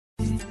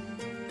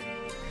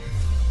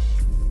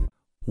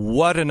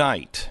What a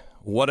night.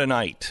 What a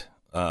night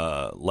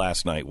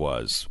last night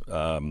was.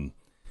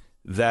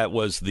 That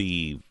was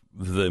the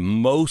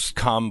most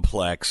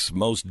complex,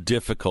 most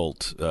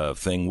difficult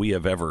thing we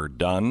have ever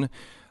done.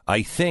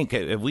 I think,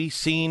 have we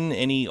seen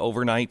any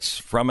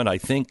overnights from it? I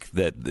think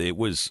that it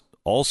was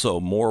also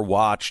more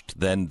watched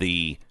than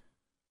the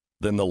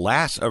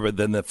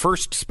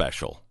first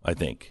special. I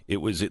think it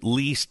was at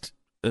least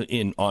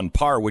on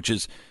par, which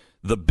is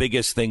the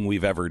biggest thing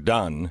we've ever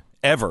done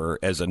ever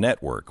as a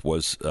network.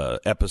 Was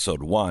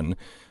episode 1.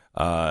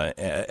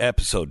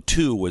 Episode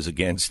 2 was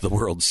against the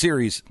World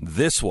Series.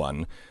 This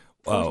one,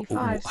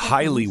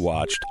 highly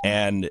watched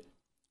and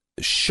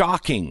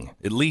shocking,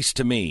 at least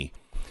to me,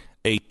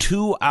 a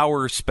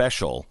 2-hour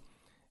special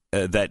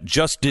that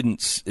just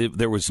didn't.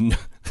 There was no,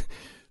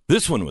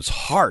 this one was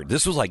hard.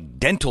 This was like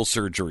dental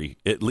surgery,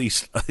 at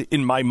least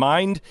in my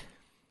mind.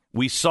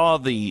 We saw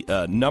the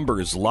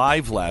numbers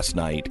live last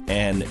night,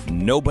 and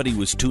nobody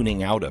was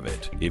tuning out of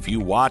it. If you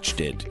watched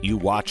it, you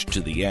watched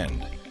to the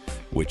end,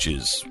 which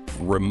is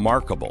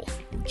remarkable,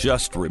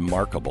 just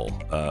remarkable,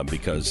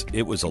 because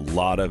it was a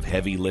lot of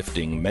heavy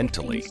lifting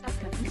mentally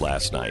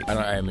last night.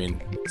 I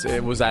mean,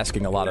 it was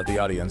asking a lot of the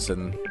audience,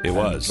 and it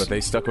was, but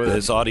they stuck with it.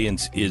 This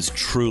audience is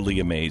truly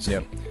amazing.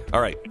 Yep.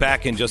 All right,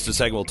 back in just a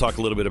second. We'll talk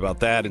a little bit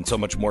about that and so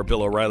much more.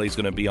 Bill O'Reilly's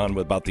going to be on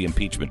about the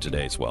impeachment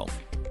today as well.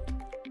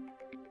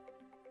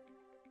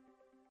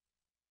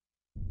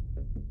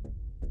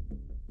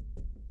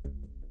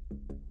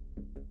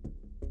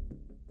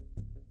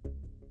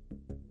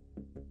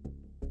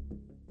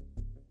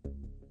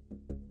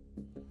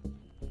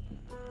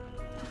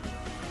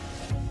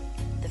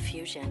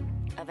 Fusion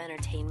of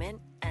entertainment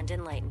and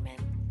enlightenment.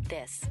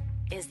 This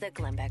is the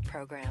Glenn Beck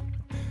Program.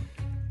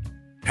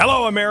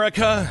 Hello,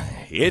 America.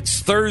 It's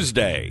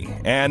Thursday,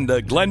 and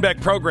the Glenn Beck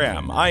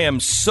Program. I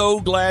am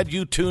so glad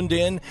you tuned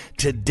in.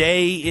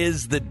 Today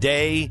is the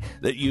day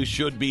that you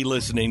should be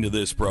listening to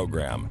this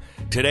program.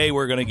 Today,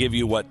 we're going to give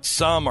you what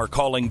some are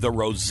calling the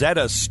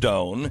Rosetta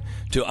Stone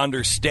to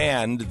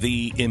understand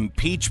the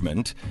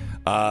impeachment.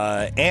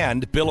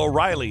 And Bill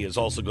O'Reilly is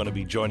also going to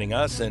be joining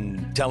us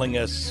and telling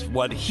us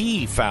what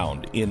he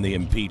found in the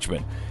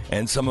impeachment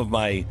and some of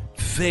my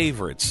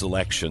favorite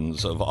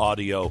selections of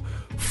audio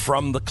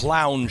from the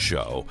clown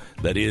show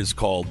that is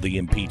called The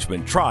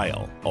Impeachment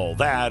Trial. All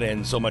that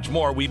and so much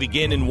more. We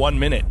begin in 1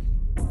 minute.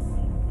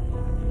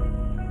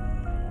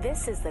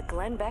 This is the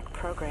Glenn Beck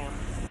Program.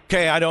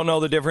 Okay, I don't know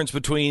the difference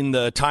between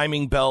the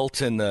timing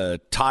belt and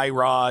the tie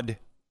rod,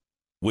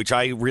 which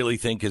I really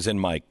think is in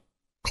my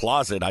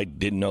closet. I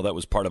didn't know that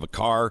was part of a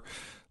car.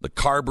 The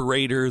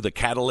carburetor, the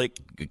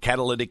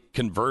catalytic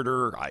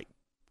converter. I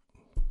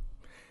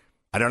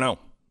don't know.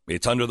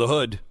 It's under the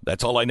hood.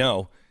 That's all I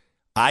know.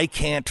 I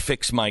can't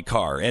fix my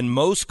car, and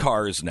most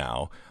cars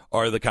now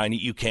are the kind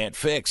that you can't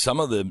fix. Some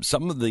of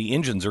the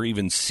engines are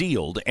even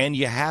sealed, and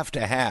you have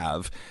to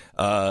have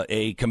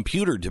a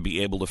computer to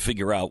be able to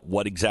figure out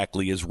what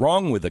exactly is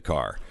wrong with the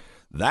car.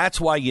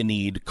 That's why you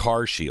need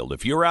Car Shield.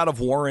 If you're out of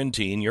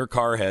warranty and your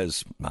car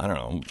has,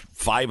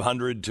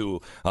 500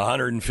 to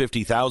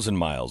 150,000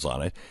 miles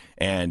on it,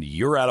 and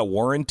you're out of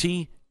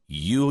warranty,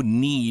 you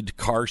need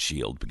Car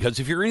Shield. Because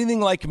if you're anything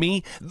like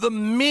me, the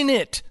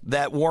minute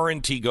that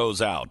warranty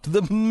goes out,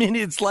 the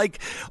minute it's like,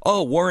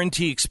 oh,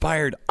 warranty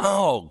expired.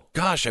 Oh,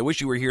 gosh, I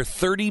wish you were here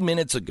 30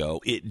 minutes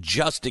ago. It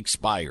just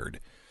expired.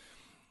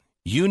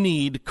 You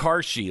need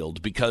Car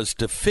Shield because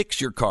to fix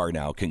your car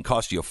now can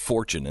cost you a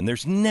fortune, and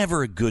there's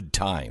never a good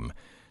time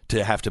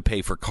to have to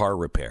pay for car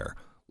repair.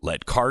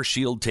 Let Car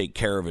Shield take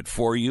care of it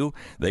for you.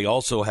 They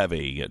also have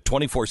a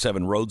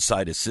 24/7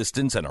 roadside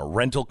assistance and a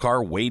rental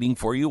car waiting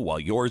for you while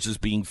yours is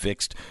being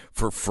fixed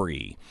for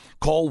free.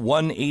 Call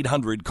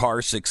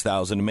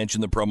 1-800-CAR-6000 and mention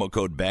the promo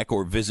code BECK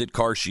or visit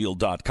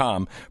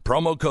carshield.com.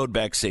 Promo code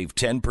BECK, save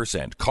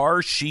 10%.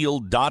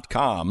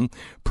 Carshield.com,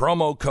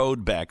 promo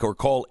code BECK, or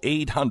call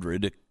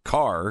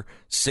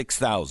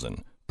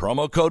 800-CAR-6000.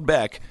 Promo code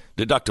BECK,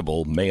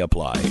 deductible may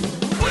apply.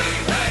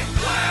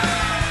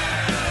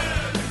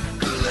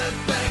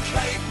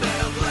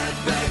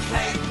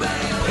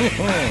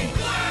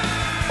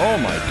 Oh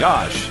my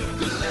gosh.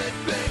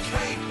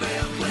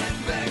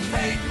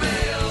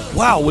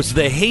 Wow, was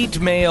the hate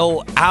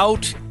mail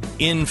out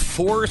in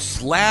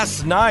force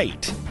last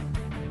night?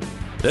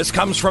 This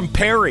comes from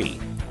Perry.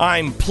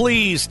 I'm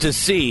pleased to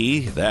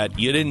see that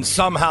you didn't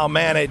somehow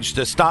manage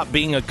to stop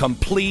being a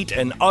complete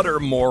and utter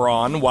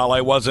moron while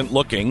I wasn't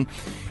looking.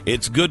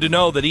 It's good to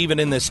know that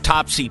even in this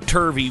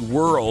topsy-turvy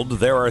world,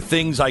 there are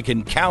things I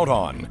can count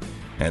on.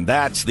 And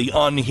that's the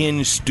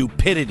unhinged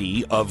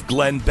stupidity of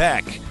Glenn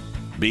Beck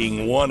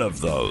being one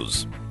of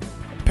those.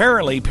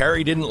 Apparently,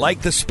 Perry didn't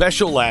like the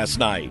special last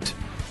night.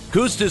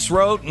 Kustis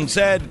wrote and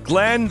said,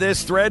 Glenn,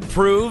 this thread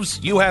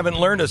proves you haven't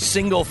learned a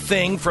single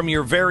thing from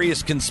your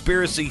various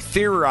conspiracy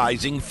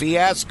theorizing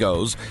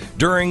fiascos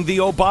during the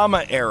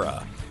Obama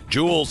era.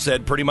 Jewel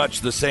said pretty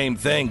much the same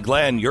thing.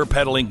 Glenn, you're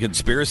peddling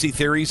conspiracy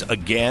theories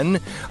again?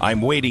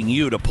 I'm waiting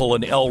you to pull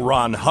an L.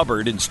 Ron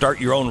Hubbard and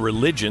start your own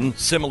religion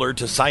similar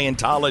to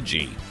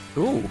Scientology.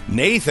 Ooh.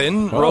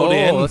 Nathan wrote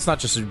in. Let's not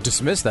just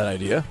dismiss that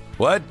idea.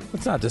 What?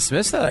 Let's not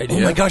dismiss that idea.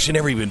 Oh my gosh, I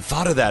never even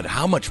thought of that.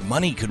 How much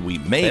money could we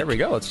make? There we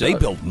go. Let's do They it.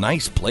 build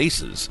nice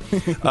places.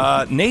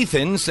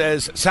 Nathan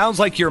says, sounds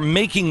like you're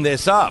making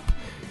this up,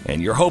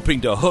 and you're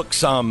hoping to hook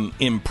some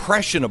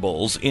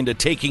impressionables into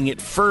taking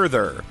it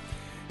further.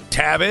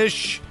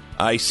 Tavish,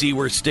 I see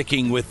we're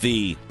sticking with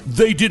the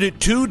 "they did it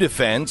too"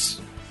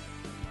 defense,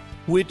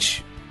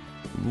 which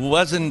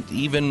wasn't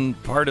even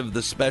part of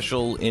the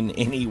special in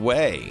any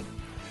way.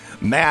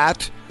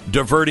 Matt,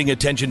 diverting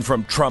attention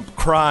from Trump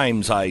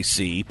crimes, I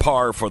see.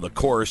 Par for the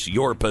course.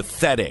 You're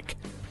pathetic.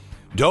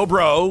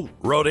 Dobro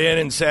wrote in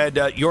and said,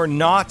 your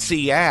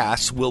Nazi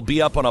ass will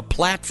be up on a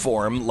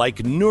platform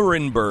like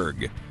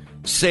Nuremberg.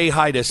 Say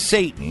hi to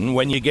Satan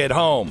when you get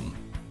home.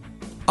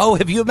 Oh,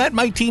 have you met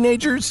my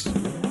teenagers?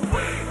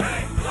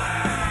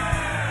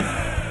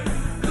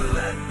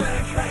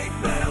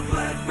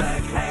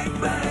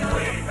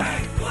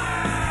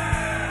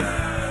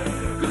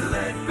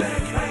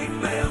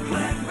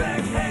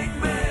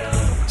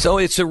 So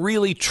it's a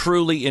really,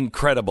 truly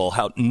incredible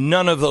how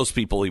none of those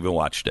people even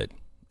watched it.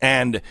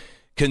 And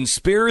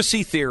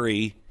conspiracy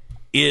theory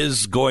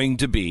is going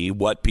to be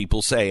what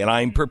people say. And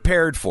I'm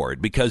prepared for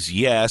it because,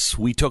 yes,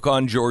 we took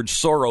on George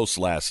Soros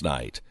last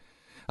night.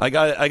 I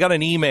got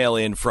an email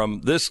in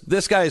from this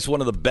guy is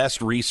one of the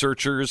best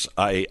researchers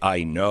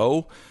I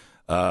know.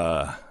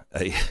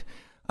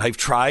 I've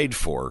tried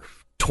for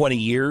 20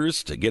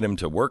 years to get him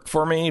to work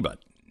for me, but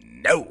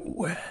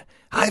no.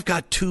 I've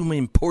got too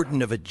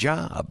important of a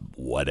job.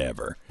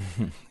 Whatever.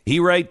 He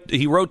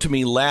wrote to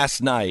me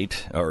last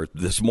night or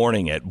this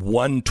morning at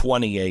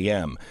 1:20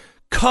 a.m.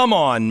 Come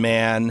on,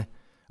 man.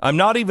 I'm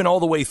not even all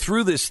the way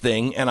through this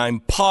thing, and I'm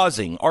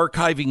pausing,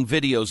 archiving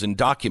videos and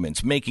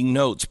documents, making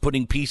notes,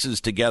 putting pieces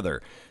together.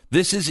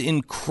 This is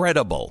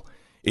incredible.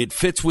 It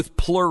fits with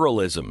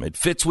pluralism. It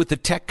fits with the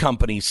tech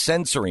companies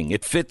censoring.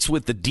 It fits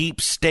with the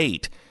deep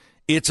state.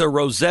 It's a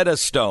Rosetta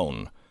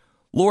Stone.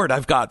 Lord,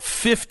 I've got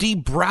 50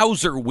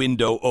 browser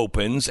window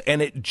opens, and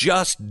it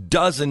just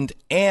doesn't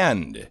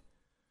end.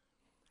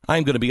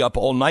 I'm going to be up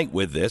all night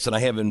with this, and I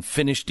haven't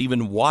finished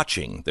even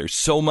watching. There's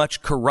so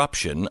much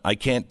corruption, I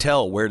can't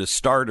tell where to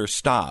start or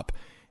stop,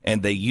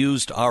 and they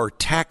used our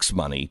tax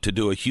money to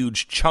do a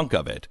huge chunk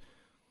of it.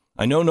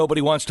 I know nobody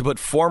wants to put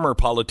former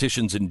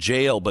politicians in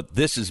jail, but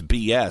this is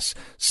BS.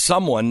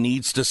 Someone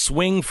needs to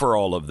swing for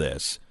all of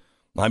this.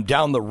 I'm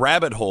down the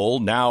rabbit hole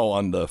now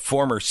on the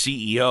former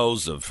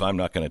CEOs of, I'm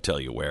not going to tell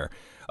you where.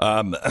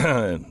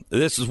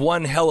 This is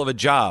one hell of a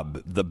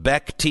job. The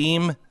Beck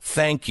team,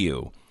 thank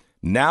you.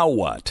 Now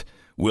what?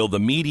 Will the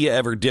media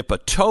ever dip a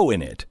toe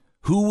in it?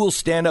 Who will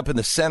stand up in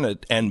the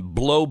Senate and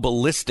blow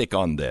ballistic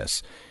on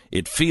this?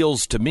 It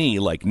feels to me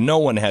like no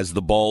one has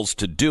the balls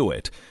to do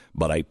it,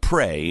 but I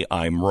pray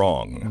I'm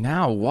wrong.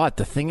 Now what?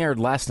 The thing aired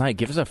last night.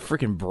 Give us a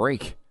freaking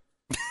break.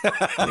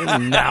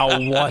 Now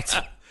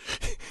what?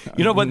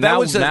 You know, but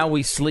now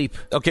we sleep.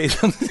 Okay.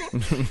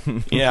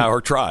 Yeah, or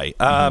try.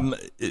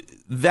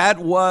 That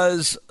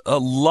was a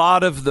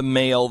lot of the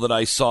mail that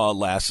I saw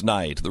last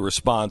night. The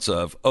response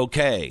of,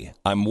 okay,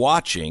 I'm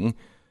watching,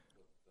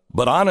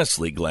 but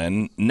honestly,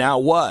 Glenn, now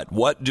what?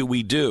 What do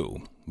we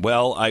do?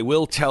 Well, I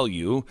will tell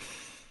you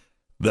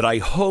that I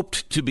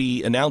hoped to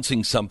be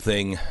announcing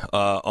something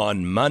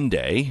on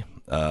Monday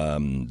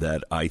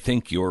that I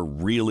think you're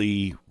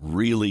really,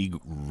 really,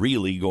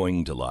 really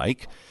going to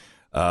like.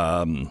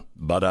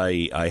 But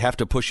I have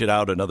to push it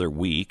out another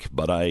week,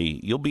 but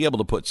you'll be able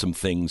to put some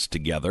things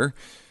together,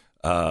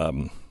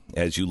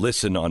 as you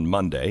listen on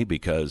Monday,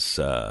 because,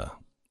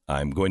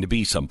 I'm going to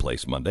be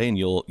someplace Monday and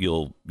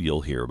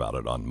you'll hear about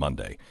it on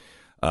Monday.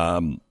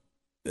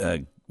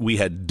 We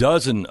had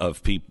dozens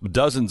of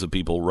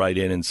people write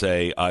in and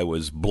say I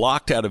was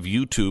blocked out of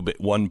YouTube at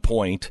one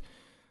point,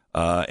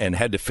 and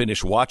had to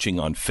finish watching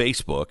on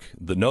Facebook.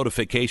 The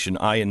notification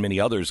I and many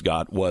others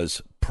got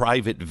was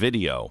private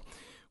video.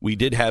 We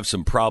did have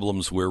some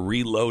problems. We're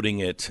reloading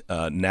it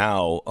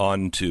now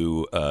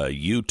onto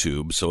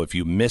YouTube. So if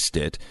you missed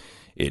it,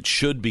 it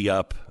should be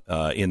up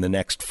in the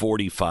next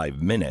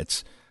 45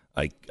 minutes.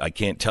 I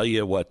can't tell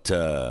you what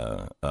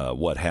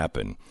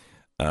happened.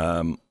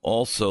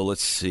 Also,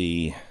 let's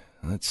see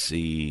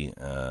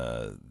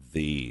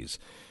these.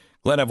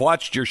 Glenn, I've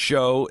watched your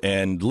show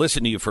and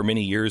listened to you for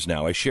many years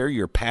now. I share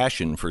your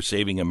passion for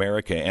saving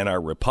America and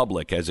our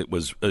republic as it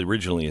was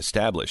originally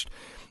established.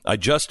 I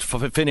just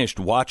finished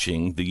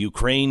watching the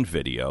Ukraine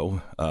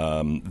video,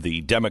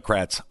 the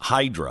Democrats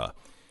Hydra,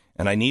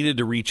 and I needed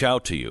to reach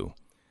out to you.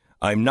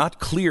 I'm not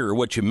clear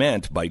what you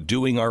meant by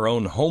doing our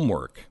own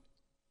homework.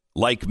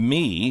 Like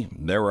me,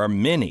 there are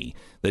many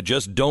that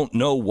just don't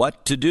know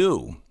what to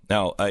do.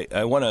 Now,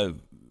 I want to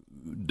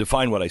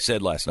define what I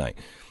said last night.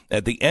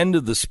 At the end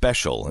of the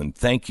special, and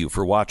thank you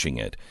for watching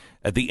it,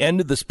 at the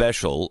end of the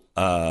special,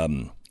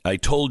 I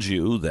told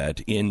you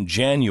that in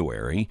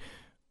January,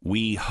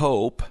 we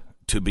hope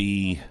to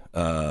be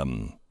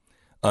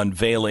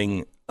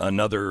unveiling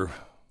another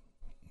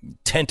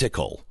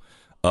tentacle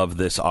of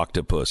this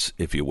octopus,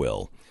 if you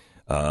will.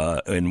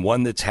 and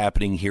one that's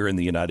happening here in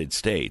the United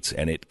States.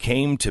 And it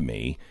came to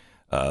me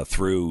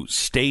through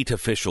state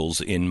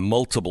officials in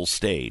multiple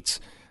states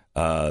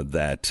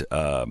that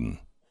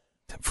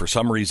for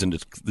some reason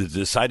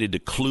decided to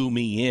clue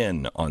me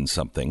in on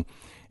something.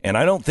 And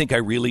I don't think I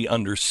really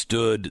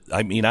understood.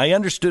 I mean, I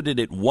understood it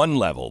at one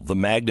level, the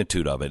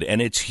magnitude of it,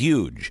 and it's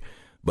huge.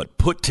 But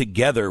put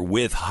together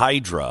with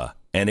Hydra,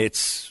 and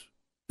it's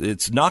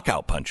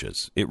knockout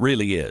punches. It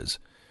really is.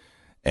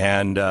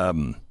 And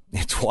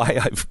it's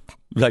why I've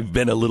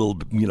been a little,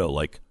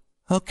 like,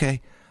 okay,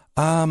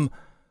 I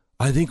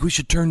think we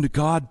should turn to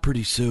God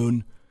pretty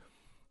soon,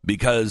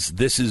 because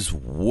this is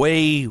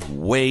way,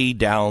 way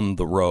down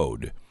the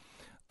road.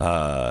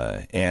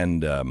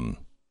 And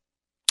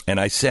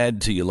I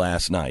said to you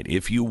last night,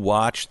 if you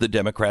watch the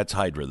Democrats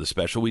Hydra, the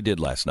special we did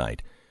last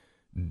night,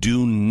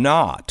 do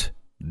not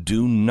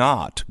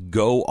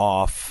go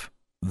off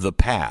the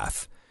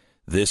path.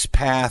 This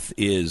path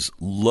is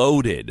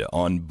loaded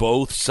on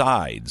both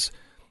sides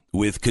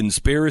with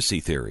conspiracy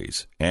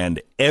theories.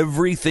 And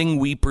everything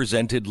we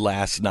presented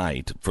last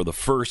night, for the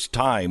first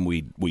time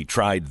we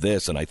tried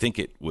this, and I think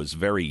it was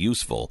very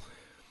useful.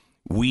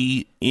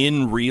 We,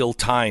 in real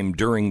time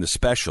during the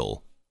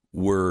special,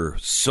 were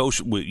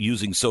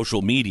using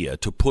social media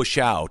to push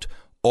out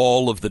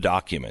all of the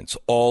documents,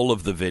 all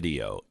of the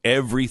video,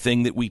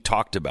 everything that we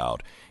talked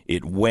about.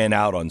 It went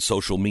out on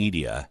social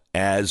media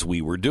as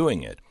we were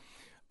doing it.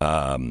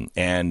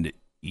 And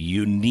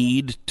you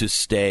need to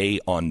stay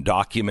on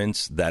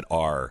documents that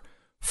are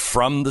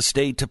from the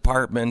State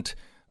Department,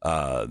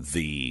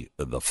 the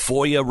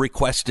FOIA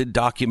requested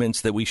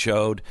documents that we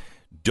showed.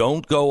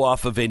 Don't go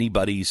off of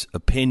anybody's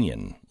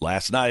opinion.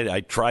 Last night,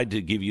 I tried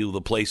to give you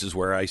the places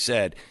where I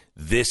said,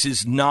 this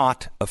is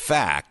not a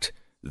fact.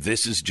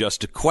 This is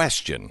just a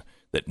question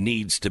that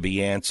needs to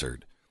be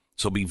answered.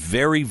 So be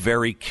very,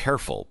 very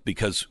careful,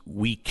 because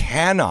we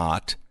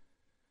cannot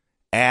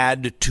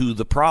add to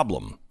the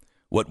problem.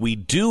 What we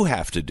do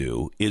have to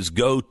do is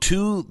go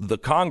to the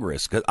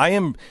Congress, because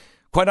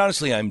quite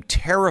honestly, I'm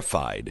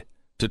terrified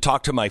to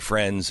talk to my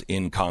friends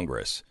in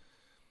Congress,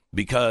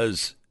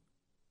 because,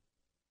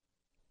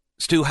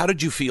 Stu, how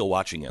did you feel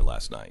watching it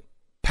last night?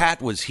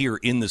 Pat was here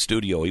in the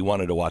studio. He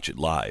wanted to watch it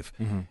live.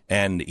 Mm-hmm.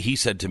 And he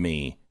said to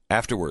me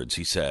afterwards,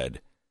 he said,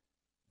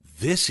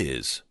 this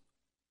is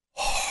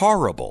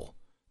horrible.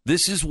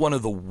 This is one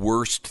of the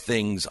worst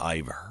things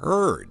I've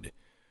heard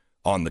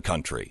on the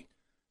country.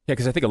 Yeah,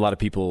 because I think a lot of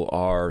people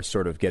are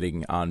sort of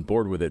getting on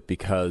board with it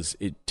because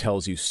it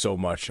tells you so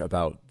much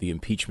about the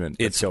impeachment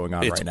that's going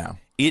on right now.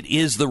 It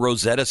is the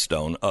Rosetta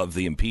Stone of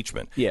the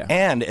impeachment. Yeah.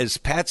 And as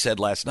Pat said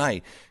last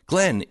night,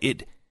 Glenn,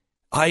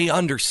 I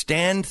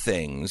understand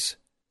things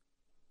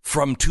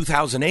from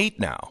 2008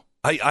 now.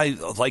 I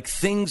like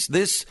things.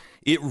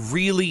 It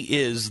really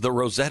is the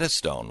Rosetta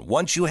Stone.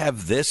 Once you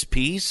have this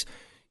piece,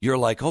 you're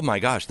like, oh my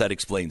gosh, that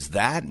explains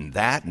that and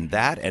that and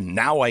that. And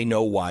now I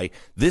know why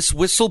this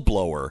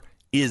whistleblower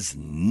is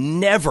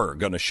never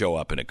going to show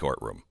up in a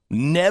courtroom.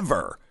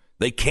 Never.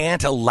 They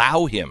can't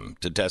allow him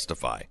to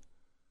testify.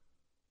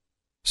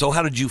 So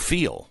how did you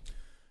feel?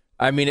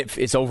 I mean,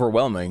 it's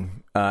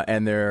overwhelming.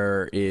 And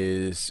there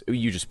is,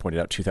 you just pointed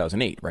out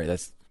 2008, right?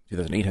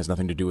 2008 has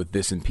nothing to do with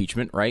this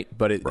impeachment, right?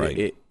 But it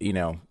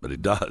but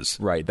it does.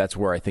 Right. That's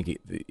where I think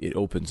it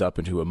opens up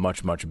into a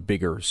much, much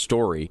bigger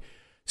story.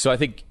 So I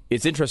think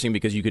it's interesting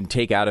because you can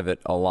take out of it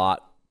a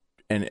lot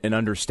and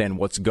understand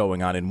what's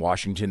going on in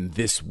Washington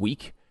this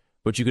week.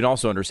 But you can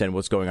also understand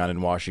what's going on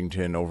in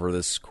Washington over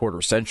this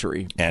quarter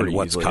century and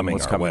what's coming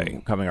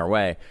our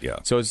way. Yeah.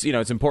 So it's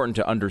it's important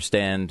to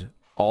understand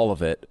all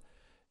of it,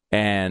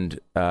 and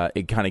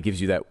it kind of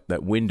gives you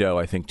that window,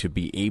 I think, to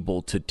be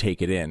able to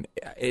take it in.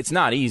 It's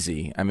not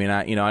easy. I mean,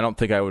 I don't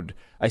think I would.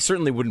 I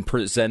certainly wouldn't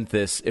present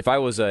this if I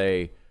was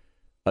a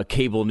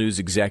cable news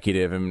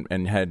executive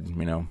and had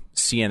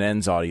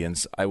CNN's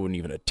audience. I wouldn't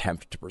even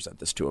attempt to present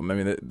this to them. I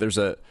mean, there's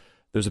a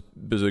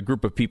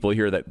group of people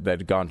here that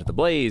have gone to the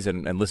Blaze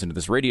and listen to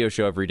this radio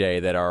show every day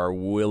that are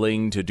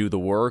willing to do the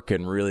work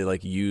and really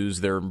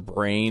use their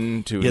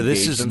brain to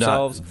engage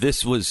themselves.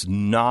 This was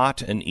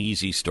not an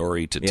easy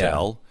story to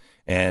tell,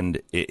 and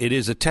it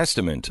is a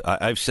testament.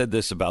 I've said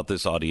this about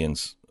this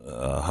audience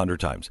 100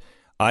 times.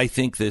 I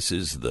think this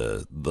is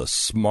the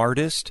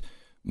smartest,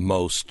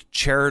 most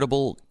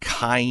charitable,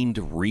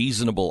 kind,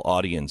 reasonable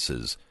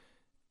audiences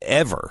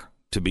ever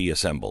to be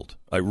assembled.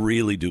 I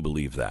really do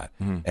believe that.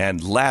 Mm-hmm.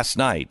 And last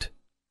night,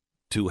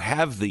 to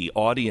have the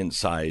audience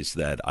size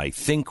that I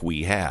think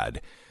we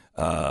had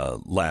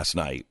last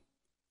night,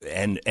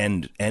 and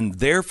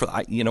therefore,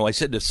 I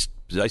said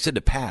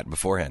to Pat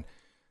beforehand,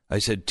 I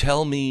said,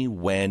 tell me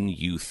when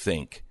you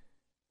think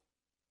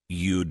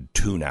you'd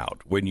tune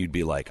out, when you'd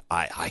be like,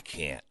 I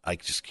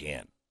just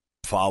can't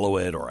follow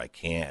it, or I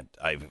can't,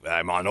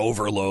 I'm on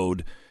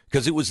overload,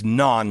 because it was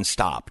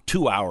nonstop,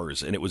 2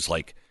 hours, and it was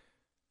like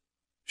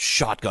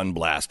shotgun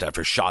blast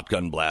after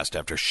shotgun blast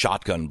after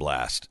shotgun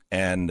blast.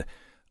 And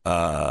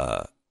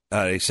I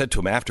said to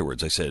him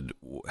afterwards, I said,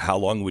 how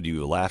long would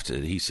you have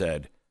lasted? He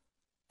said,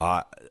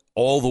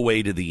 all the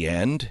way to the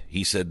end.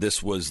 He said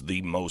this was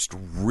the most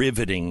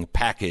riveting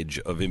package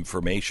of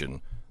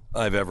information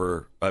I've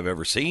ever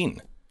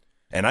seen.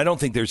 And I don't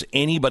think there's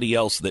anybody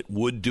else that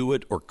would do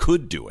it or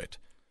could do it.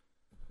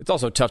 It's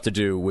also tough to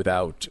do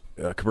without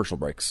commercial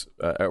breaks,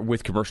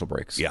 with commercial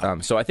breaks. Yeah.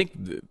 So I think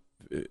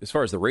as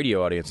far as the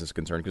radio audience is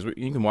concerned, because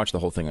you can watch the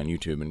whole thing on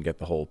YouTube and get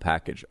the whole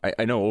package.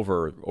 I know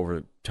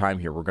over time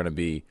here we're going to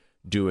be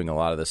doing a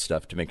lot of this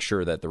stuff to make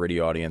sure that the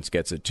radio audience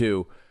gets it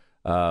too.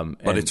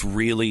 But it's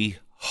really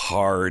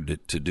hard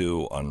to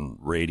do on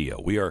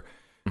radio. We are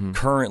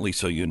currently,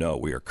 so you know,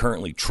 we are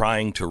currently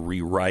trying to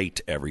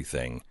rewrite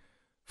everything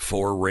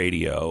for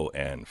radio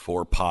and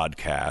for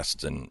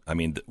podcasts. And I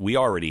mean, we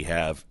already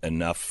have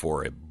enough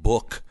for a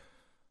book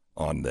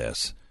on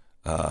this.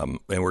 And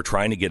we're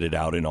trying to get it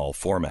out in all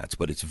formats,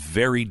 but it's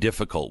very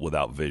difficult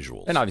without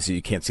visuals. And obviously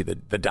you can't see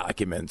the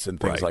documents and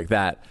things like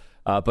that.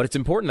 But it's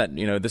important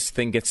that, this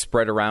thing gets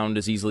spread around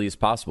as easily as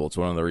possible. It's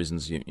one of the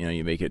reasons,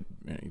 you make it,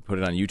 you put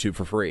it on YouTube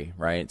for free,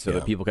 right? So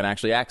that people can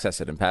actually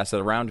access it and pass it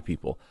around to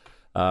people.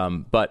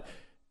 But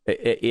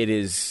it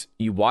is,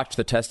 you watch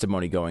the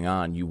testimony going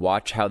on, you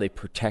watch how they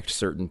protect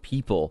certain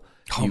people.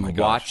 Oh you my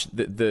gosh.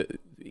 watch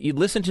you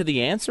listen to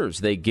the answers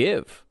they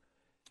give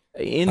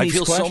in these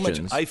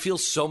questions. I feel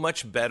so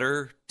much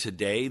better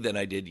today than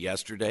I did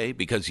yesterday,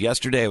 because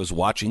yesterday I was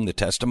watching the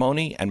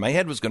testimony and my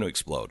head was going to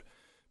explode.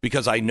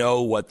 Because I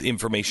know what the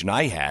information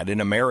I had and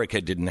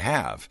America didn't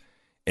have.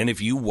 And if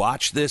you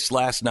watch this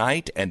last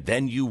night and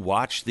then you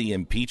watch the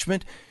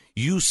impeachment,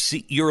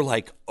 you're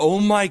like, oh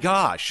my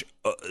gosh,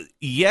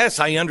 yes,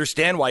 I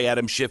understand why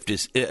Adam Schiff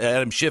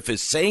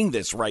is saying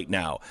this right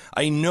now.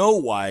 I know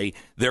why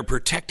they're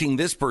protecting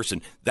this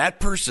person,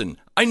 that person.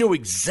 I know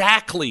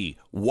exactly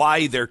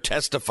why they're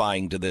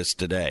testifying to this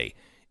today.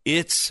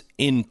 It's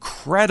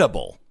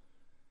incredible.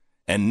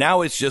 And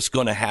now it's just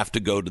going to have to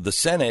go to the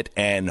Senate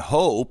and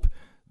hope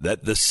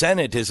that the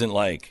Senate isn't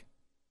like,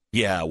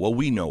 yeah, well,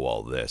 we know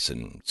all this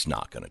and it's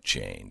not going to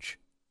change.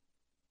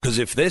 Because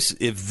if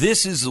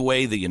this is the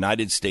way the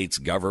United States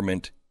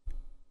government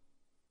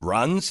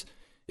runs,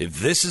 if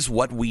this is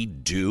what we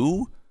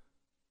do,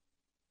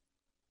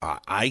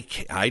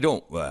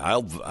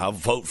 I'll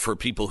vote for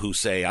people who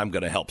say I'm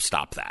going to help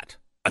stop that.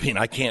 I mean,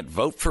 I can't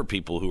vote for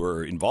people who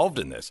are involved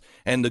in this.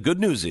 And the good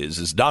news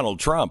is Donald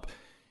Trump,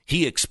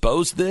 he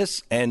exposed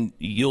this, and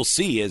you'll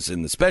see, as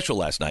in the special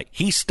last night,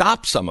 he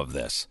stopped some of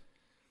this.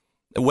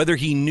 Whether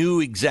he knew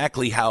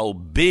exactly how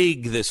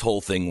big this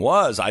whole thing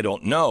was, I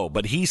don't know,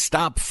 but he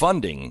stopped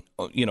funding,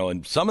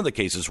 in some of the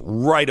cases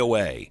right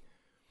away.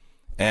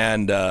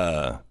 And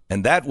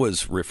that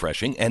was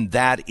refreshing, and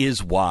that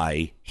is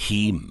why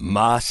he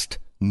must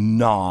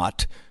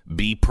not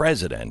be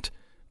president,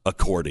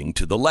 according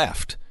to the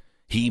left.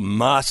 He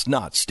must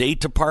not. State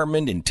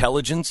Department,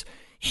 intelligence,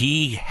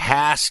 he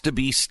has to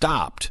be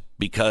stopped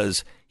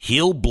because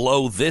he'll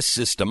blow this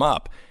system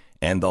up.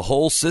 And the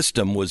whole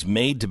system was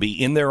made to be,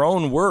 in their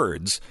own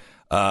words,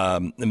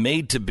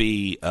 made to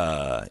be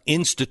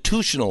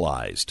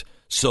institutionalized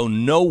so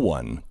no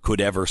one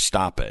could ever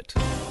stop it.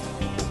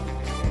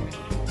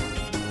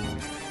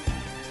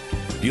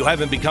 If you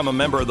haven't become a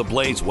member of the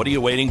Blaze, what are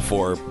you waiting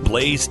for?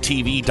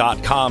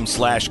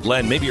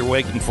 BlazeTV.com/Glenn. Maybe you're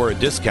waiting for a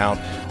discount.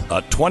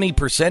 A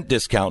 20%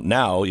 discount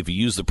now if you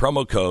use the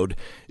promo code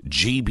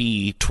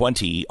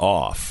GB20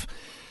 off.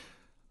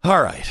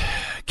 All right.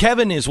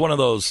 Kevin is one of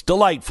those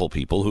delightful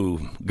people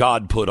who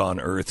God put on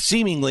earth,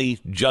 seemingly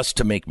just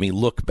to make me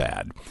look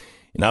bad.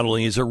 Not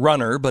only is a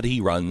runner, but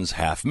he runs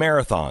half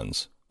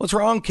marathons. What's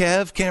wrong,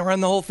 Kev? Can't run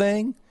the whole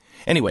thing?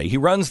 Anyway, he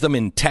runs them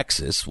in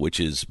Texas,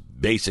 which is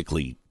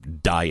basically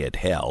diet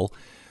hell.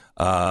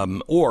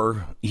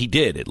 Or he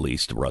did at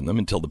least run them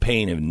until the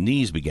pain in his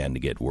knees began to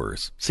get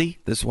worse. See,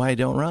 this is why I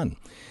don't run.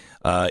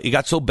 It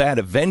got so bad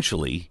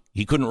eventually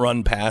he couldn't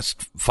run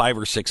past 5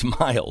 or 6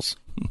 miles.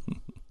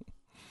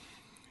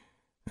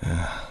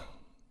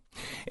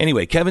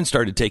 Anyway, Kevin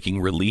started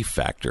taking Relief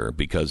Factor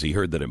because he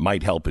heard that it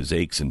might help his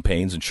aches and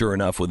pains. And sure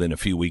enough, within a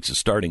few weeks of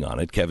starting on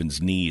it,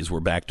 Kevin's knees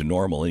were back to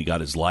normal and he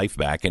got his life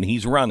back and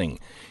he's running.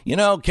 You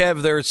know,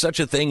 Kev, there's such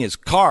a thing as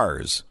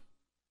cars.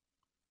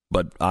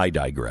 But I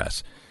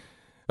digress.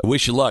 I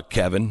wish you luck,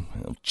 Kevin.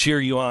 I'll cheer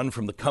you on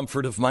from the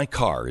comfort of my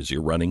car as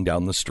you're running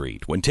down the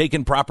street. When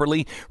taken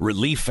properly,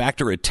 Relief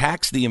Factor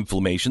attacks the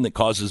inflammation that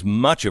causes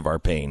much of our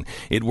pain.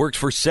 It works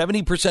for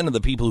 70% of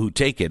the people who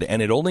take it,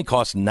 and it only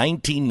costs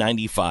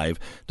 $19.95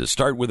 to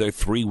start with their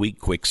 3-week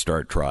quick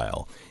start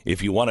trial.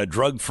 If you want a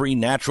drug-free,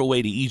 natural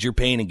way to ease your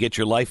pain and get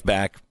your life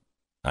back,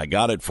 I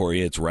got it for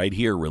you. It's right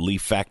here,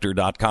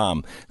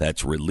 ReliefFactor.com.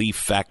 That's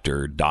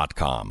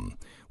ReliefFactor.com.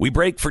 We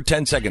break for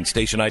 10 seconds.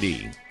 Station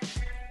ID.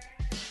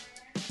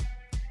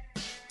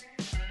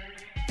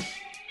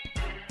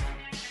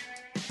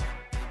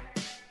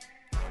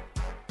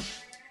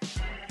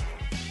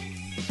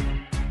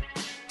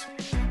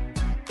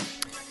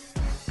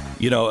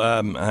 You know,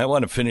 I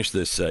want to finish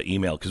this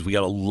email because we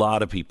got a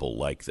lot of people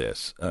like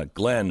this.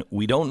 Glenn,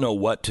 we don't know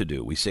what to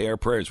do. We say our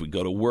prayers. We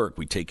go to work.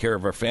 We take care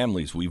of our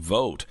families. We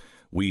vote.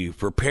 We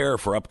prepare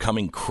for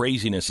upcoming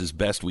craziness as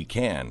best we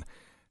can.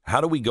 How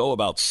do we go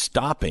about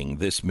stopping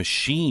this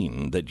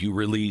machine that you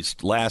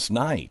released last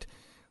night?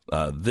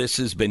 This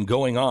has been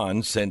going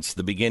on since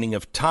the beginning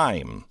of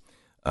time.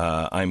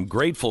 I'm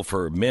grateful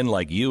for men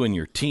like you and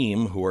your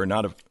team who are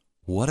not...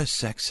 What a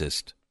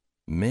sexist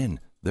men.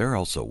 There are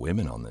also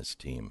women on this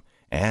team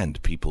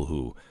and people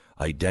who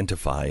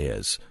identify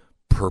as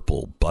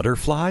purple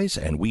butterflies,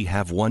 and we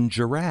have one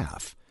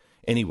giraffe.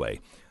 Anyway,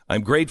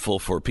 I'm grateful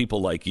for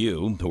people like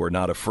you who are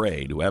not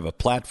afraid, who have a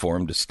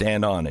platform to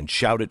stand on and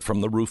shout it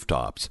from the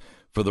rooftops.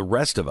 For the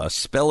rest of us,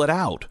 spell it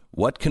out.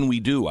 What can we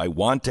do? I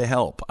want to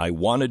help. I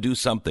want to do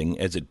something,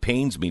 as it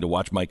pains me to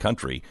watch my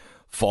country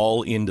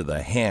fall into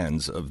the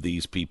hands of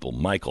these people.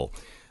 Michael,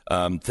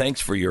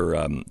 thanks for your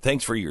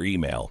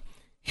email.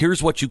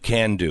 Here's what you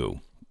can do.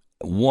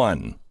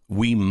 1,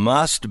 we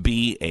must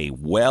be a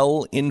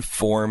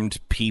well-informed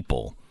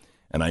people.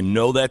 And I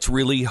know that's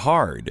really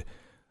hard,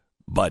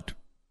 but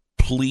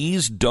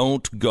please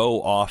don't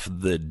go off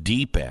the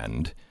deep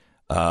end.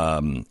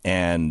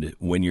 And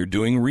when you're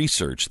doing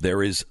research,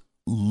 there is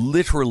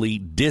literally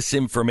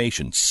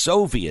disinformation,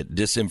 Soviet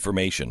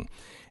disinformation.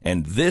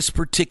 And this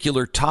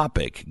particular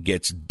topic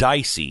gets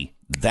dicey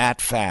that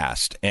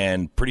fast.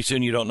 And pretty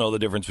soon you don't know the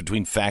difference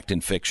between fact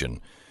and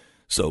fiction.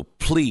 So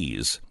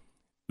please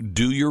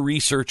do your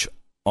research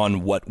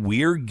on what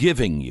we're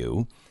giving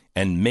you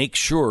and make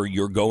sure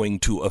you're going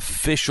to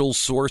official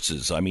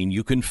sources. I mean,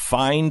 you can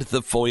find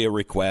the FOIA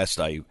request.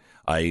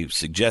 I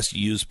suggest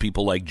you use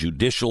people like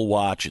Judicial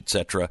Watch,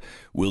 etc.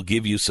 We'll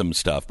give you some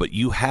stuff, but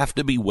you have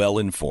to be well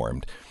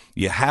informed.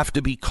 You have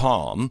to be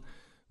calm,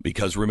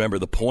 because remember,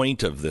 the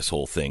point of this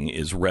whole thing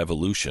is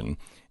revolution,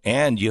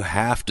 and you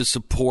have to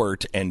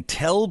support and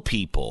tell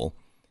people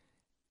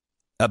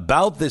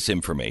about this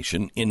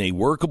information in a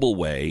workable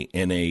way,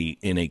 in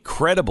a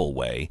credible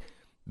way,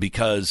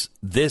 because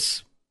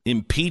this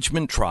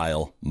impeachment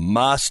trial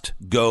must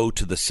go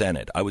to the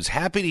Senate. I was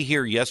happy to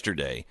hear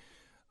yesterday,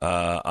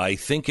 I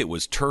think it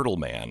was Turtle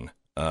Man.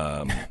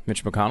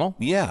 Mitch McConnell?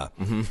 Yeah.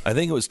 Mm-hmm. I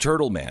think it was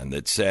Turtle Man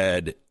that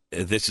said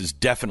this is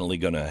definitely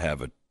going to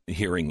have a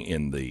hearing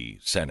in the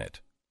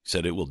Senate.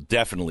 Said it will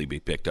definitely be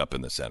picked up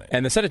in the Senate.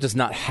 And the Senate does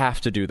not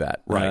have to do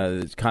that.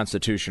 Right.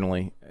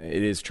 Constitutionally.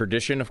 It is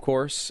tradition, of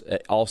course.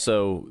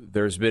 Also,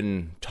 there's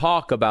been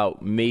talk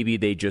about maybe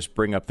they just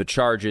bring up the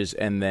charges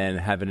and then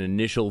have an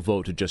initial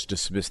vote to just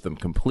dismiss them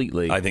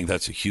completely. I think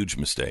that's a huge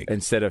mistake.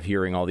 Instead of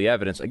hearing all the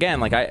evidence. Again,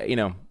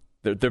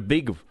 the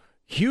big,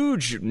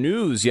 huge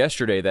news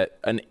yesterday that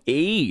an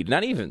aide,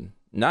 not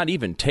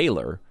even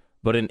Taylor,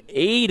 but an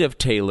aide of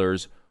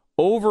Taylor's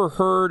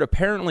overheard,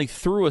 apparently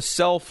through a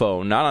cell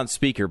phone, not on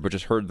speaker, but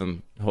just heard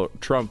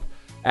Trump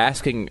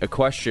asking a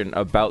question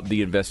about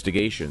the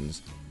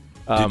investigations.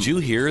 Did you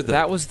hear that?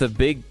 That was the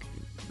big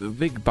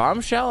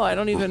bombshell? I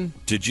don't even...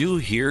 Did you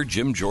hear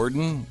Jim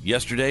Jordan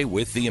yesterday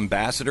with the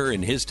ambassador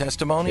in his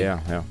testimony?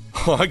 Yeah.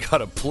 Oh, I got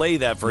to play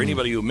that for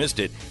anybody who missed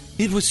it.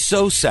 It was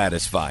so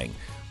satisfying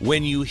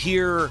when you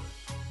hear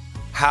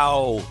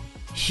how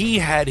he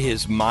had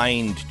his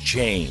mind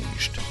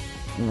changed.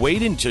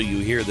 Wait until you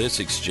hear this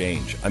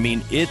exchange. I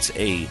mean, it's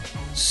a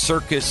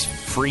circus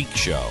freak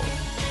show.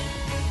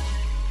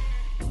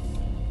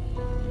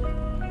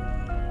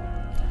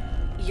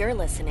 You're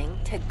listening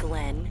to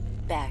Glenn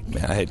Beck.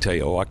 I had to tell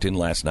you, I walked in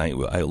last night.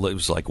 It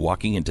was like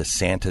walking into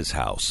Santa's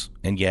house.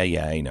 And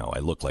yeah, I know, I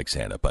look like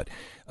Santa. But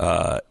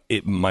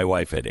my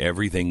wife had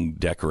everything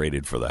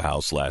decorated for the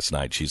house last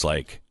night. She's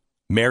like,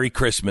 Merry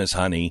Christmas,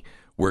 honey.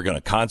 We're going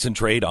to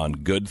concentrate on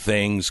good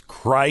things.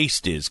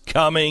 Christ is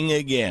coming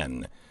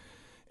again.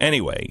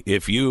 Anyway,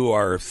 if you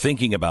are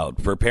thinking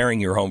about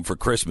preparing your home for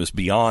Christmas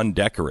beyond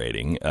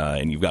decorating,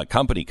 and you've got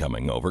company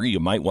coming over,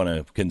 you might want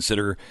to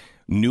consider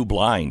new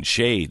blinds,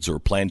 shades, or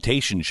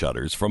plantation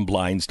shutters from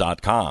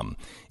Blinds.com.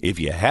 If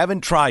you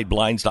haven't tried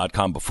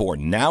Blinds.com before,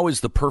 now is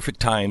the perfect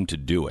time to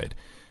do it.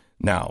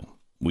 Now,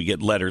 we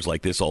get letters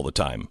like this all the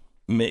time.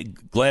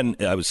 Glenn,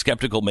 I was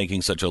skeptical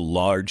making such a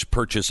large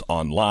purchase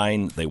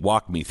online. They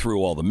walked me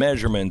through all the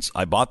measurements.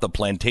 I bought the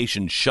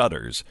plantation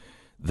shutters.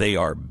 They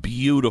are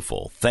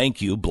beautiful. Thank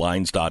you,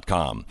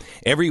 Blinds.com.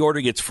 Every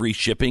order gets free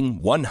shipping.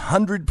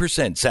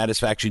 100%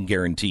 satisfaction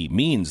guarantee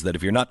means that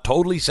if you're not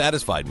totally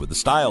satisfied with the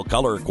style,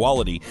 color, or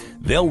quality,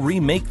 they'll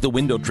remake the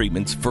window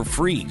treatments for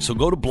free. So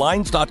go to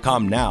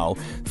Blinds.com now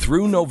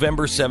through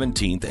November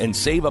 17th and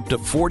save up to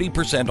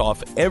 40%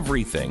 off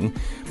everything.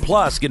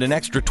 Plus, get an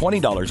extra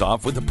 $20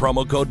 off with the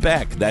promo code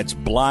BECK. That's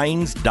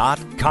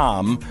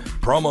Blinds.com,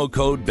 promo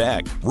code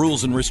BECK.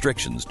 Rules and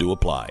restrictions do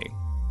apply.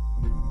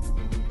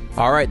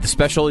 All right, the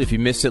special, if you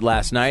missed it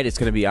last night, it's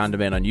going to be on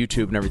demand on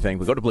YouTube and everything.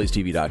 But go to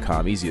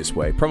blazetv.com, easiest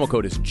way. Promo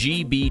code is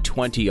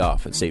GB20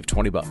 off and save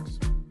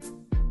 $20.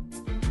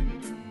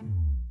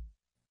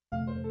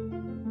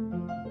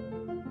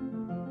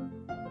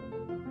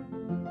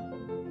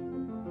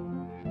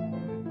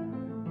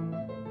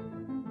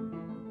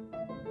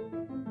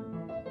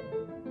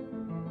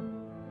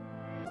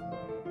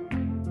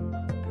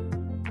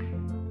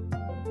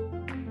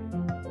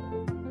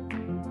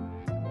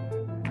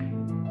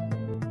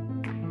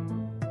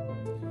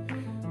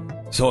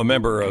 So a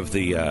member of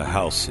the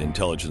House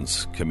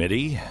Intelligence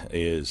Committee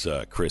is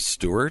Chris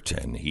Stewart,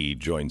 and he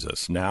joins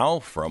us now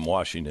from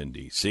Washington,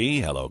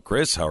 D.C. Hello,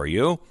 Chris. How are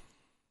you?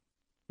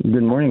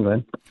 Good morning,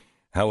 Glenn.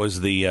 How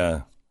was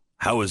the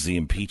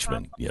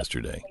impeachment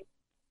yesterday?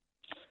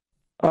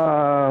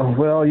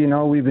 Well,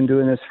 we've been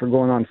doing this for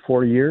going on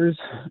 4 years,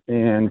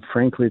 and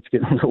frankly, it's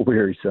getting a little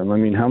wearisome. I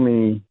mean, how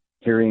many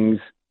hearings,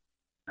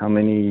 how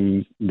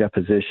many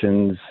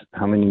depositions,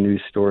 how many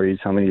news stories,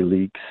 how many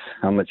leaks,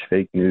 how much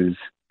fake news?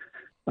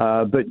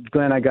 But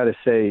Glenn, I got to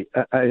say,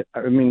 I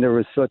mean, there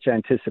was such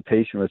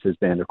anticipation with this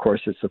ban. Of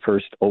course, it's the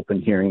first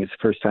open hearing. It's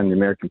the first time the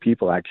American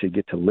people actually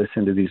get to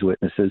listen to these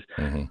witnesses.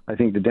 Mm-hmm. I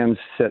think the Dems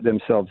set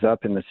themselves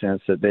up in the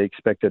sense that they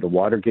expected a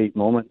Watergate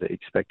moment. They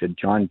expected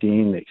John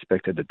Dean. They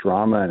expected a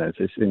drama.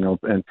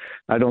 And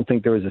I don't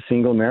think there was a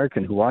single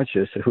American who watched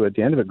this who at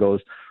the end of it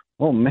goes,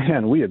 oh,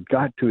 man, we have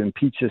got to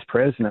impeach this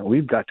president.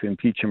 We've got to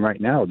impeach him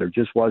right now. There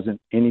just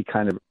wasn't any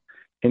kind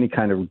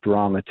of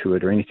drama to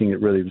it or anything that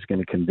really was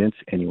going to convince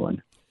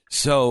anyone.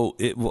 So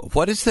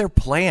what is their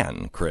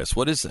plan, Chris?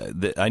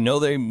 I know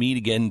they meet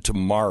again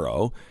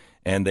tomorrow,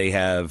 and they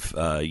have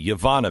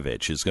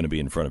Yovanovitch is going to be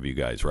in front of you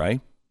guys,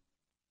 right?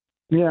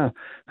 Yeah,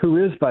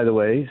 who is, by the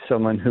way,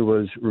 someone who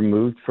was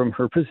removed from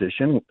her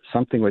position,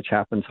 something which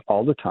happens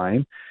all the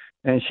time.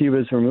 And she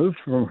was removed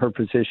from her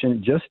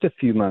position just a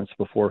few months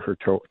before her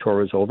tour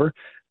was over,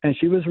 and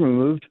she was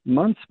removed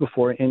months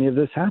before any of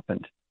this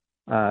happened.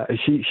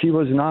 She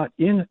was not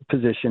in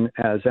position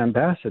as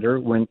ambassador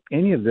when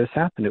any of this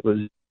happened. It was.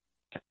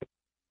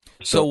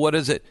 So what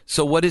is it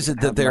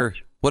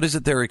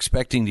that they're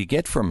expecting to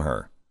get from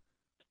her?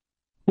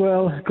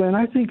 Well, Glenn,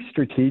 I think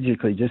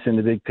strategically, just in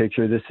the big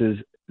picture, this is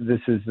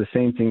the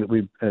same thing that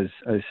we, as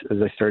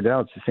I started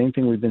out, it's the same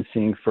thing we've been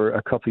seeing for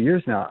a couple of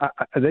years now.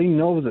 They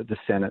know that the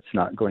Senate's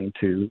not going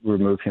to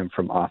remove him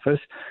from office.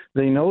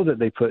 They know that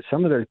they put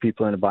some of their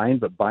people in a bind,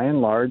 but by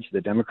and large,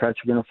 the Democrats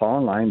are going to fall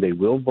in line. They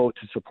will vote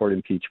to support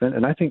impeachment.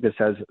 And I think this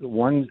has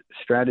one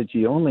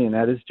strategy only, and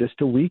that is just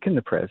to weaken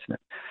the president,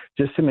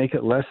 just to make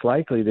it less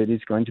likely that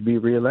he's going to be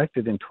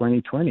reelected in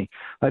 2020.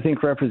 I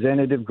think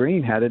Representative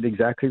Green had it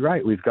exactly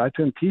right. We've got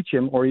to impeach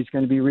him or he's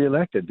going to be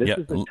reelected. This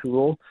is a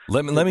tool.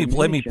 Let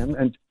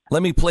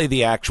me play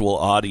the actual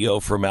audio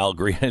from Al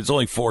Green. It's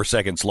only 4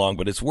 seconds long,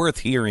 but it's worth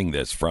hearing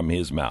this from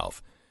his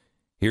mouth.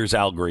 Here's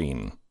Al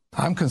Green.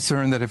 I'm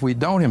concerned that if we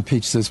don't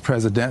impeach this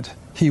president,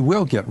 he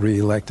will get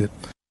reelected.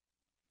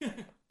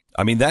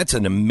 I mean, that's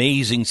an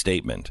amazing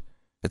statement.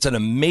 It's an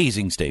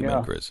amazing statement,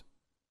 yeah. Chris.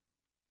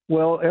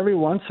 Well, every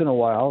once in a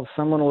while,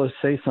 someone will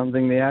say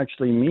something they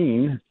actually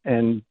mean,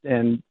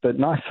 but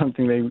not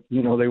something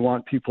they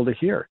want people to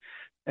hear.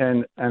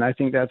 And I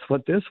think that's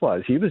what this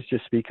was. He was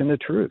just speaking the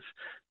truth.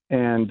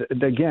 And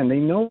again, they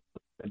know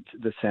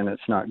the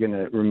Senate's not going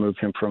to remove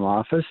him from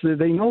office.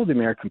 They know the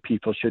American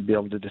people should be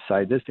able to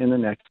decide this in the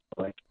next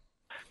election.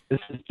 This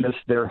is just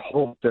their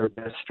hope, their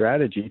best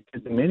strategy to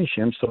diminish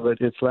him so that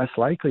it's less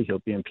likely he'll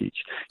be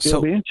impeached.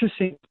 It'll be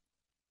interesting.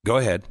 Go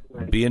ahead.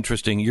 Be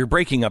interesting. You're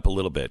breaking up a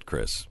little bit,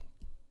 Chris.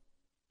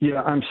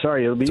 Yeah, I'm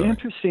sorry. It'll be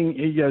interesting.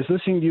 I was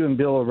listening to you and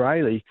Bill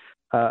O'Reilly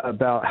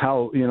about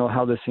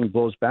how this thing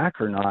blows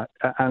back or not,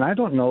 and I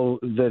don't know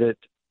that it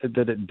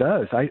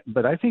does.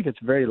 But I think it's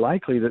very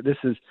likely that this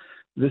is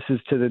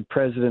to the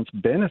president's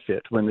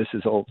benefit when this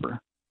is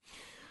over.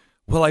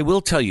 Well, I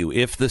will tell you,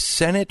 if the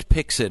Senate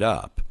picks it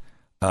up,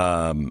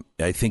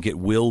 I think it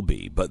will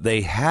be. But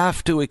they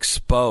have to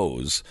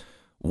expose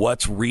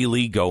what's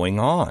really going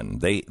on.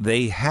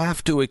 They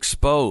have to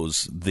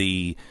expose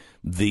the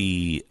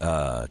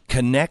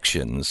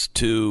connections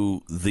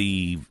to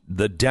the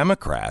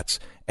Democrats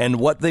and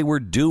what they were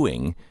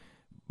doing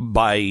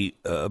by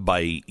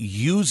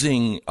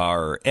using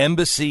our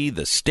embassy,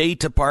 the State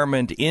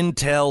Department,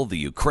 Intel, the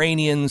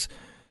Ukrainians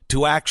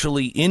to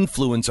actually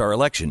influence our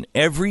election.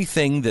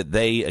 Everything that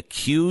they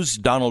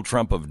accused Donald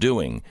Trump of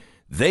doing,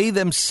 they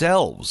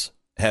themselves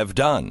have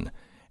done.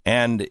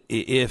 And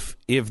if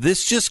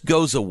this just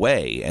goes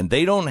away and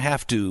they don't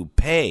have to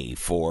pay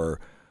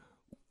for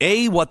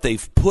what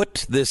they've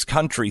put this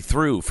country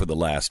through for the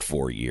last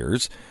 4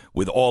 years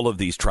with all of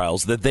these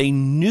trials that they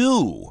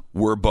knew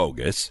were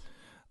bogus,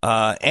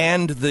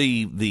 and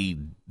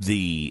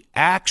the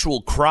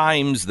actual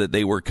crimes that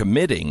they were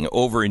committing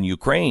over in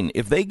Ukraine,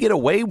 if they get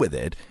away with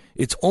it,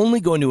 it's only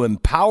going to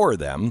empower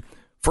them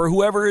for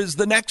whoever is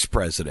the next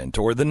president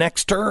or the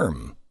next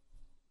term.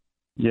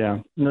 Yeah,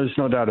 there's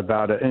no doubt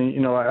about it.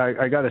 And,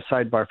 I got a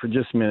sidebar for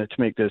just a minute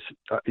to make this,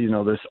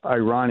 this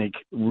ironic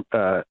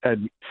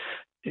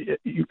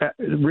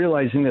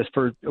realizing this.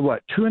 For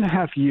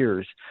 2.5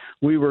 years,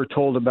 we were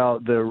told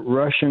about the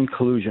Russian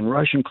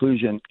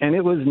collusion, and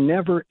it was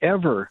never,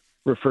 ever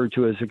referred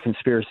to as a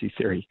conspiracy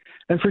theory.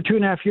 And for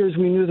 2.5 years,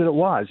 we knew that it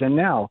was. And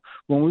now,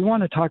 when we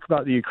want to talk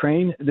about the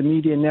Ukraine, the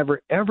media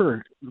never,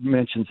 ever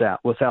mentions that,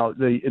 without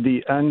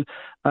the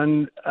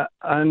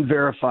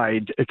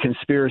unverified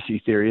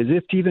conspiracy theory. As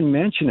if to even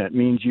mention it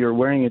means you're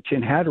wearing a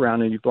tin hat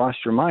around and you've lost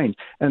your mind.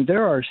 And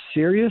there are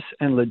serious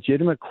and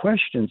legitimate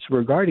questions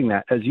regarding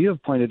that, as you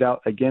have pointed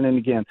out again and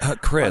again.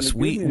 Chris,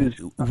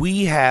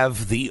 we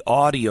have the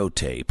audio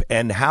tape,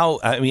 and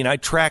I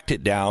tracked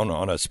it down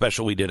on a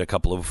special we did a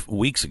couple of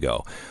weeks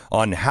ago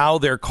on how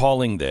they're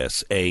calling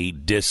this a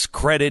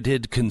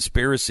discredited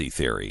conspiracy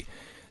theory.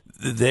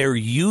 They're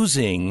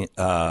using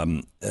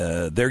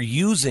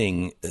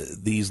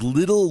these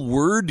little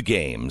word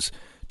games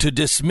to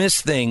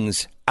dismiss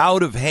things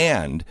out of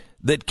hand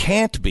that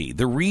can't be.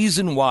 The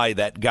reason why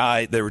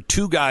there were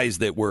two guys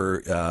that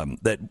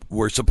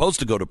were supposed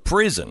to go to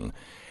prison,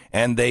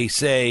 and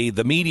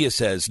the media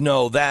says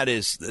no, that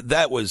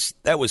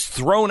was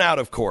thrown out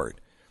of court.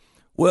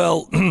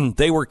 Well,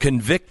 they were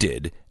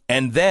convicted,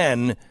 and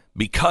then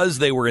because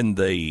they were in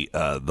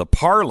the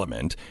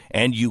parliament,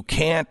 and you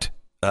can't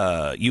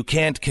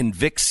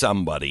convict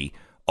somebody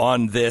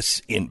on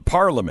this in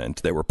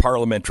Parliament. They were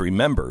parliamentary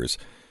members.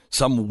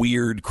 Some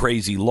weird,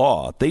 crazy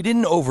law. They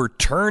didn't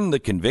overturn the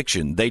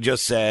conviction. They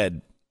just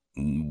said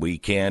we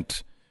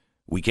can't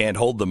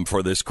hold them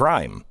for this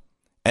crime,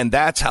 and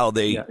that's how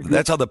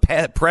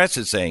the press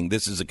is saying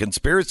this is a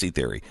conspiracy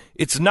theory.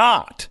 It's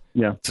not.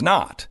 Yeah, it's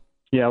not.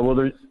 Yeah,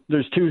 well,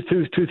 there's two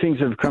things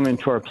that have come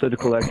into our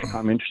political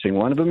lexicon interesting.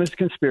 One of them is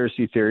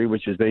conspiracy theory,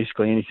 which is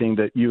basically anything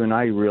that you and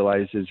I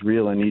realize is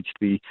real and needs to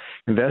be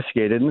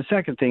investigated. And the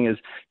second thing is,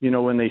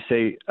 when they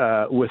say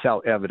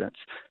without evidence.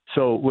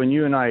 So when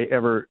you and I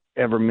ever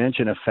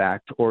mention a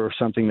fact or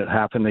something that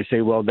happened, they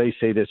say, well, they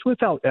say this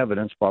without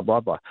evidence, blah, blah,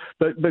 blah.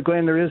 But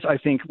Glenn, there is, I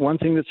think, one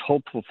thing that's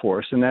hopeful for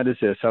us, and that is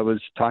this. I was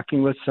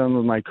talking with some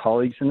of my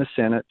colleagues in the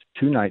Senate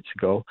 2 nights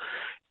ago,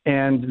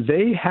 and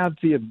they have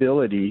the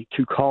ability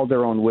to call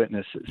their own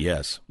witnesses.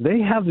 Yes. They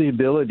have the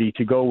ability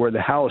to go where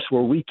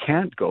we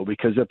can't go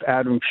because of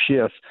Adam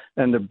Schiff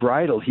and the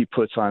bridle he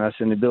puts on us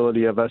and the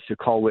ability of us to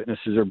call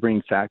witnesses or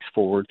bring facts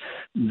forward.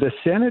 The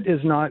Senate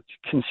is not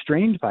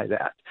constrained by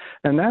that.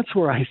 And that's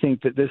where I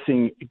think that this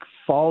thing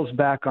falls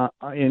back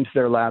into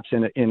their laps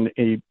in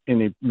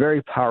a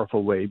very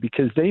powerful way,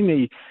 because they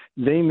may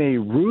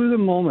rue the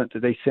moment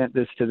that they sent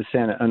this to the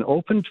Senate and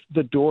opened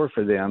the door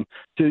for them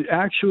to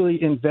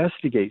actually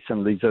investigate some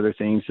of these other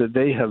things that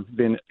they have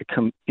been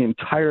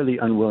entirely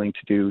unwilling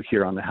to do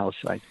here on the House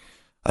side.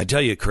 I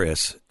tell you,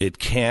 Chris, it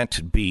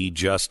can't be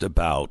just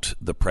about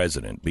the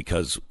president,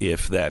 because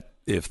if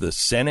the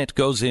Senate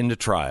goes into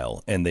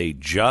trial and they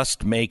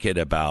just make it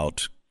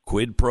about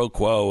quid pro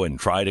quo and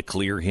try to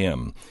clear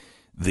him,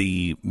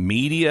 the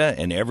media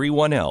and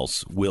everyone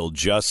else will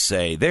just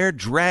say they're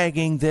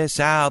dragging this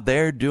out,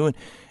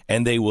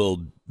 and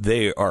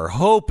they are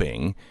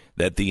hoping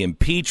that the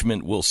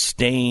impeachment will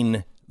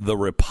stain the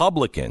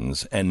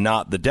Republicans and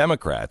not the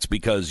Democrats,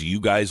 because you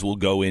guys will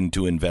go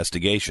into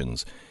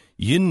investigations.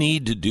 You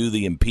need to do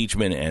the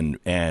impeachment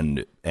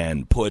and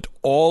put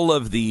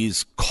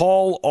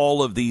call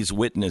all of these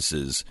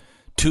witnesses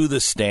to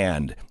the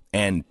stand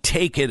and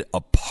take it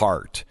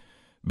apart,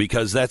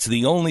 because that's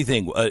the only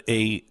thing.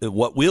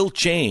 What will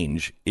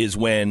change is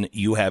when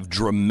you have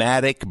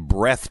dramatic,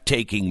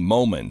 breathtaking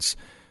moments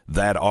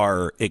that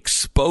are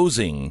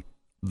exposing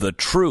the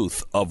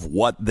truth of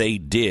what they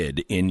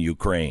did in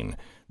Ukraine.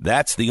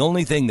 That's the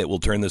only thing that will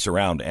turn this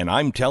around. And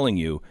I'm telling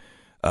you,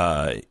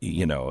 I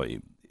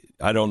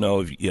don't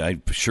know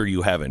I'm sure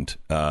you haven't.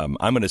 I'm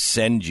going to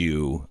send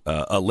you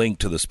a link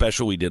to the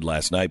special we did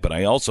last night, but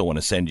I also want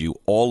to send you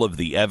all of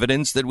the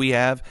evidence that we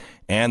have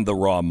and the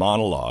raw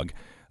monologue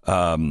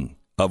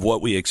of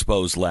what we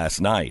exposed last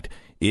night.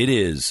 It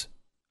is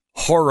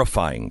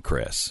horrifying,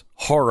 Chris,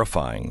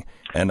 horrifying.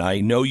 And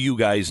I know you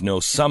guys know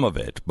some of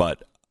it,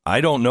 but I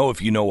don't know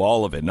if you know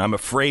all of it. And I'm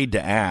afraid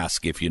to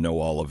ask if you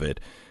know all of it,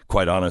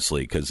 quite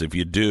honestly, because if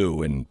you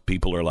do and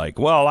people are like,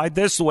 well,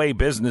 this is the way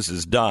business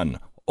is done,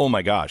 oh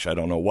my gosh, I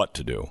don't know what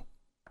to do.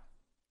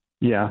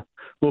 Yeah.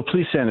 Well,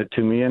 please send it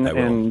to me.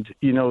 And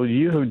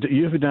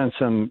you've done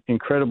some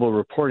incredible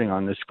reporting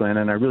on this, Glenn,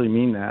 and I really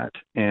mean that.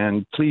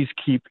 And please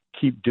keep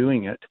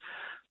doing it.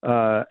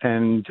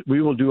 And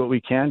we will do what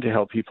we can to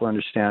help people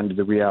understand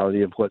the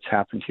reality of what's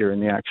happened here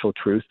and the actual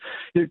truth.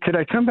 Could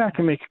I come back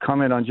and make a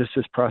comment on just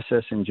this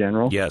process in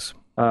general? Yes.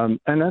 And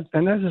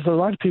that is a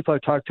lot of people I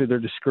talk to, they're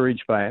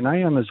discouraged by it, and I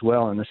am as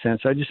well, in the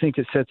sense. I just think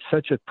it sets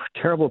such a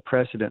terrible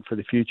precedent for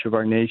the future of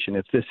our nation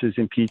if this is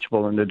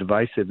impeachable and the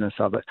divisiveness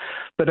of it.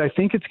 But I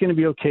think it's going to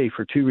be okay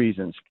for 2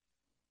 reasons.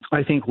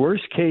 I think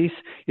worst case,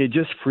 it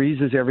just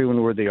freezes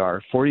everyone where they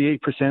are. 48%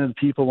 of the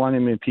people want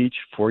him impeached,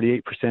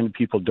 48% of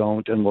people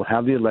don't, and we'll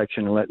have the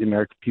election and let the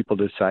American people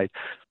decide.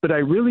 But I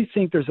really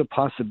think there's a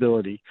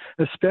possibility,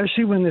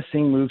 especially when this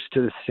thing moves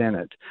to the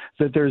Senate,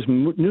 that there's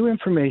new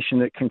information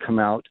that can come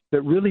out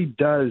that really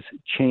does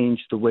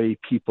change the way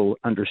people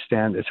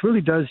understand this, really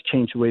does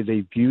change the way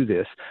they view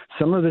this.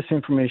 Some of this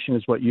information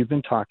is what you've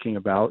been talking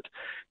about.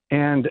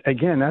 And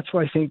again, that's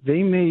why I think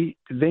they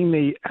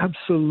may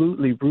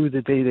absolutely rue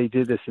the day they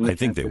did this. I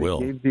think they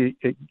will.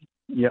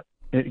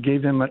 It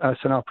gave them us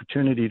an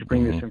opportunity to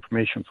bring this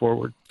information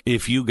forward.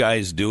 If you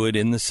guys do it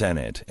in the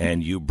Senate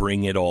and you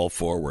bring it all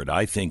forward,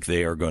 I think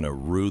they are going to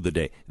rue the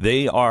day.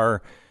 They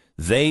are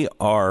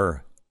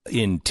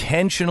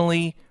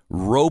intentionally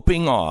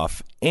roping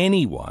off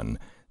anyone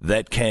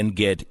that can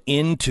get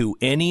into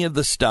any of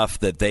the stuff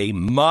that they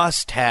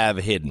must have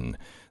hidden.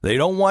 They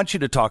don't want you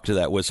to talk to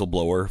that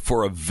whistleblower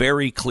for a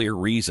very clear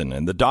reason.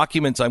 And the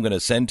documents I'm going to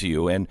send to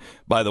you, and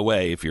by the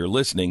way, if you're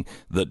listening,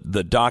 the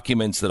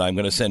documents that I'm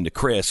going to send to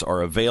Chris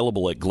are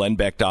available at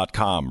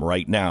glennbeck.com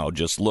right now.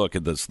 Just look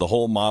at this, the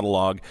whole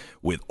monologue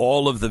with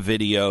all of the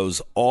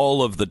videos,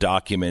 all of the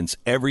documents,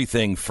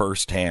 everything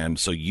firsthand,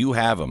 so you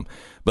have them.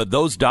 But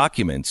those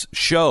documents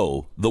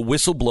show the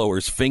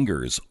whistleblower's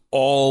fingers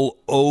all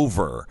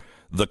over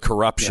the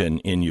corruption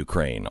in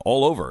Ukraine,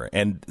 all over.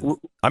 And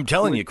I'm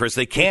telling you, Chris,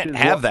 they can't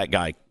have that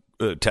guy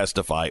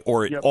testify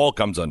or it all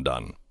comes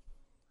undone.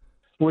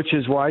 Which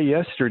is why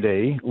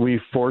yesterday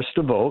we forced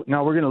a vote.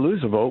 Now, we're going to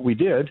lose a vote. We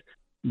did.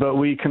 But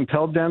we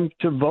compelled them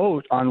to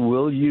vote on,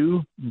 will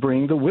you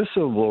bring the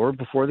whistleblower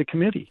before the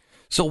committee?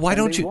 So why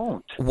don't you?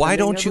 Won't. Why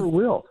don't you?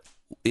 Will.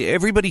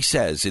 Everybody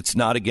says it's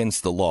not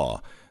against the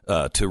law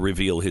to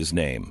reveal his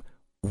name.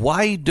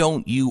 Why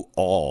don't you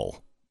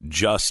all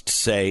just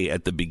say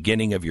at the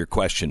beginning of your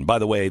question, by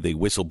the way, the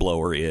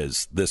whistleblower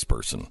is this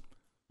person?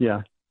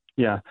 Yeah.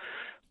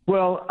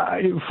 Well,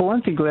 for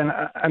one thing, Glenn,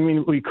 I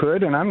mean, we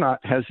could, and I'm not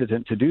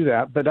hesitant to do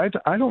that, but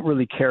I don't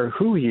really care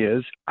who he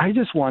is. I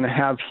just want to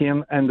have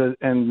him and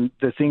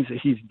the things that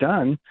he's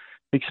done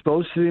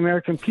exposed to the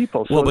American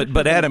people. So well,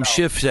 but Adam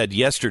Schiff said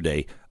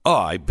yesterday,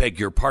 I beg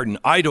your pardon,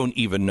 I don't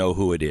even know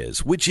who it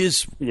is, which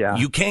is,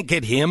 you can't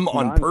get him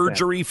on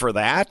perjury for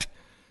that?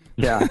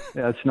 Yeah,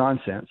 it's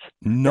nonsense.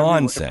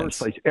 Nonsense. In the first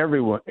place,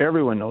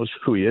 everyone knows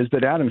who he is,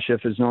 but Adam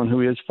Schiff has known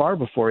who he is far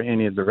before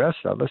any of the rest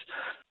of us.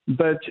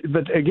 But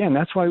again,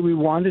 that's why we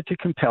wanted to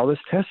compel this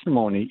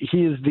testimony.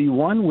 He is the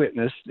one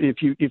witness. If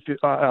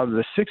out of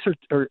the 6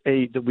 or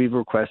 8 that we've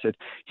requested,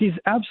 he's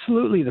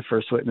absolutely the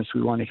first witness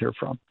we want to hear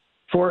from,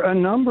 for a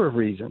number of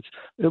reasons.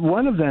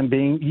 One of them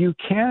being, you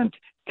can't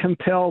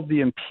compel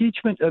the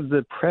impeachment of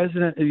the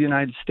President of the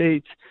United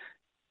States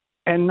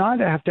and not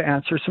have to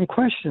answer some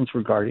questions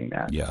regarding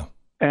that. Yeah.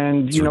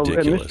 And, it's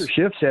ridiculous. Mr.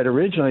 Schiff said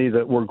originally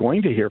that we're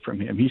going to hear from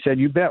him. He said,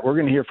 you bet, we're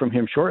going to hear from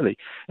him shortly.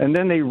 And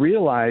then they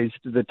realized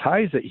the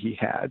ties that he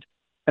had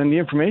and the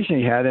information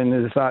he had, and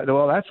they thought,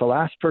 well, that's the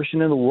last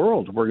person in the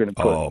world we're going to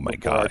put. Oh, my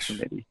gosh.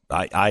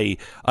 I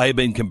have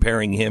been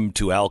comparing him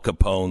to Al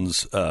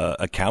Capone's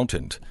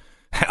accountant.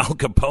 Al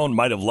Capone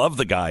might have loved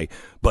the guy,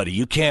 but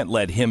you can't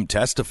let him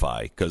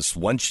testify, because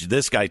once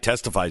this guy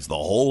testifies, the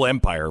whole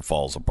empire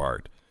falls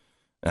apart.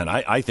 And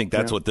I think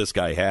that's what this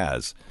guy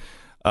has.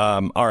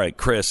 All right,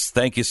 Chris,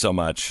 thank you so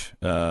much.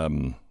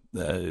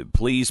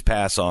 Please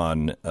pass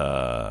on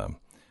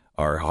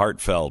our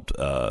heartfelt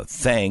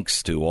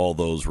thanks to all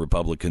those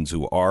Republicans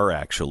who are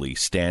actually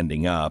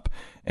standing up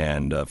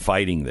and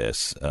fighting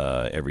this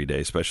every day,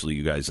 especially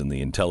you guys in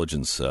the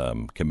Intelligence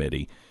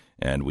Committee.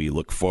 And we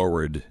look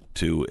forward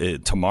to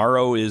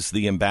tomorrow is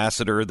the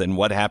ambassador. Then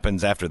what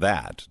happens after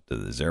that?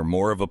 Is there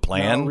more of a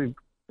plan?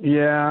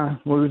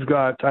 We've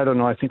got, I don't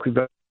know, I think we've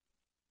got.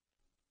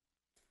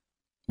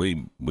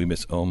 We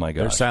miss. Oh my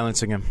God! They're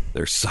silencing him.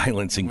 They're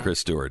silencing Chris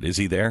Stewart. Is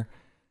he there?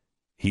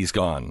 He's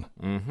gone.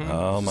 Mm-hmm.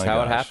 Oh my God! This is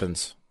how it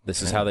happens.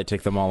 This is how they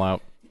take them all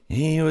out.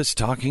 He was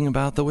talking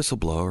about the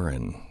whistleblower,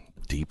 and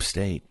Deep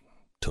State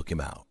took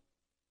him out.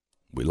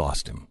 We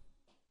lost him,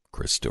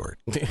 Chris Stewart,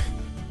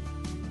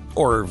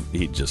 or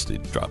he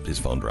dropped his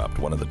phone. Dropped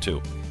one of the two.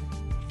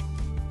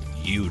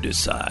 You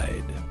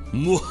decide.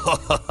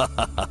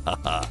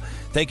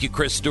 Thank you,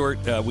 Chris Stewart.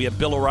 We have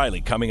Bill O'Reilly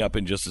coming up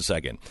in just a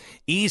second.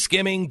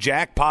 E-skimming,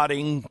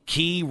 jackpotting,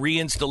 key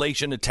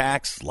reinstallation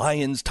attacks,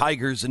 lions,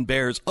 tigers, and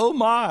bears. Oh,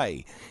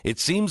 my. It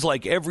seems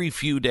like every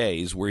few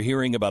days we're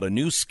hearing about a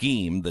new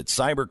scheme that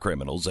cyber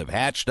criminals have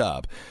hatched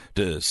up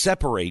to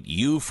separate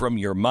you from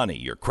your money,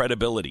 your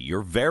credibility,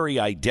 your very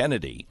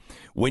identity.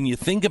 When you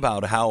think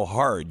about how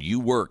hard you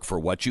work for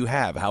what you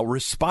have, how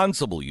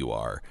responsible you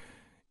are,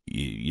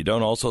 you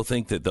don't also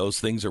think that those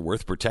things are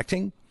worth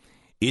protecting?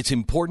 It's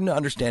important to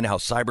understand how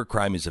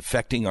cybercrime is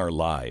affecting our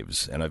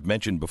lives. And I've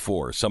mentioned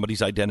before,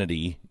 somebody's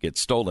identity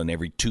gets stolen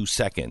every 2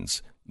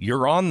 seconds.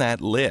 You're on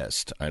that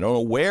list. I don't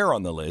know where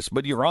on the list,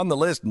 but you're on the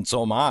list, and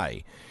so am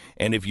I.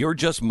 And if you're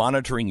just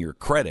monitoring your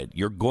credit,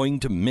 you're going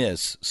to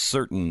miss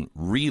certain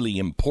really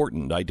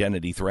important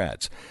identity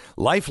threats.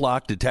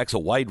 LifeLock detects a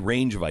wide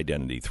range of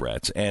identity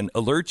threats and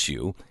alerts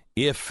you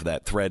if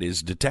that threat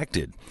is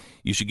detected.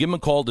 You should give them a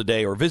call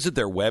today or visit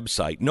their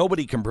website.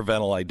 Nobody can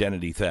prevent all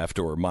identity theft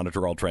or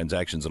monitor all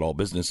transactions at all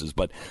businesses,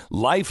 but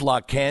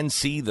LifeLock can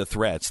see the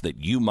threats that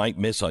you might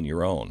miss on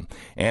your own.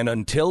 And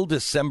until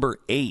December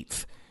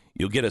 8th,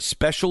 you'll get a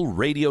special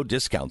radio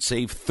discount.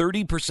 Save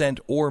 30%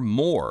 or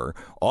more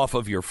off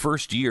of your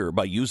first year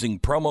by using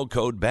promo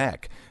code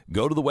BECK.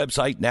 Go to the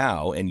website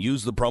now and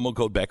use the promo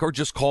code BECK, or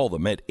just call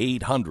them at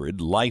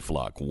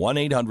 800-LIFELOCK,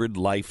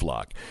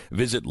 1-800-LIFELOCK.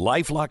 Visit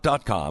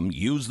lifelock.com,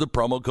 use the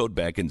promo code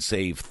BECK, and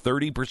save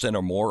 30%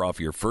 or more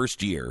off your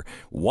first year.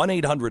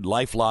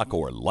 1-800-LIFELOCK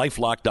or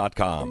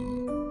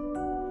lifelock.com.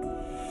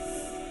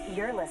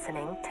 You're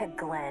listening to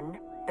Glenn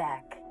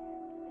Beck.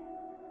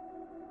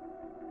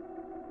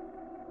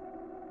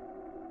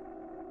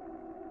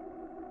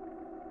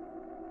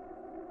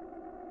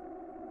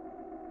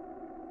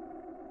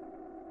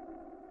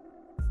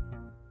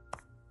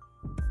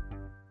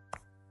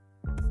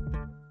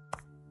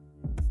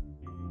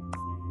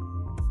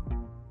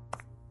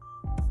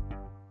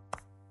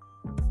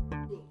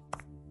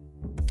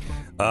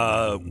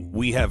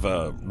 We have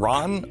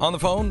Ron on the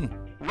phone.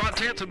 Ron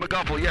Tansen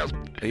McGuffel, yes.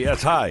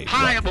 Yes, hi.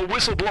 Hi, I'm a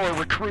whistleblower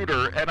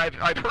recruiter, and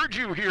I've heard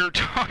you here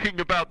talking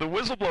about the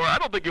whistleblower. I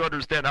don't think you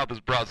understand how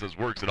this process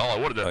works at all. I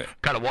wanted to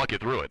kind of walk you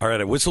through it. All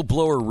right, a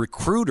whistleblower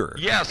recruiter.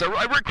 Yes,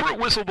 I recruit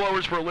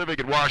whistleblowers for a living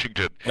in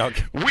Washington.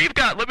 Okay. We've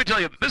got, let me tell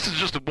you, this is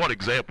just one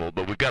example,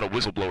 but we've got a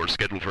whistleblower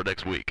scheduled for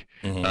next week.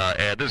 Mm-hmm.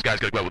 And this guy's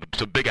going to go out with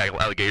some big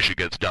allegation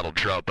against Donald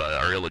Trump,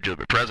 our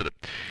illegitimate president.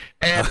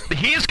 And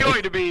he's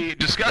going to be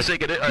discussing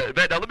it.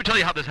 Now, let me tell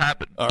you how this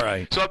happened. All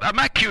right. So I'm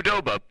at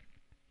Qdoba.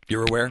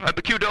 You're aware? At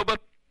the Qdoba.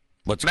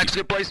 What's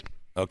Mexican place?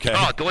 Okay.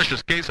 Oh,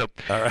 delicious queso.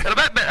 All right. And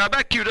I'm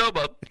at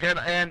Qdoba,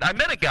 and I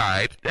met a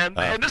guy, and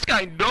this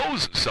guy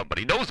knows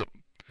somebody, knows him.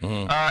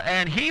 Mm-hmm.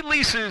 And he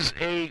leases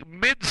a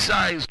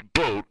mid-sized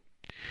boat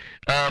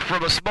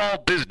from a small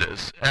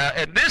business.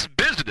 And this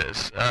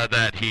business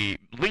that he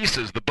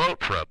leases the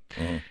boat from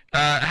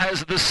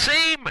has the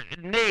same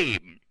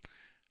name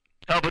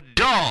of a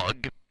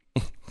dog.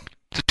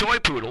 It's a toy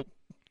poodle.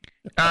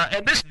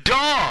 And this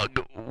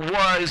dog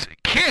was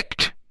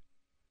kicked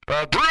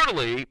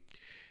brutally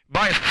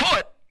by a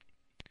foot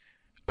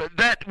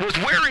that was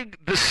wearing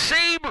the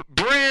same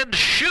brand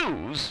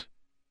shoes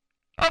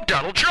of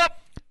Donald Trump,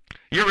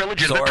 your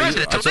illegitimate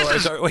president.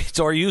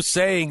 So are you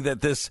saying that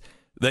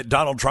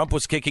Donald Trump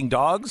was kicking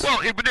dogs?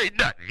 Well, it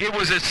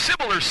was a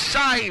similar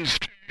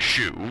sized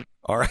shoe.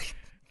 All right.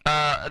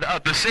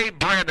 Of the same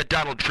brand that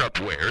Donald Trump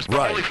wears,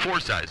 but only 4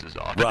 sizes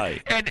off. Right.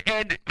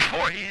 And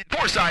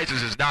four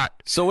sizes is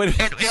not. I will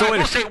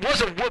say it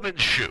was a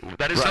woman's shoe.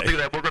 That is something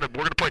that we're going to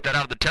point that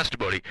out in the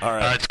testimony. All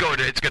right. It's going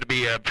to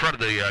be in front of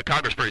the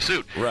Congress very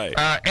soon. Right.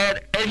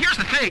 And here's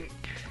the thing.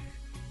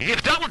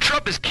 If Donald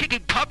Trump is kicking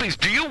puppies,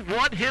 do you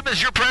want him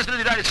as your president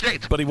of the United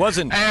States? But he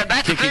wasn't. And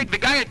that's kicking... the thing. The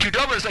guy at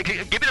Qdoba is like, give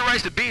me the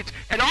rice and beans,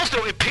 and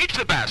also impeach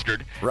the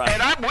bastard. Right.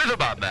 And I'm with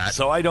him on that.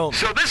 So I don't.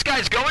 So this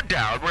guy's going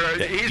down.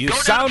 You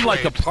sound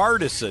like a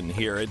partisan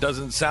here. It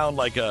doesn't sound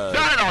like a.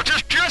 No.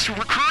 Just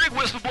recruiting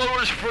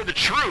whistleblowers for the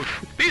truth.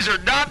 These are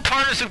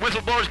nonpartisan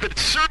whistleblowers been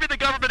serving the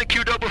government at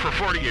Qdoba for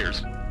 40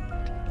 years.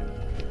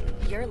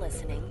 You're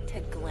listening to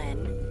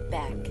Glenn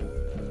Beck.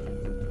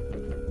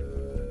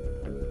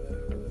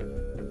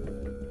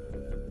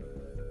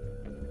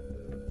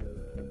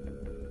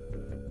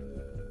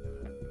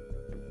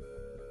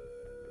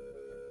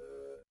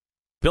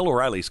 Bill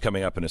O'Reilly's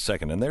coming up in a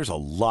second, and there's a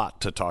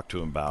lot to talk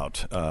to him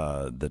about.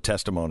 The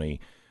testimony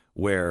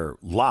where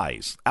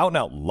lies,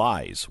 out-and-out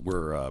lies,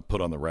 were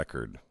put on the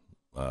record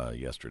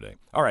yesterday.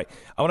 All right,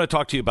 I want to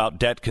talk to you about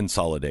debt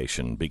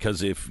consolidation,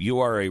 because if you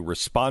are a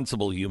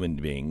responsible human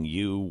being,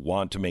 you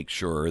want to make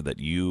sure that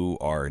you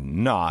are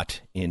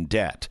not in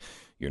debt.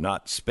 You're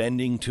not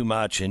spending too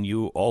much, and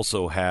you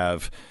also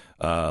have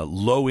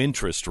low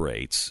interest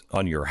rates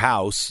on your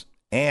house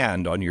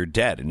and on your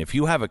debt. And if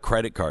you have a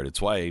credit card,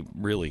 it's why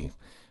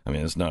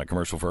it's not a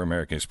commercial for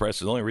American Express. It's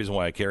the only reason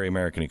why I carry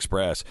American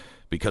Express,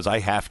 because I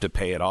have to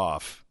pay it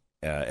off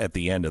at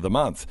the end of the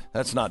month.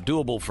 That's not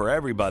doable for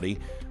everybody,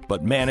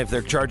 but man, if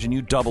they're charging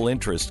you double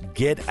interest,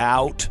 get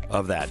out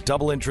of that.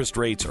 Double interest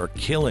rates are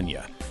killing you.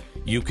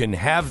 You can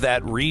have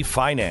that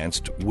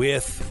refinanced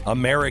with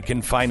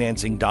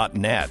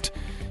AmericanFinancing.net.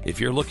 If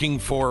you're looking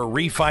for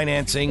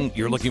refinancing,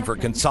 you're looking for a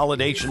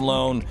consolidation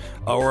loan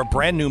or a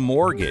brand new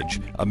mortgage,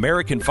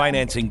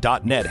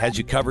 AmericanFinancing.net has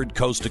you covered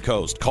coast to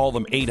coast. Call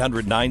them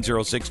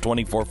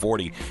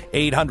 800-906-2440,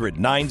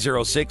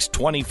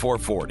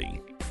 800-906-2440.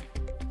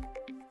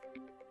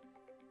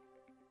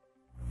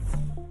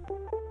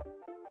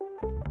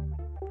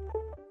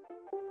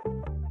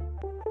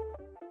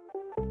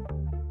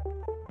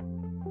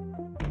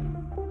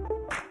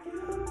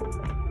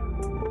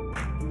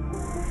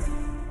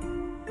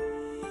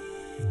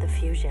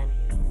 Fusion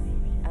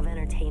of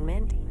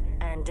entertainment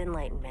and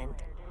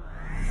enlightenment.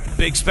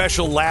 Big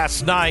special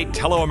last night.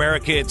 Hello,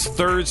 America. It's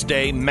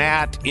Thursday.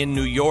 Matt in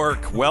New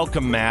York.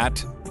 Welcome,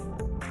 Matt.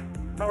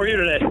 How are you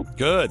today?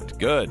 Good.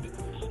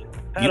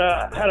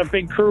 Had a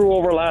big crew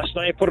over last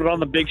night, put it on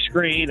the big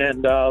screen,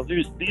 and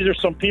these are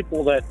some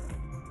people that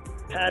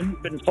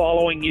hadn't been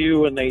following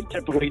you, and they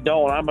typically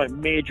don't. I'm a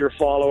major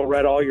follower,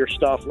 read all your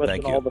stuff,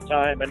 listen all the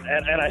time,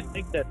 and I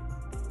think that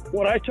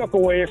what I took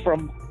away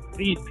from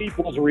these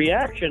people's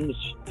reactions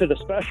to the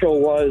special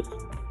was,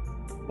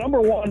 number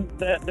one,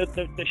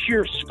 the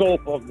sheer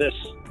scope of this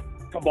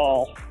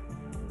cabal.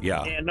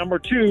 Yeah. And number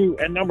two,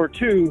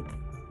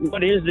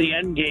 what is the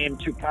end game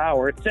to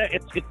power? It's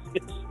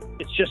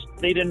just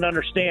they didn't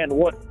understand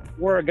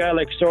where a guy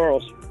like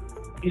Soros,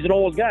 he's an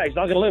old guy, he's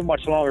not going to live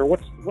much longer.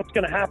 What's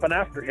going to happen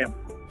after him?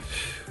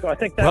 So I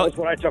think that was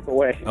what I took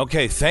away.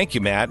 Okay, thank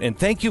you, Matt, and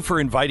thank you for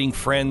inviting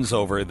friends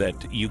over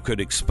that you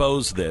could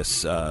expose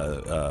this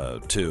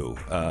to.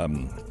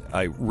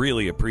 I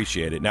really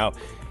appreciate it. Now,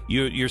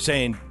 you're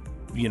saying,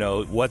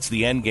 what's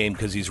the end game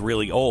because he's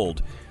really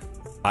old.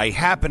 I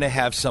happen to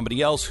have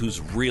somebody else who's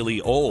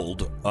really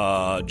old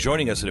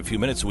joining us in a few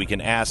minutes so we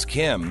can ask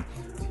him.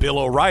 Bill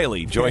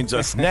O'Reilly joins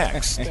us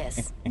next.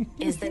 This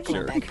is the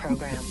Glenbeck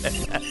Program.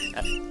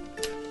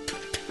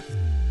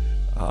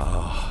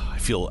 I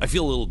feel a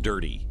little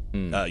dirty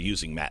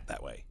using Matt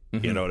that way.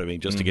 You know what I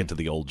mean? Just to get to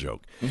the old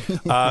joke.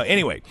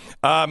 Anyway,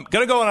 going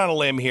to go on a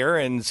limb here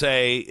and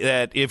say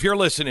that if you're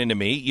listening to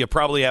me, you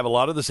probably have a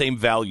lot of the same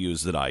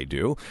values that I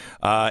do.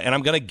 And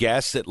I'm going to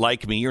guess that,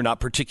 like me, you're not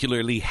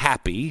particularly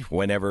happy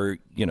whenever,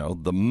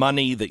 the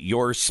money that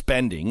you're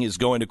spending is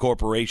going to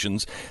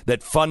corporations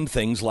that fund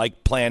things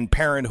like Planned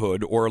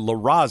Parenthood or La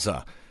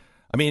Raza.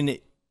 I mean,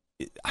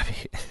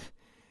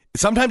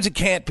 sometimes it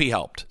can't be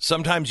helped.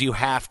 Sometimes you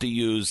have to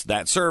use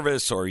that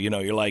service or,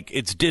 you're like,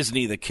 it's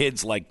Disney, the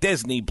kids like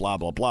Disney, blah,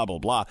 blah, blah, blah,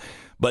 blah.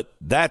 But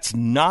that's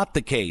not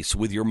the case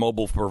with your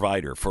mobile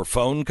provider. For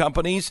phone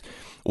companies,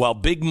 while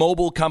big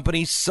mobile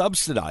companies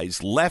subsidize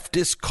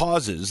leftist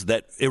causes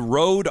that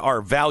erode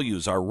our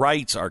values, our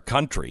rights, our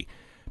country,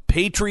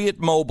 Patriot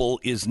Mobile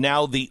is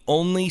now the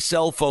only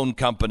cell phone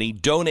company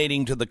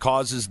donating to the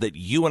causes that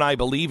you and I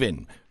believe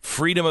in.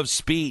 Freedom of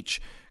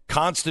speech,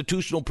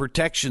 constitutional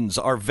protections,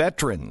 our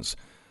veterans.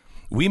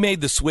 We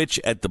made the switch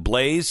at the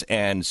Blaze,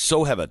 and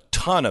so have a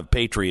ton of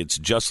patriots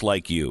just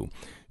like you.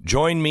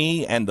 Join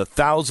me and the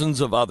thousands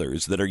of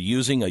others that are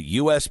using a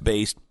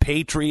U.S.-based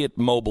Patriot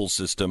Mobile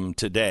system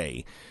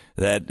today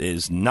that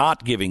is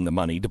not giving the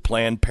money to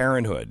Planned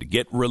Parenthood.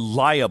 Get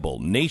reliable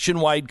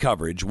nationwide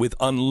coverage with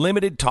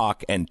unlimited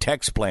talk and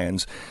text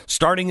plans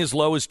starting as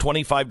low as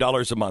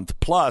 $25 a month,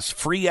 plus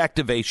free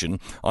activation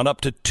on up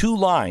to 2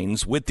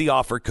 lines with the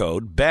offer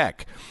code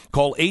BECK.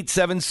 Call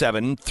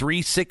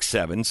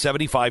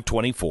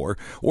 877-367-7524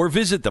 or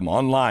visit them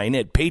online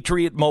at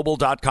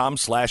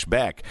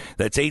patriotmobile.com/Beck.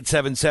 That's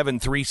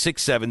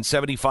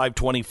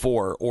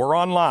 877-367-7524 or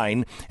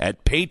online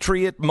at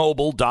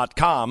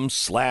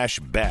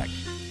patriotmobile.com/Beck.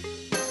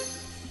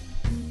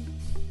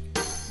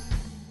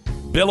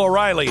 Bill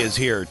O'Reilly is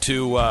here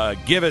to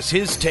give us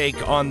his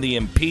take on the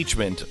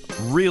impeachment.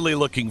 Really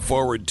looking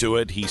forward to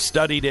it. He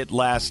studied it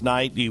last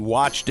night. He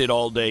watched it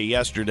all day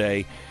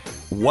yesterday.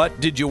 What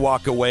did you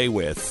walk away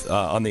with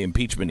on the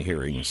impeachment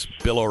hearings,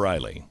 Bill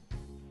O'Reilly?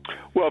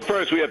 Well,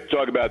 first we have to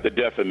talk about the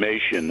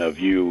defamation of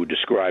you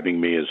describing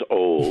me as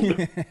old.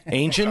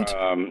 Ancient?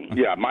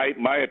 Yeah,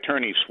 my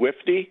attorney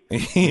Swifty.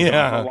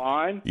 Yeah. On the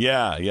line.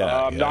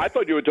 Yeah. No, I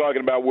thought you were talking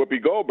about Whoopi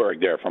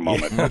Goldberg there for a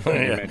moment.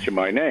 You mentioned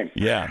my name.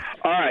 Yeah.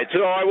 All right,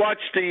 so I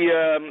watched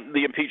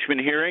the impeachment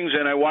hearings,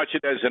 and I watched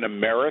it as an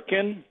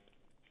American.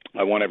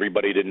 I want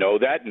everybody to know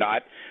that,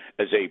 not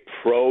as a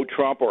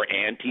pro-Trump or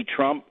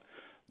anti-Trump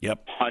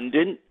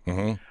pundit.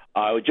 Mm-hmm.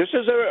 Just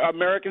as an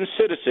American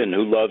citizen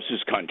who loves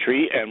his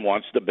country and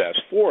wants the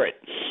best for it.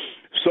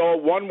 So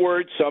one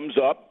word sums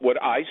up what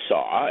I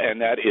saw, and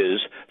that is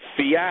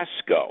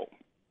fiasco.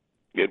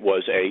 It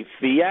was a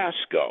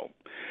fiasco.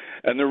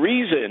 And the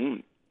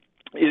reason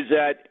is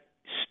that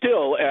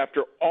still,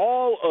 after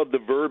all of the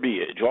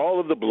verbiage, all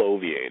of the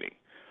bloviating,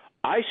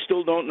 I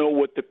still don't know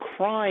what the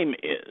crime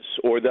is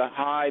or the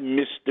high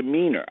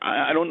misdemeanor.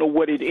 I don't know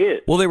what it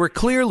is. Well, they were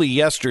clearly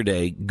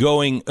yesterday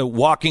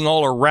walking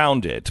all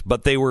around it,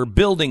 but they were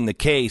building the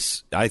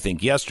case, I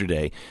think,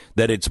 yesterday,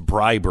 that it's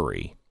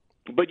bribery.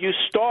 But you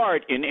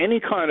start in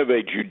any kind of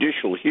a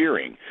judicial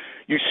hearing,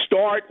 you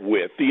start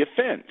with the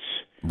offense.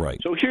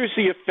 Right. So here's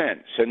the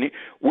offense, and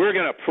we're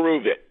going to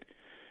prove it.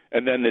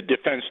 And then the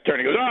defense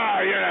attorney goes, you're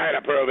not going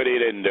to prove it. He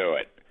didn't do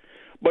it.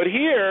 But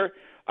here,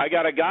 I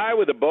got a guy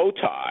with a bow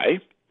tie.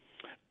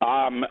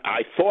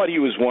 I thought he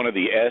was one of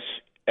the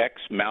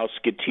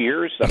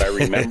ex-Mouseketeers that I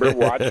remember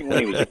watching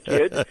when he was a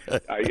kid.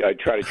 I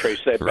try to trace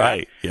that back.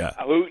 Right, yeah.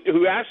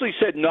 Who actually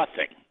said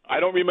nothing. I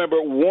don't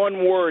remember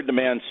one word the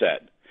man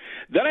said.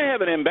 Then I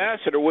have an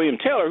ambassador, William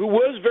Taylor, who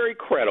was very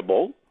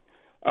credible.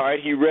 All right,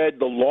 he read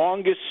the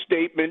longest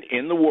statement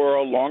in the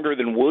world, longer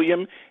than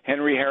William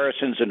Henry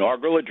Harrison's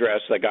inaugural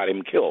address that got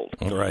him killed.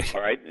 Right.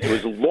 All right, it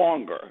was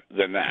longer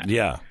than that.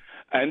 Yeah.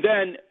 And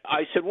then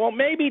I said, well,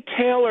 maybe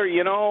Taylor,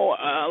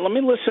 let me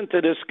listen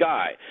to this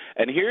guy.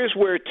 And here's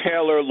where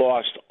Taylor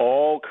lost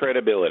all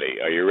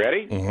credibility. Are you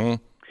ready? Mm-hmm.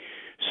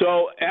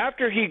 So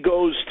after he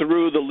goes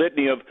through the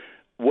litany of,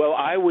 well,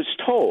 I was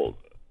told,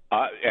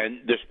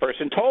 and this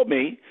person told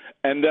me,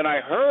 and then I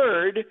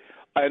heard,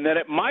 and then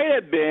it might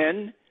have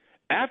been,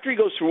 after he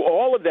goes through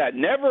all of that,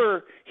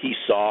 never he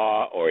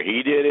saw or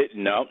he did it,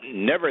 no,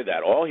 never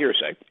that, all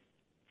hearsay.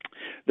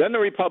 Then the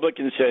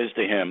Republican says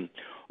to him,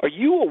 are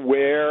you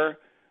aware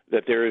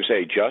that there is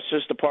a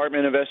Justice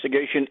Department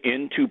investigation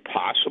into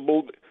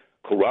possible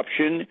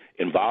corruption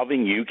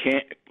involving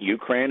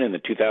Ukraine in the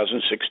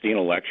 2016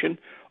 election?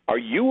 Are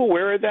you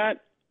aware of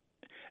that?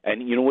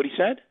 And you know what he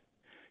said?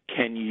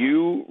 Can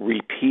you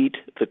repeat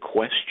the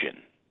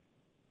question?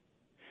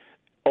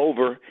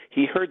 Over,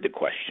 he heard the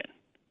question.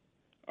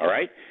 All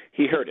right?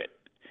 He heard it.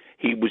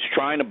 He was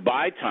trying to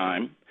buy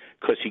time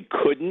because he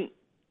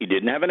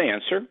didn't have an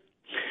answer,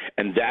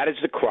 and that is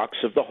the crux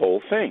of the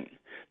whole thing.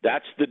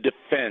 That's the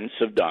defense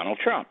of Donald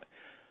Trump.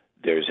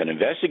 There's an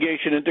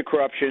investigation into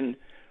corruption,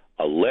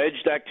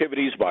 alleged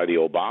activities by the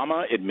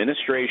Obama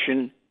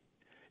administration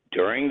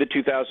during the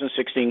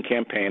 2016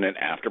 campaign and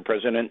after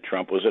President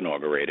Trump was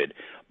inaugurated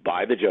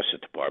by the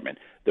Justice Department.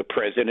 The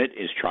president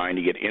is trying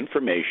to get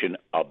information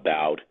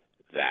about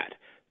that.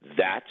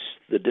 That's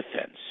the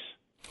defense,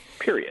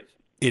 period.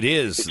 It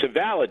is. It's a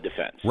valid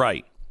defense.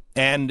 Right.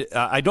 And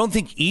I don't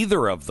think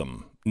either of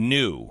them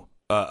knew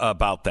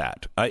about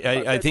that.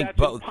 I think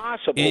that's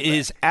impossible. It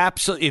is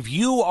absolutely. If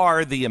you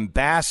are the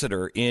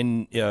ambassador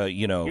in,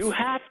 you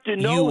have to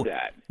know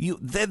that.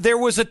 There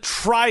was a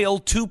trial.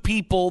 2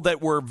 people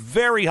that were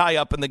very high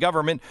up in the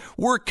government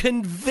were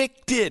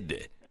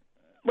convicted.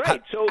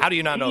 Right. How do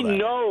you not know that? He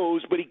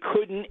knows, but he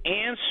couldn't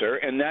answer,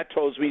 and that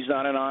tells me he's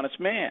not an honest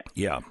man.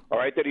 Yeah. All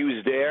right. That he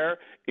was there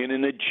in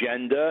an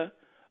agenda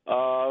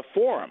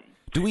forum.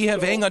 Do we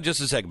have? Hang on just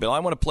a second, Bill. I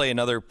want to play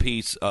another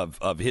piece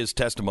of his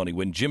testimony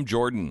when Jim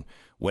Jordan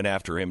went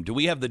after him. Do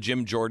we have the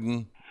Jim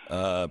Jordan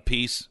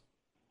piece?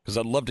 Because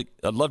I'd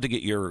love to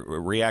get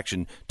your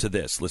reaction to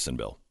this. Listen,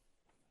 Bill.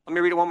 Let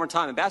me read it one more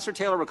time. Ambassador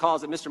Taylor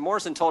recalls that Mr.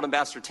 Morrison told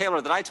Ambassador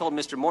Taylor that I told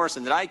Mr.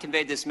 Morrison that I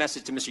conveyed this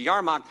message to Mr.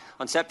 Yarmouk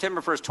on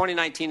September 1st,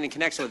 2019, in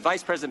connection with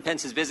Vice President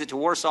Pence's visit to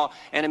Warsaw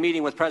and a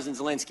meeting with President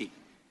Zelensky.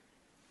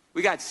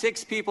 We got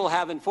 6 people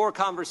having 4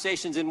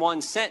 conversations in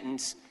one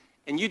sentence,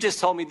 and you just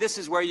told me this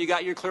is where you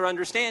got your clear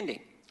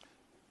understanding.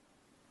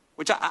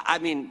 Which, I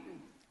mean,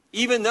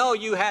 even though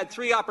you had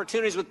 3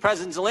 opportunities with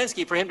President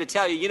Zelensky for him to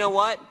tell you, you know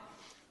what?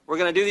 We're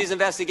going to do these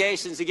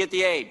investigations to get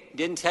the aid.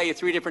 Didn't tell you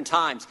 3 different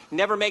times.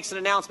 Never makes an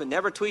announcement.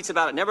 Never tweets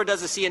about it. Never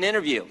does a CNN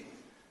interview.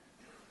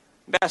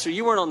 Ambassador,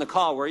 you weren't on the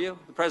call, were you?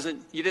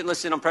 You didn't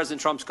listen on President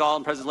Trump's call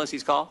and President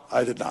Zelensky's call?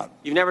 I did not.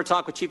 You've never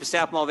talked with Chief of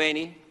Staff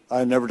Mulvaney?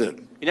 I never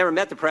did. You never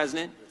met the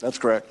president? That's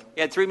correct.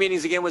 You had 3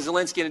 meetings again with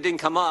Zelensky and it didn't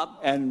come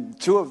up. And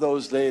 2 of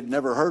those they had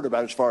never heard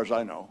about, as far as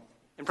I know.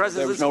 And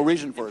President there was no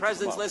reason for it.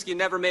 President Zelensky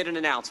never made an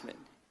announcement.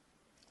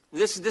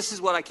 This is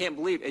what I can't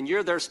believe. And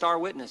you're their star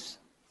witness.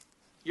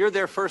 You're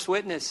their first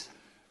witness.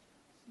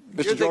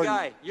 Mr. You're Jordan, the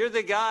guy. You're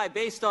the guy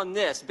based on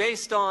this.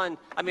 Based on,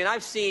 I mean,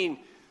 I've seen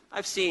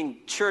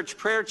church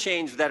prayer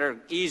chains that are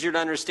easier to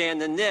understand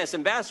than this.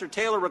 Ambassador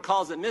Taylor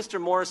recalls that Mr.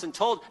 Morrison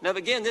told, now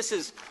again, this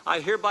is, I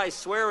hereby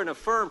swear and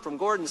affirm from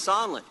Gordon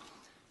Sondland.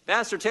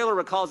 Ambassador Taylor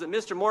recalls that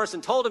Mr.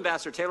 Morrison told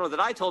Ambassador Taylor that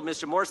I told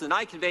Mr. Morrison that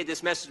I conveyed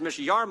this message to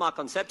Mr. Yarmouk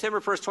on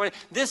September 1st, 20.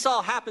 This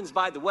all happens,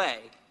 by the way.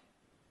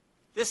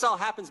 This all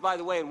happens, by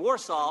the way, in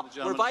Warsaw,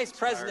 where Vice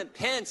President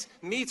Pence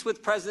meets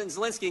with President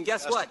Zelensky. And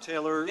guess what?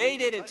 Taylor, they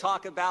didn't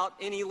talk about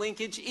any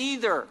linkage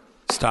either.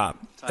 Stop.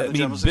 I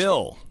mean,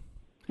 Bill.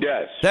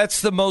 Yes.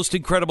 That's the most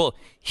incredible.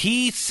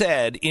 He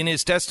said in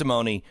his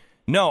testimony,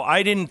 no,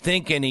 I didn't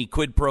think any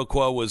quid pro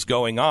quo was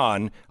going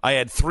on. I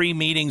had 3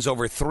 meetings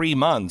over 3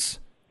 months.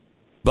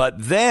 But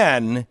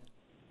then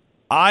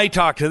I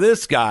talked to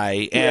this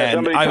guy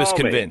and I was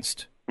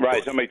convinced.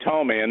 Right. Somebody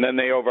told me, and then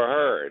they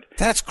overheard.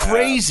 That's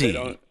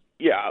crazy.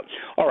 Yeah.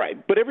 All right.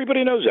 But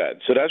everybody knows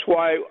that. So that's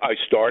why I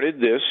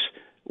started this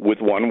with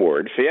one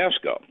word,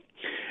 fiasco.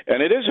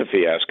 And it is a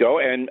fiasco,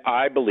 and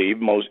I believe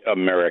most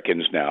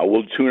Americans now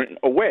will tune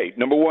away.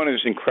 Number one,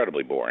 is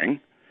incredibly boring.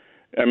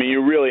 I mean,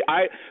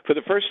 for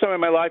the first time in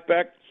my life,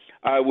 Beck,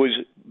 I was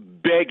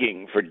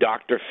begging for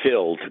Dr.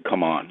 Phil to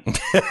come on.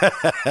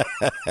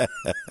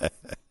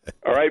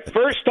 All right?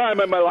 First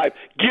time in my life,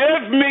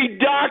 give me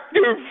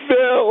Dr.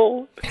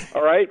 Phil.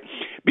 All right?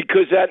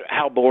 Because that's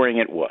how boring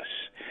it was.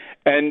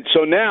 And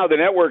so now the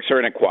networks are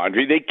in a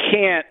quandary. They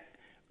can't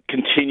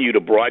continue to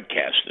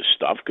broadcast this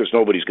stuff because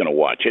nobody's going to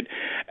watch it.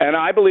 And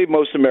I believe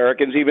most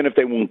Americans, even if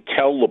they won't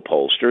tell the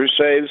pollsters,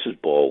 say this is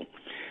bull.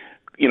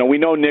 You know, we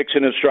know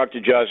Nixon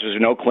obstructed justice. We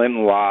know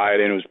Clinton lied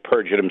and was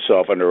perjured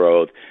himself under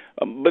oath.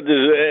 But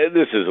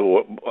this is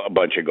a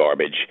bunch of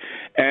garbage.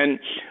 And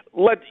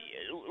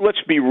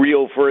let's be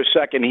real for a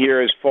second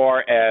here as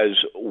far as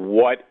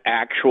what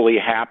actually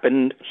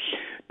happened.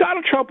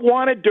 Donald Trump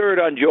wanted dirt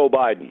on Joe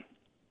Biden.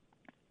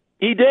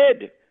 He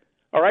did.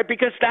 All right,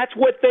 because that's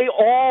what they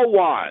all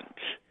want.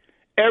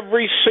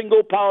 Every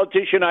single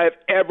politician I have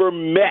ever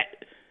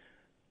met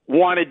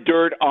wanted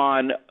dirt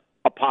on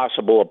a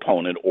possible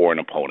opponent or an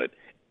opponent.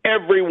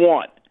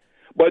 Everyone.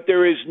 But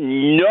there is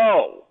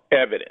no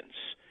evidence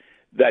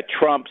that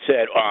Trump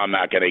said, oh, I'm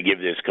not going to give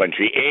this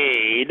country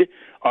aid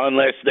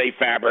unless they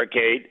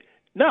fabricate.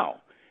 No.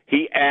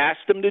 He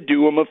asked them to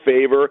do him a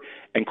favor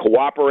and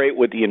cooperate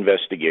with the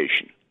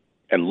investigation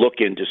and look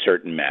into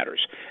certain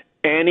matters.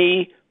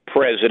 Any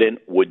president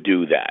would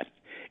do that.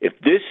 If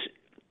this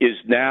is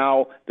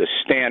now the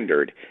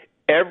standard,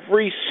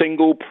 every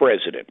single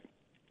president,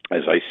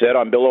 as I said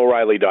on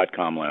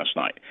BillO'Reilly.com last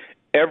night,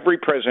 every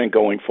president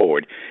going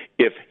forward,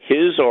 if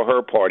his or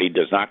her party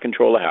does not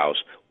control the House,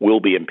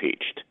 will be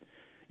impeached.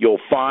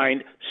 You'll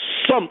find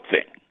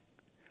something,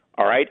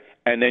 all right,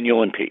 and then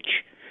you'll impeach.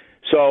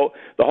 So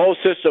the whole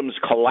system's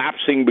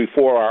collapsing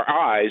before our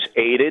eyes,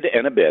 aided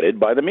and abetted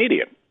by the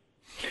media,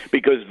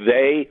 because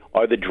they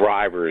are the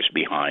drivers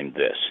behind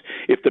this.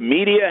 If the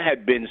media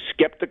had been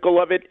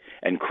skeptical of it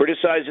and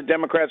criticized the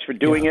Democrats for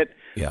doing it,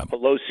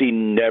 Pelosi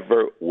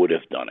never would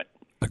have done it.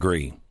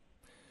 Agree.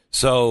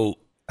 So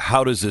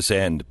how does this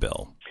end,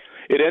 Bill?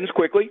 It ends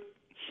quickly.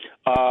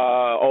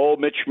 Old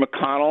Mitch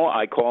McConnell,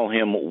 I call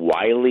him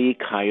Wile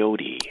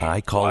Coyote.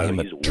 I call him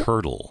a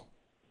turtle.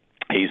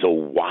 He's a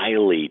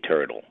wily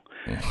turtle.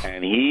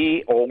 And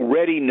he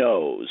already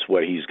knows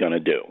what he's going to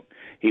do.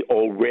 He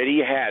already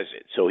has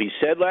it. So he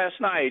said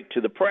last night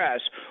to the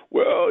press,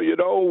 well,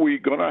 we're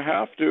going to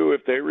have to,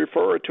 if they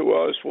refer it to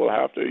us, we'll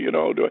have to,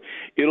 do it.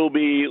 It'll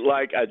be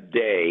like a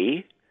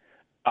day.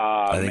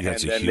 I think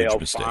that's and a then huge they'll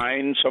mistake.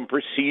 Find some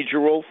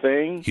procedural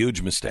thing.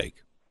 Huge mistake.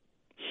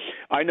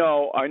 I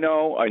know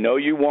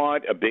you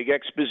want a big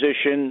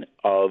exposition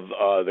of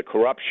the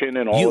corruption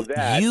and all of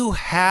that. You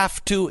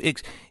have to.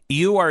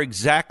 You are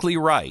exactly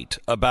right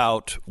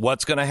about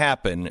what's going to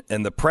happen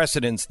and the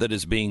precedence that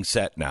is being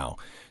set now.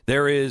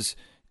 There is,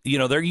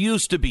 there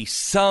used to be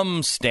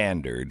some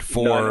standard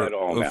for. None at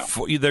all now.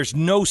 There's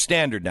no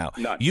standard now.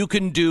 None. You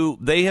can do.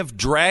 They have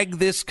dragged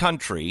this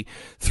country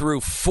through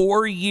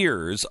 4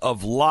 years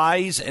of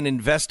lies and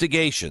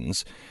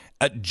investigations.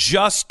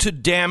 Just to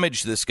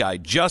damage this guy,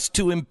 just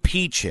to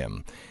impeach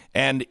him.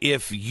 And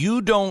if you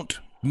don't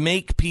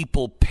make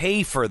people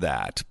pay for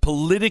that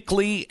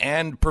politically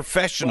and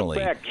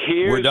professionally,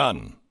 we're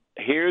done.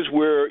 Here's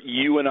where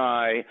you and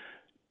I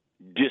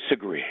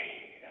disagree.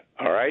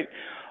 All right?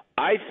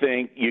 I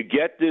think you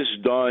get this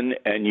done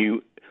and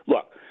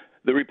look,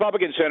 the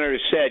Republican senator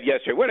said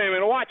yesterday, we're not even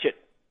going to watch it.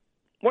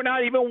 We're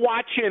not even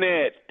watching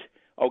it.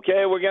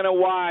 Okay? We're going to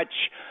watch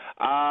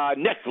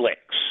Netflix.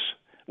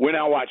 We're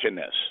not watching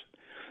this.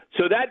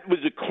 So that was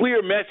a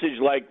clear message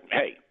like,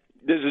 hey,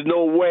 there's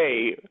no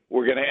way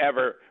we're going to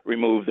ever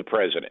remove the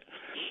president.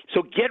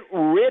 So get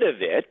rid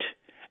of it,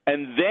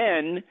 and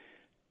then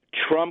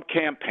Trump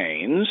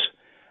campaigns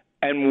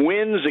and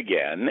wins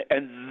again,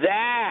 and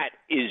that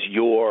is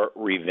your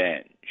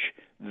revenge.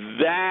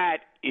 That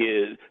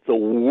is the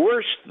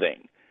worst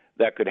thing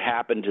that could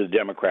happen to the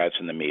Democrats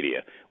and the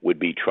media would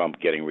be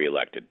Trump getting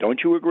reelected. Don't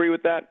you agree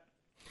with that?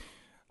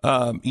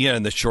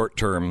 In the short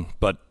term,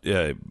 but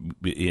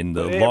in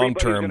the long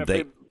term,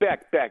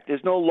 Beck,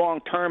 there's no long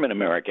term in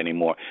America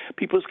anymore.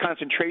 People's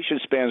concentration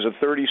spans of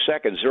 30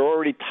 seconds. They're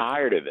already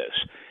tired of this.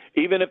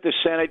 Even if the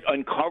Senate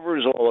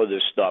uncovers all of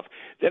this stuff,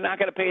 they're not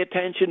going to pay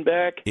attention,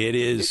 Beck. It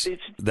is.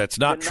 That's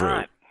not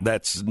true.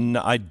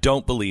 I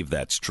don't believe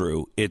that's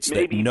true. It's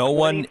maybe that no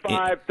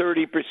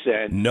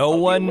 30%. No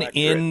one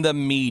in the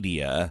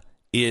media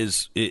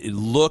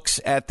looks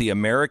at the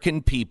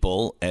American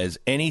people as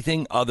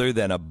anything other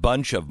than a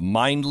bunch of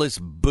mindless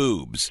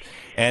boobs.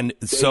 And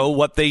so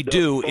what they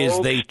do is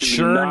they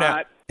churn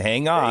out.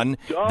 Hang on.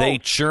 They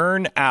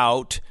churn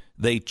out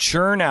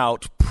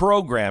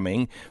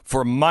programming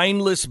for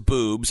mindless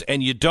boobs,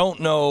 and you don't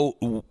know,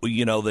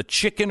 the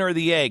chicken or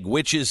the egg,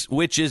 which is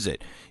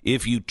it?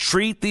 If you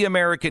treat the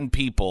American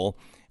people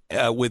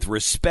with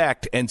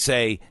respect and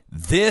say,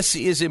 this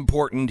is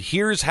important,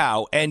 here's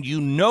how, and you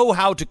know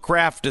how to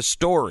craft a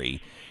story,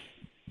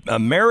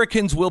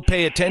 Americans will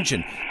pay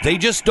attention. They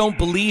just don't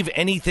believe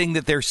anything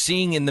that they're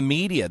seeing in the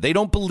media. They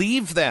don't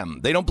believe them.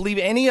 They don't believe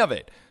any of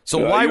it. So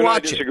why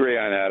watch it? I disagree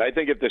on that. I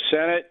think if the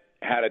Senate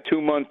had a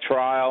 2-month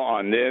trial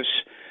on this,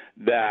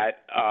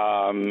 that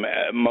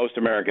most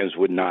Americans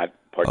would not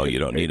participate. Oh, you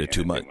don't need a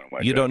 2-month.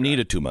 You don't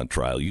need a 2-month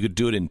trial. You could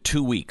do it in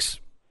 2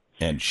 weeks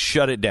and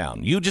shut it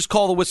down. You just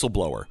call the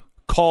whistleblower.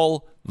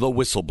 Call the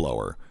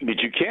whistleblower.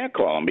 But you can't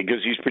call him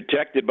because he's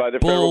protected by the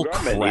federal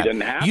government. He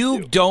doesn't have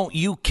to.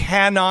 You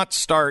cannot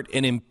start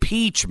an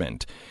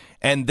impeachment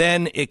and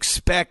then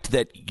expect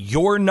that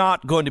you're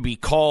not going to be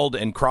called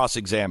and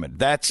cross-examined.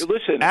 That's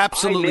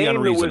absolutely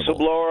unreasonable. I named the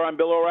whistleblower on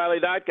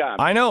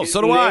BillO'Reilly.com. I know, His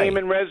so do I. His name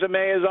and resume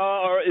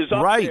is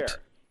up right there.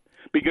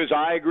 Because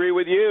I agree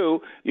with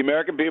you, the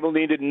American people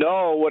need to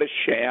know what a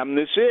sham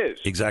this is.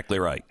 Exactly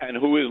right. And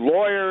who his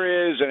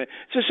lawyer is. And it's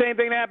the same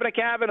thing that happened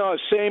to Kavanaugh.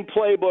 Same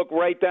playbook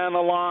right down the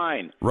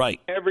line. Right.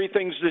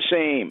 Everything's the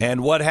same.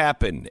 And what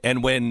happened?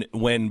 And when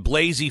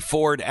Blasey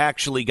Ford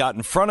actually got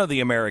in front of the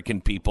American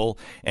people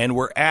and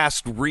were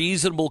asked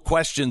reasonable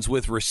questions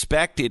with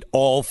respect, it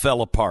all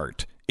fell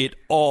apart. It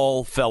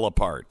all fell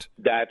apart.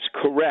 That's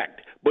correct.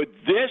 But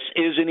this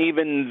isn't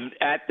even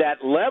at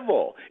that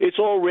level. It's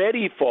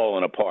already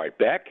fallen apart,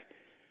 Beck.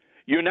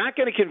 You're not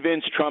going to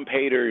convince Trump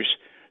haters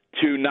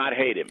to not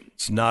hate him.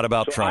 It's not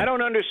about Trump. I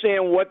don't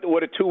understand what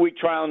a 2-week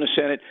trial in the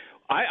Senate.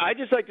 I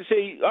just like to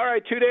say, all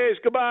right, 2 days,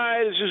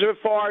 goodbye. This is a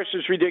farce.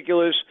 It's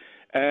ridiculous.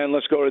 And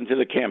let's go into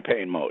the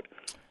campaign mode.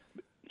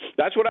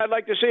 That's what I'd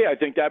like to see. I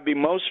think that'd be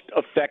most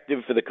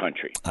effective for the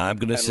country. I'm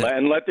going to say,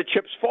 and let the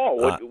chips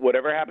fall.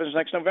 Whatever happens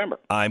next November.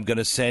 I'm going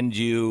to send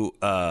you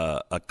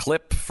a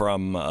clip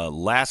from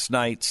last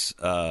night's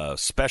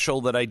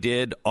special that I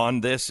did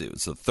on this. It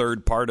was the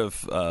third part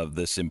of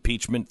this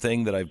impeachment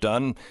thing that I've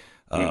done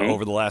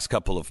over the last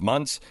couple of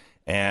months.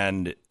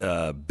 And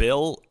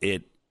Bill,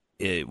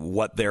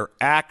 what they're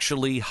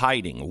actually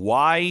hiding.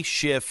 Why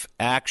Schiff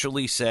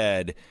actually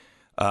said,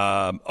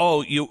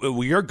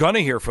 you're going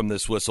to hear from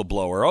this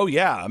whistleblower. Oh,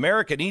 yeah,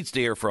 America needs to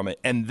hear from it.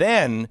 And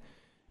then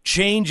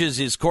changes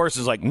his course.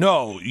 Is like,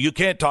 no, you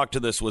can't talk to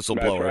this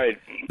whistleblower.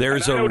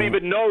 That's right. I don't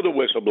even know the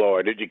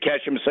whistleblower. Did you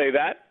catch him say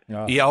that?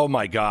 Yeah, oh,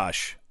 my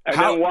gosh. And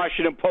then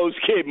Washington Post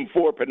gave him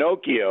 4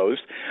 Pinocchios,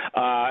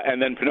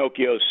 and then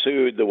Pinocchio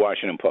sued the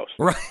Washington Post.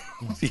 Right.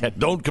 Yeah,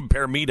 don't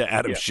compare me to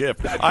Adam Schiff.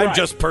 I'm right.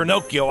 just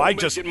Pinocchio.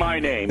 Don't mention my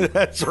name.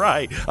 That's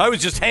right. I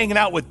was just hanging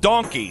out with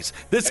donkeys.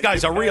 This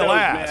guy's a real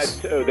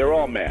ass. Mad too. They're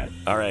all mad.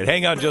 All right,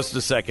 hang on just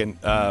a second.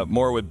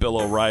 More with Bill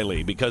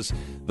O'Reilly, because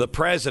the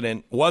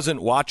president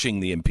wasn't watching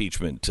the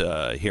impeachment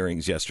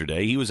hearings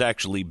yesterday. He was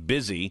actually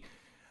busy,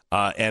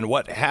 and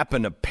what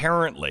happened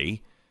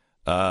apparently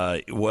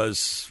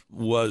was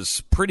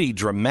pretty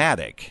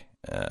dramatic,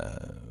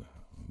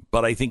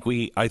 but I think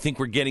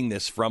we're getting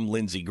this from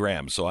Lindsey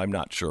Graham, so I'm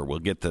not sure. We'll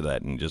get to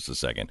that in just a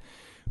second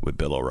with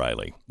Bill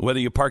O'Reilly. Whether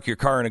you park your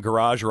car in a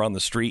garage or on the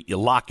street, you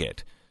lock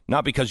it,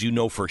 not because you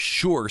know for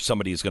sure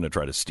somebody is going to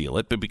try to steal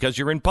it, but because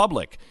you're in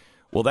public.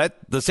 Well,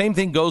 the same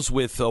thing goes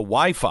with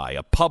Wi-Fi,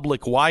 a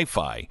public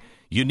Wi-Fi.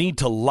 You need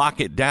to lock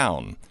it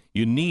down.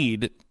 You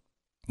need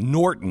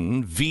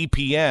Norton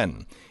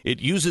VPN. It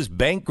uses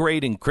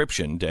bank-grade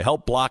encryption to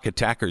help block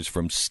attackers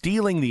from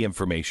stealing the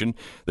information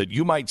that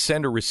you might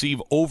send or receive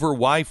over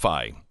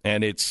Wi-Fi.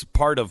 And it's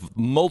part of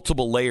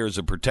multiple layers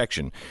of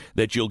protection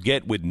that you'll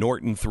get with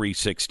Norton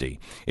 360.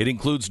 It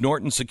includes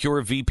Norton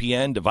Secure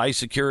VPN, device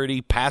security,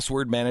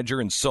 password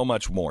manager, and so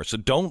much more. So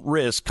don't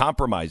risk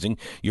compromising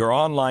your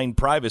online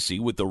privacy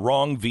with the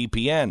wrong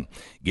VPN.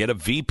 Get a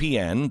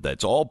VPN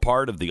that's all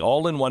part of the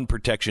all-in-one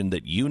protection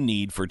that you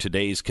need for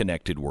today's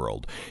connected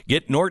world.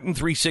 Get Norton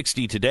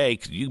 360 today.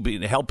 You'll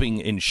be helping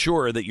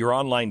ensure that your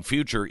online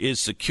future is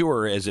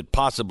secure as it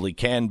possibly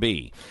can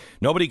be.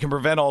 Nobody can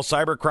prevent all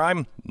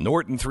cybercrime.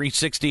 Norton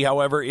 360,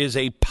 however, is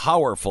a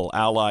powerful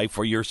ally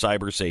for your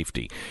cyber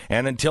safety.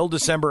 And until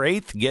December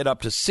 8th, get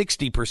up to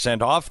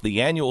 60% off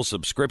the annual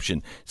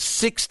subscription.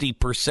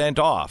 60%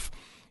 off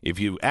if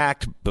you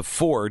act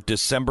before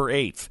December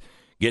 8th.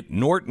 Get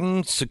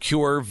Norton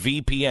Secure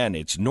VPN.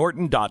 It's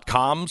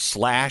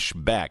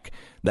norton.com/Beck.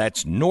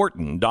 That's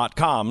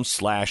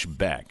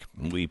norton.com/Beck.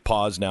 We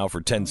pause now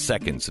for 10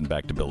 seconds and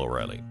back to Bill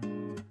O'Reilly.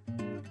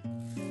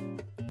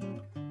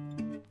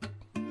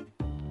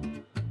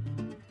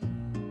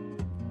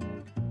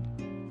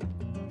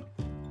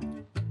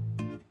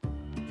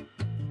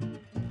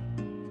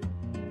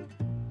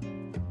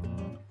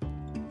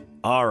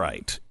 All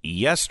right.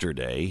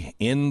 Yesterday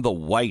in the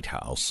White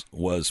House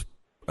was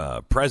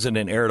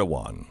President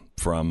Erdogan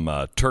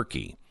from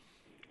Turkey.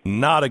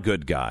 Not a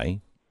good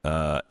guy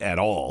at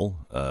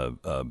all.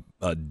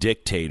 A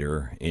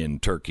dictator in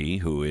Turkey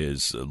who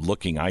is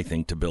looking, I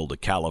think, to build a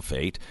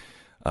caliphate.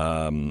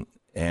 And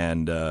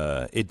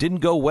it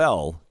didn't go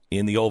well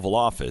in the Oval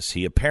Office.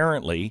 He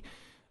apparently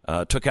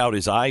took out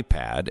his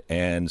iPad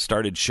and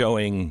started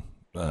showing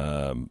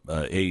a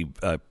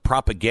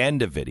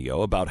propaganda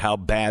video about how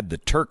bad the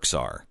Turks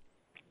are.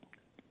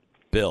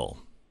 Bill.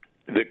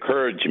 The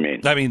Kurds, you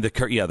mean? I mean, the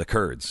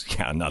Kurds.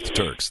 Yeah, not the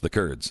Turks, the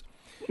Kurds.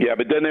 Yeah,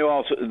 but then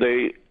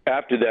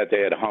after that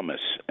they had hummus,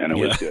 and it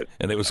was good.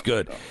 And it was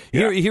good.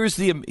 Here's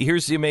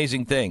the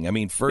amazing thing. I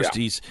mean, first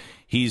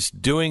he's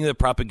doing the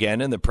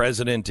propaganda, and the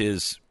president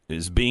is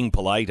being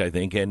polite, I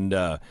think,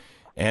 and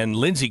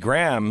Lindsey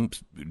Graham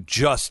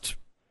just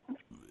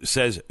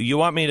says, "You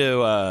want me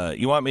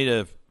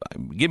to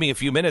give me a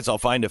few minutes? I'll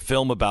find a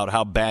film about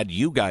how bad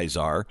you guys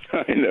are."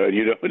 I know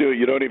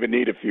you don't even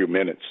need a few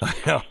minutes. I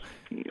know.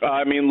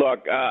 I mean,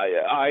 look,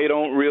 I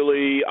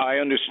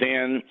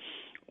understand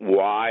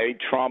why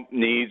Trump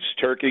needs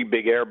Turkey,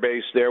 big air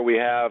base there we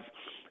have.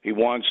 He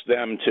wants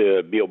them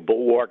to be a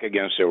bulwark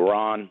against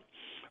Iran.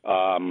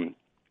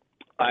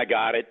 I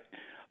got it.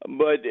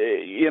 But,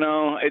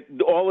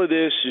 all of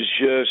this is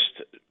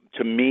just,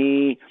 to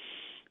me,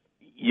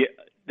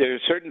 there are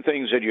certain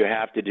things that you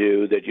have to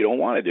do that you don't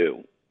want to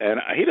do. And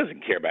he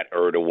doesn't care about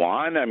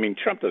Erdogan. I mean,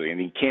 Trump doesn't.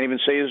 He can't even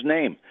say his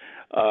name.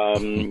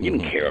 He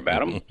doesn't care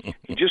about him.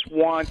 He just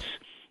wants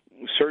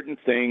certain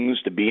things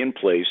to be in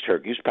place.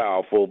 Turkey's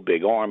powerful,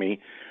 big army.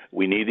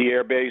 We need the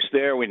air base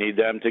there. We need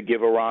them to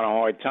give Iran a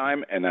hard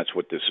time, and that's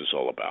what this is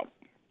all about.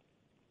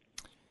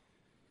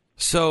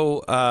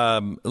 So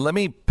let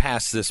me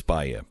pass this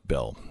by you,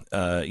 Bill.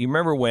 You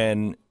remember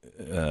when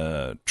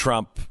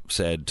Trump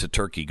said to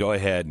Turkey, "Go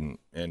ahead and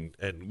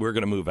we're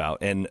going to move out,"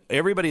 and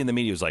everybody in the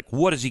media was like,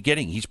 "What is he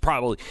getting? He's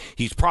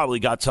probably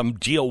got some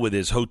deal with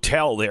his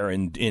hotel there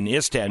in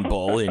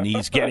Istanbul, and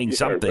he's getting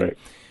something." Right.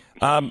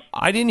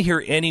 I didn't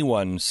hear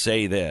anyone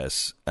say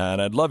this, and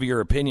I'd love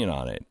your opinion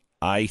on it.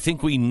 I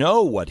think we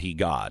know what he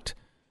got.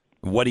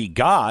 What he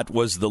got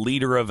was the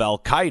leader of Al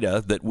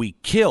Qaeda that we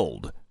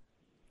killed.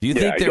 Do you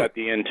think I got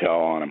the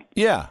intel on him?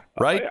 Yeah,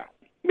 right.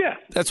 Yeah,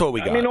 that's what we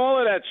got. I mean, all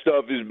of that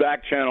stuff is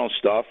back channel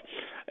stuff.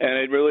 And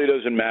it really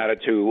doesn't matter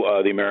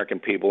to the American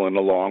people in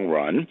the long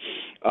run.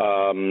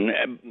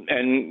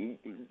 And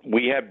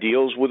we have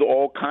deals with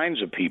all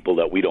kinds of people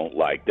that we don't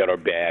like, that are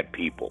bad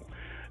people.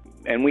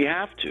 And we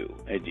have to.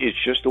 It's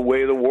just the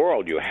way of the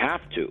world. You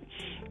have to.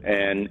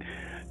 And,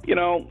 you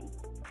know,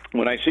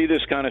 when I see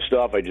this kind of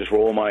stuff, I just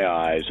roll my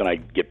eyes and I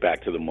get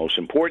back to the most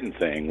important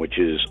thing, which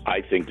is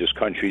I think this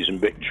country's in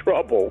big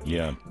trouble.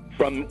 Yeah.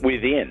 From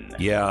within,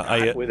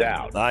 not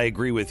without. I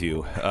agree with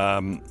you.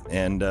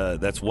 And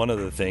that's one of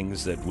the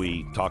things that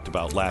we talked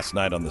about last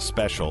night on the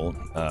special.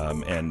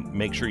 And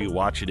make sure you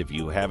watch it if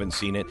you haven't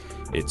seen it.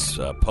 It's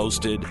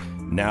posted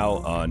now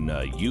on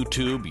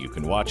YouTube. You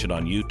can watch it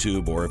on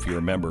YouTube, or if you're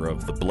a member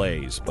of The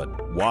Blaze.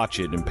 But watch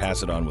it and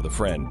pass it on with a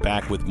friend.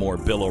 Back with more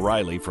Bill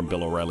O'Reilly from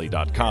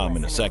BillO'Reilly.com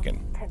in a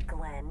second.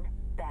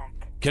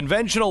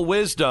 Conventional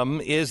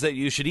wisdom is that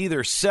you should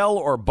either sell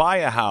or buy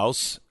a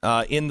house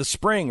in the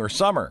spring or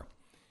summer.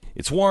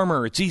 It's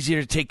warmer. It's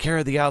easier to take care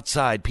of the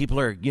outside. People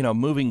are,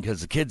 moving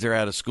because the kids are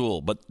out of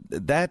school. But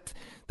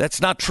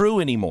that's not true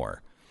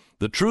anymore.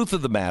 The truth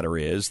of the matter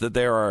is that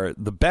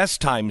the best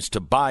times to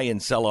buy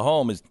and sell a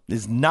home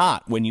is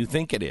not when you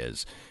think it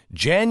is.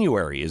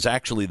 January is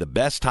actually the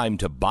best time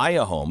to buy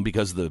a home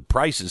because the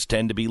prices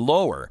tend to be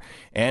lower.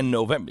 And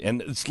November,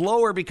 and it's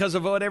lower because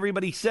of what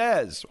everybody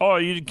says. Oh,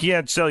 you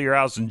can't sell your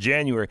house in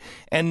January.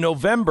 And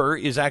November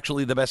is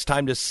actually the best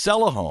time to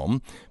sell a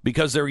home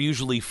because there are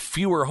usually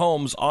fewer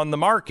homes on the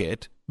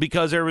market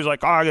because everybody's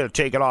like, I got to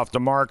take it off the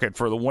market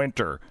for the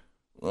winter.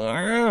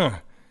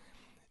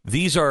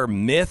 These are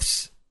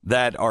myths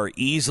that are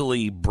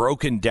easily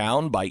broken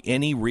down by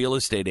any real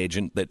estate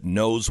agent that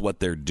knows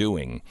what they're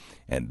doing.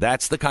 And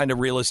that's the kind of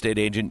real estate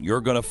agent you're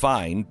going to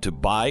find to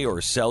buy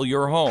or sell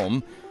your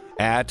home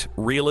at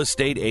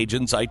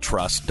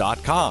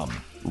realestateagentsitrust.com.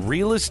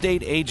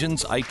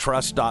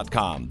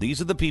 Realestateagentsitrust.com.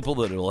 These are the people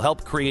that will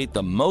help create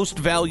the most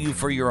value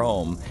for your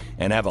home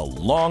and have a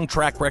long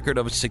track record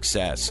of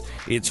success.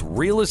 It's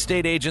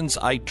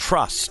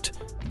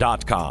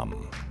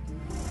realestateagentsitrust.com.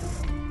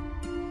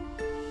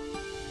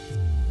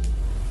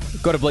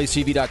 Go to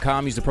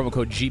blazetv.com, use the promo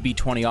code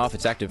GB20OFF.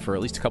 It's active for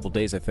at least a couple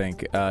days, I think.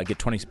 Get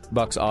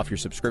 $20 off your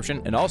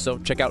subscription. And also,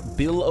 check out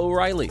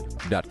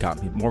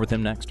BillO'Reilly.com. More with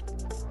him next.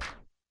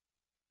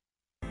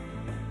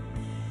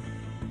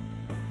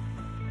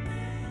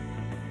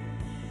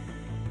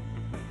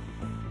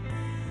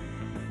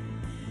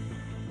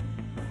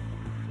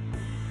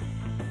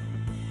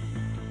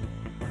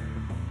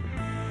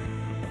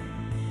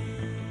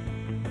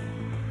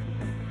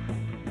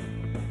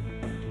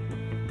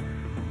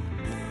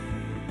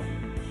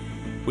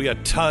 We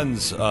got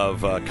tons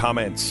of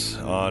comments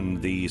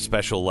on the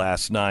special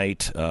last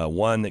night.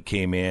 One that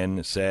came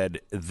in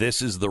said,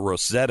 this is the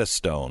Rosetta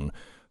Stone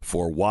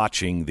for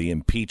watching the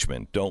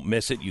impeachment. Don't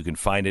miss it. You can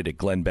find it at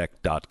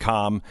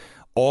glenbeck.com.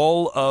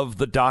 All of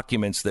the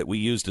documents that we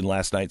used in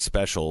last night's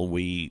special,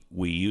 we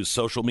use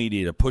social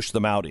media to push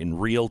them out in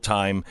real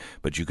time,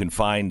 but you can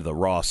find the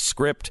raw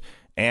script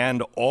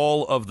and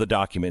all of the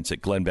documents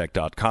at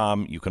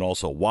glenbeck.com. You can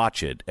also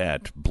watch it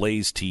at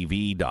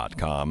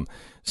blazetv.com.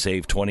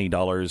 Save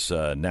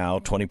 $20 now,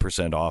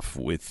 20% off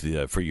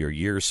with for your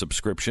year's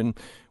subscription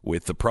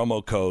with the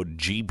promo code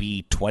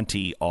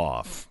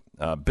GB20OFF.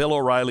 Bill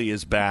O'Reilly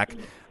is back.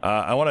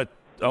 I want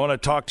to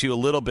talk to you a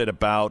little bit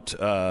about,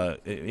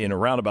 in a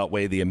roundabout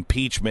way, the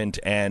impeachment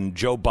and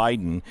Joe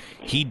Biden.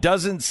 He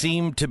doesn't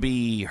seem to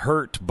be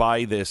hurt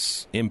by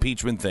this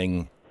impeachment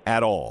thing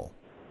at all.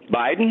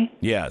 Biden?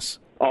 Yes.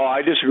 Oh,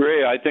 I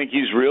disagree. I think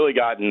he's really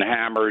gotten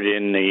hammered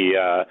in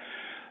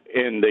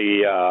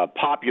the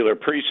popular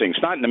precincts,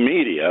 not in the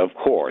media, of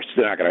course.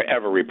 They're not going to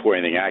ever report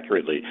anything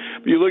accurately.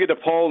 But you look at the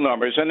poll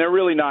numbers, and they're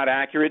really not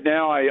accurate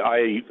now.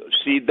 I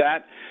cede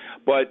that.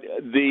 But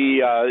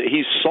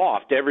he's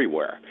soft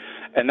everywhere.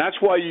 And that's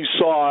why you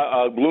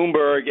saw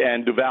Bloomberg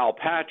and Deval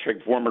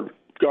Patrick, former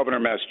governor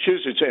of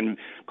Massachusetts and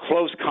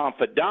close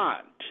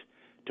confidant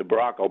to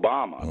Barack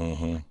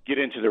Obama, get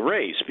into the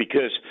race,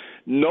 because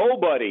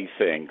nobody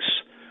thinks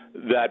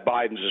that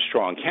Biden's a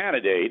strong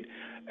candidate.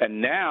 And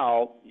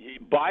now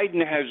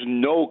Biden has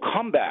no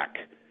comeback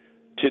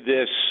to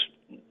this,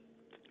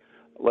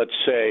 let's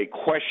say,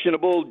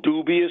 questionable,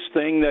 dubious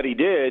thing that he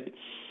did.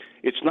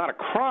 It's not a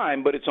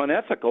crime, but it's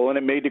unethical, and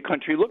it made the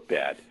country look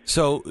bad.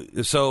 So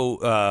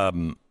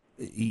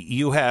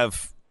you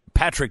have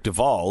Patrick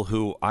Deval,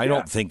 who I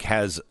don't think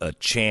has a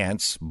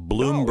chance.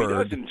 Bloomberg.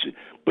 No, he doesn't.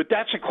 But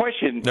that's a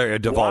question.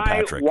 Deval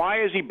Patrick.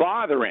 Why is he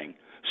bothering?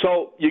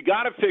 So you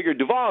got to figure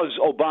Deval is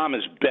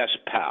Obama's best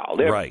pal.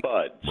 They're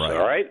buds,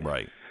 all right?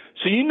 Right.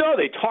 So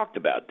they talked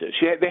about this.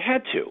 They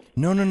had to.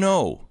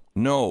 No.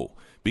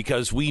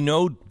 Because we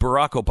know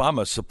Barack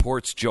Obama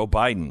supports Joe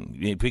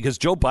Biden. Because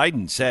Joe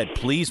Biden said,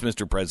 please,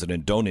 Mr.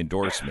 President, don't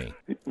endorse me.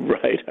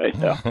 Right, I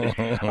know.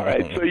 All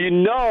right, so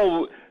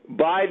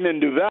Biden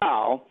and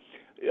Deval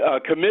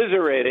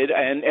commiserated,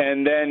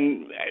 and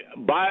then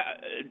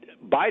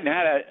Biden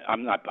had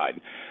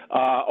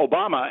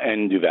Obama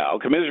and Duval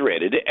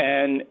commiserated,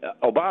 and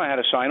Obama had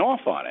to sign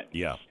off on it.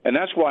 Yeah. And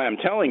that's why I'm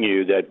telling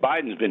you that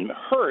Biden's been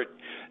hurt.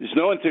 There's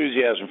no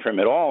enthusiasm from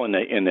him at all in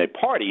the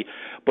party,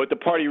 but the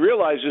party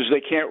realizes they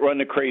can't run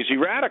the crazy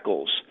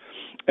radicals,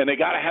 and they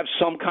got to have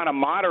some kind of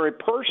moderate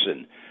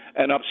person.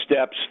 And up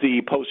steps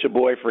the poster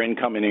boy for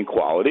income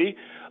inequality,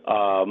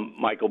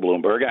 Michael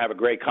Bloomberg. I have a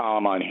great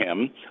column on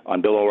him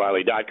on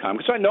BillO'Reilly.com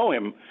because I know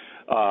him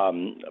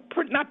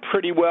not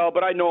pretty well,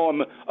 but I know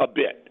him a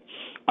bit.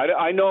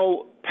 I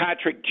know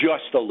Patrick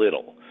just a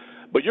little.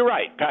 But you're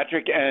right.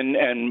 Patrick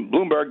and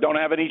Bloomberg don't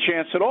have any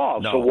chance at all.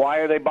 No. So why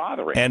are they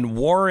bothering? And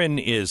Warren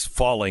is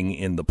falling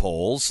in the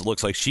polls.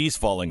 Looks like she's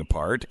falling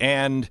apart.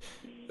 And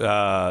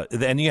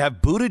then you have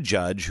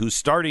Buttigieg, who's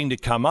starting to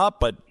come up,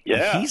 but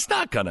he's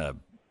not going to.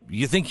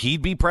 You think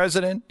he'd be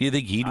president? Do you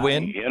think he'd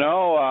win?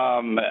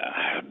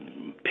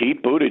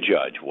 Pete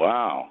Buttigieg.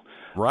 Wow.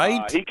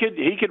 Right? He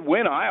could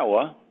win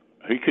Iowa.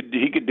 He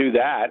could do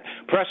that.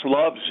 Press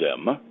loves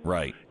him.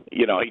 Right.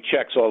 He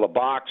checks all the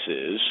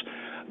boxes.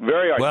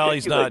 Very articulate. Well,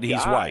 he's not. Guy.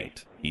 He's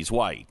white. He's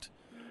white.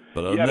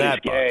 But other than he's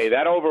that, gay.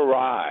 That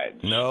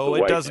overrides. No,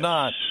 it does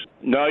not.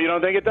 No, you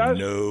don't think it does?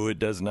 No, it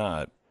does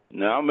not.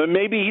 No, but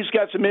maybe he's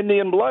got some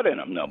Indian blood in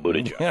him. No,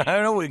 Buttigieg. I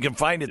don't know. We can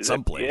find it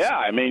someplace. Yeah,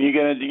 I mean,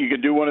 you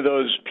could do one of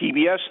those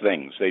PBS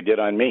things they did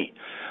on me.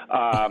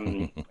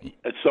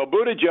 So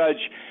Buttigieg,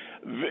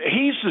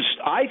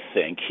 I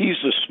think he's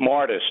the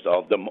smartest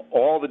of them,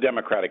 all the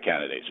Democratic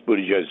candidates.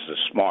 Buttigieg is the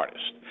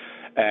smartest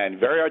and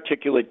very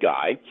articulate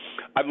guy.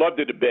 I'd love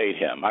to debate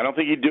him. I don't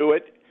think he'd do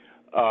it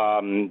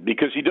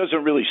because he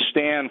doesn't really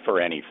stand for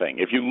anything.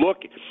 If you look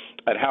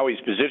at how he's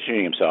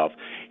positioning himself,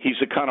 he's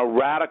a kind of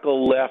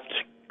radical left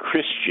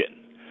Christian.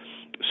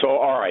 So,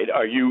 all right,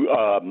 are you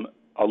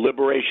a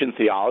liberation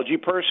theology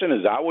person?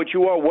 Is that what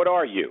you are? What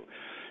are you?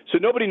 So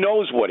nobody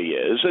knows what he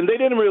is, and they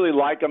didn't really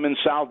like him in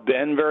South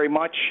Bend very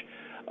much,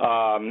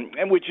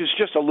 and which is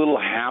just a little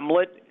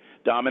hamlet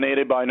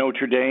dominated by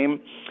Notre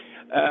Dame.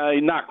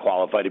 Not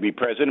qualified to be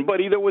president,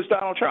 but either was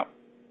Donald Trump.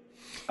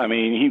 I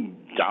mean,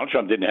 Donald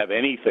Trump didn't have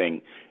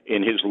anything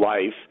in his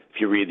life. If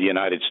you read the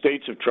United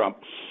States of Trump,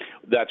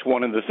 that's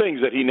one of the things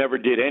that he never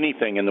did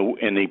anything in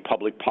the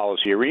public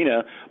policy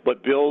arena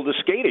but build a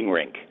skating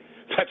rink.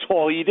 That's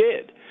all he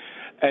did.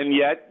 And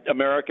yet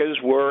Americans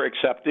were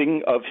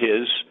accepting of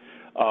his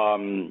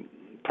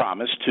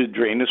promise to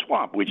drain the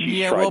swamp, which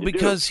he tried to do.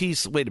 Because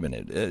he's – wait a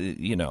minute.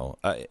 You know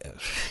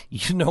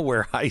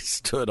where I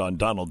stood on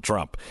Donald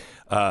Trump.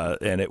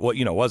 And it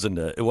wasn't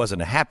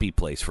a happy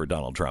place for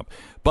Donald Trump.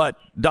 But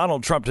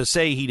Donald Trump, to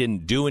say he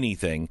didn't do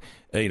anything,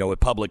 with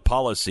public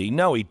policy,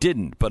 no, he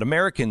didn't. But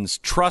Americans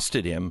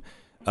trusted him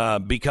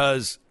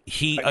because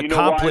he accomplished. You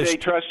know why they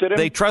trusted him?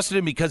 They trusted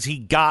him because he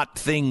got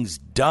things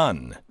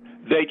done.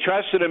 They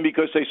trusted him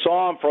because they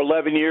saw him for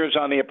 11 years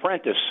on The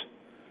Apprentice.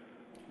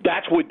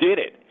 That's what did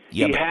it.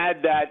 Yeah, he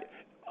had that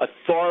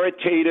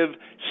authoritative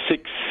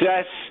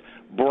success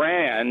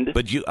brand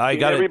in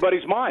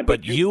everybody's mind.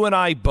 But you and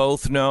I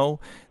both know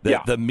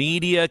that the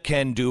media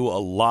can do a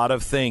lot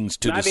of things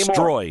to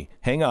destroy. Anymore.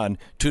 Hang on,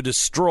 to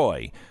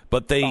destroy.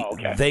 But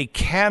they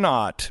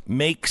cannot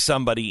make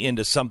somebody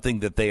into something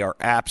that they are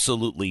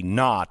absolutely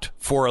not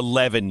for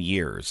 11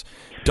 years.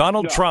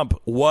 Donald Trump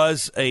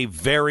was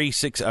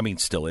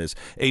still is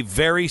a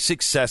very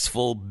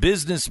successful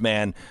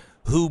businessman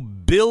who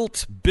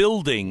built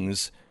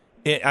buildings.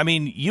 I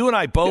mean, you and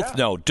I both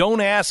know.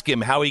 Don't ask him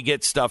how he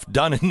gets stuff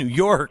done in New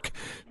York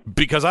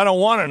because I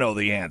don't want to know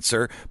the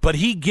answer. But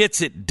he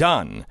gets it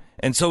done.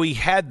 And so he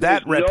had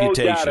that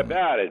reputation. No doubt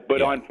about it.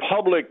 But on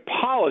public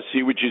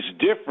policy, which is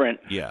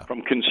different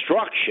from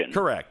construction.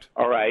 Correct.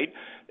 All right.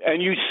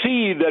 And you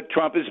see that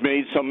Trump has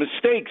made some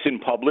mistakes in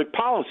public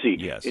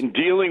policy in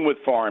dealing with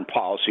foreign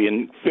policy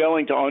and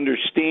failing to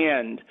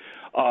understand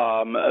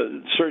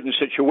certain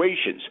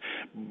situations.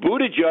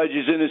 Buttigieg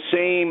is in the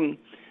same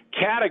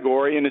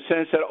category in the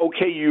sense that,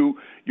 okay,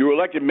 you're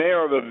elected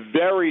mayor of a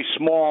very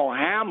small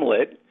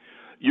hamlet.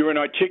 You're an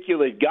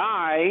articulate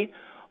guy,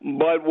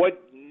 but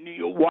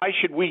why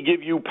should we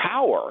give you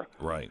power?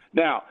 Right.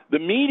 Now, the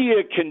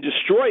media can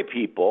destroy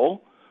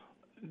people.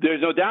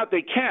 There's no doubt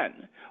they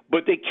can,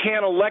 but they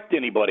can't elect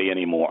anybody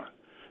anymore.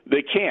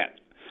 They can't.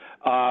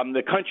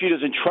 The country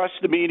doesn't trust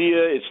the media.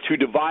 It's too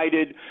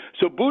divided.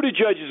 So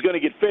Buttigieg is going to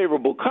get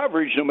favorable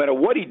coverage no matter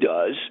what he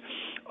does,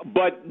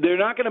 but they're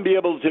not going to be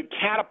able to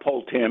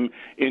catapult him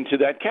into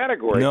that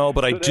category. No,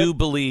 but I do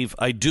believe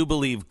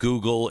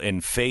Google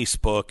and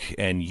Facebook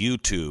and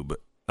YouTube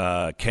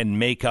can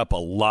make up a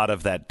lot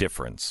of that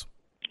difference.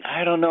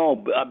 I don't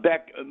know,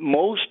 Beck.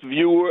 Most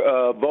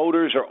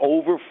voters are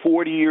over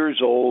 40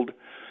 years old.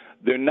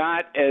 They're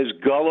not as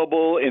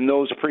gullible in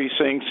those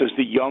precincts as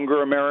the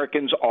younger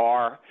Americans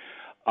are.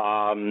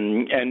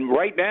 And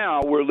right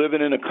now we're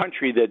living in a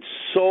country that's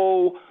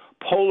so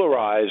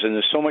polarized and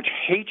there's so much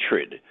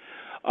hatred.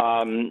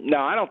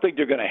 Now, I don't think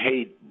they're going to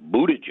hate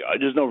Buttigieg.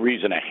 There's no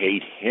reason to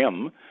hate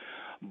him.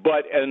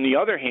 But on the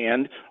other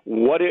hand,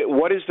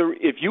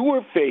 if you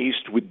were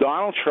faced with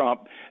Donald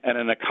Trump and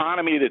an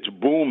economy that's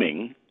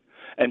booming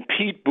and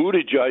Pete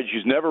Buttigieg,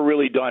 who's never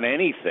really done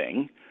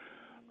anything,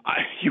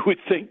 you would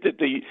think that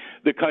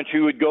the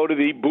country would go to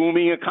the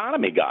booming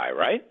economy guy,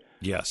 right?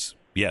 Yes.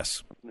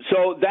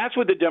 So that's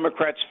what the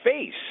Democrats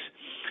face.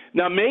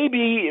 Now,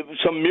 maybe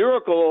some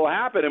miracle will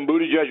happen and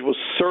Buttigieg will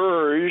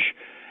surge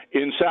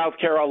in South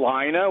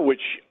Carolina,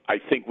 which I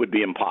think would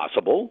be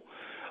impossible.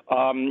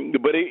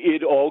 But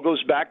it all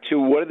goes back to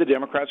what are the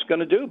Democrats going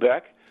to do,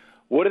 Beck?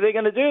 What are they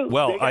going to do?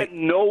 Well, they got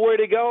nowhere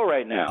to go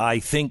right now. I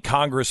think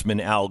Congressman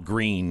Al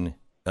Green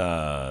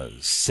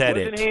said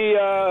Wasn't it.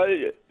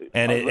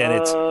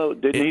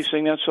 Didn't he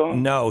sing that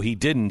song? No, he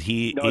didn't.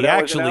 He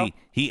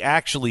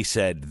actually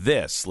said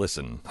this.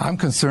 Listen. I'm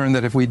concerned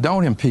that if we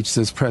don't impeach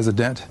this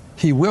president,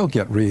 he will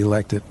get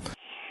reelected.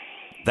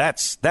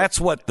 That's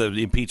what the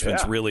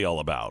impeachment's really all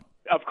about.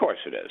 Of course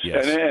it is.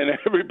 Yes. And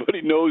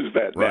everybody knows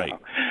that now. Right.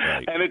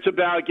 And it's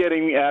about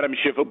getting Adam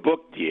Schiff a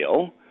book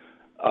deal.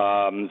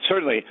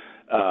 Certainly.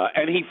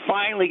 And he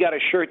finally got a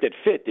shirt that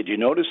fit. Did you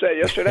notice that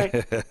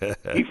yesterday?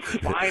 He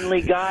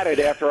finally got it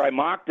after I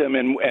mocked him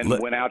and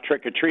went out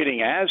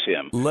trick-or-treating as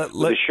him. With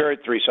a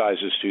shirt 3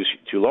 sizes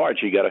too large,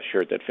 he got a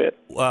shirt that fit.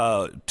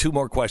 2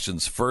 more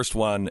questions. First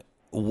one,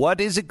 what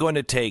is it going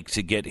to take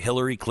to get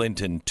Hillary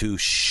Clinton to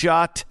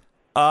shut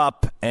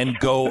up and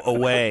go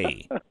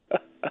away?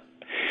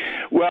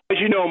 Well, as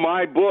you know,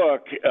 my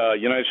book,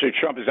 United States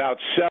Trump, is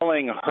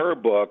outselling her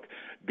book,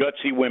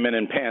 Gutsy Women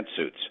in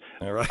Pantsuits.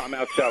 All right. I'm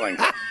outselling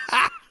her.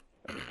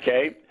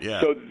 Okay? Yeah.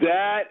 So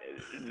that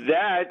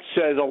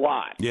says a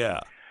lot. Yeah.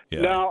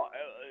 Now,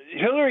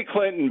 Hillary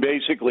Clinton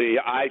basically,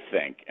 I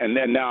think, and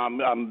then now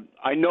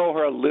I know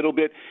her a little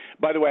bit.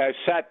 By the way, I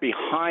sat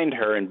behind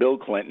her and Bill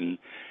Clinton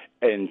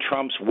in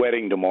Trump's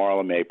wedding to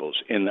Marla Maples.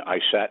 I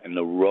sat in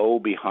the row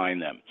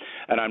behind them.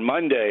 And on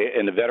Monday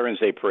in the Veterans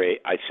Day Parade,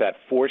 I sat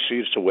 4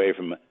 seats away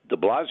from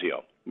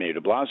Mayor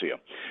de Blasio.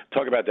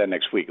 Talk about that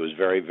next week. It was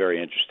very,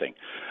 very interesting.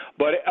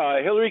 But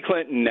Hillary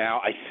Clinton now,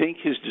 I think,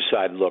 has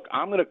decided, look,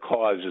 I'm going to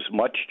cause as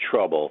much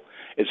trouble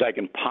as I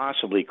can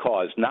possibly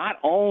cause, not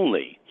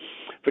only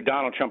for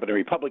Donald Trump and the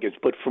Republicans,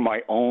 but for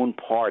my own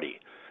party.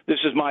 This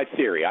is my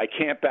theory. I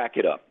can't back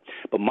it up.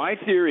 But my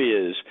theory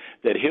is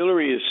that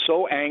Hillary is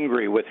so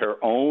angry with her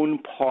own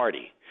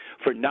party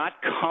for not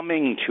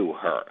coming to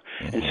her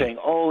and saying,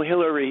 oh,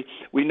 Hillary,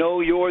 we know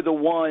you're the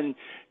one.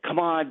 Come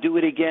on, do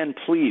it again,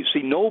 please.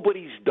 See,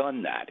 nobody's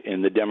done that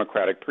in the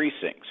Democratic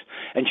precincts.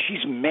 And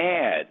she's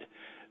mad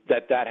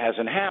that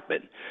hasn't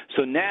happened.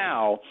 So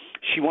now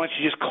she wants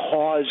to just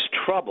cause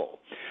trouble.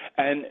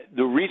 And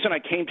the reason I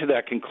came to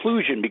that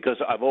conclusion, because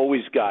I've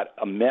always got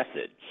a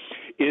method,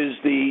 is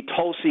the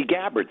Tulsi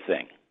Gabbard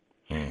thing.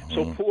 Mm-hmm.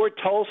 So poor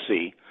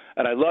Tulsi,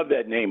 and I love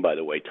that name, by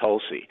the way,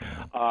 Tulsi.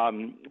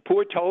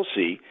 Poor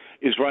Tulsi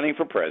is running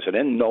for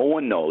president. No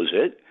one knows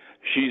it.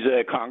 She's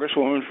a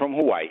congresswoman from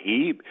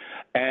Hawaii,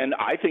 and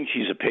I think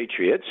she's a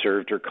patriot,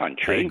 served her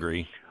country. I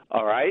agree.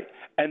 All right?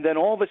 And then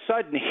all of a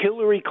sudden,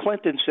 Hillary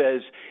Clinton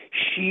says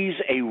she's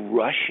a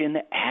Russian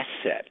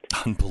asset.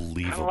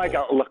 Unbelievable. Kind of like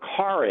a Le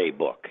Carre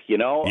book, you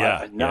know?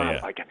 Yeah.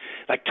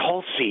 Like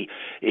Tulsi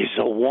is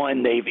the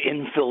one they've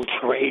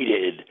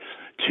infiltrated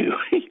to.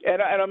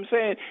 And I'm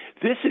saying,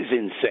 this is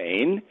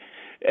insane.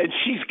 And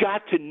she's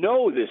got to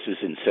know this is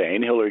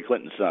insane. Hillary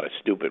Clinton's not a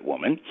stupid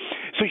woman.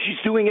 So she's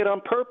doing it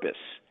on purpose.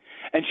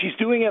 And she's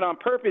doing it on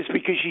purpose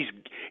because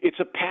it's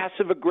a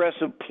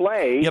passive-aggressive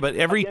play. Yeah, but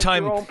every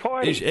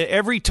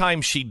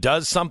time she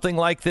does something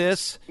like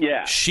this,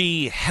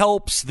 she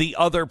helps the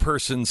other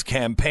person's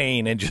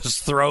campaign and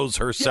just throws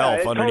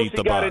herself underneath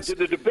the bus. Got into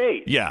the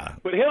debate. Yeah.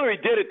 But Hillary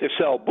did it to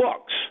sell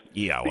books.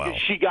 Yeah, well.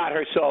 Because she got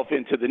herself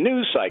into the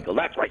news cycle.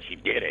 That's why she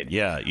did it.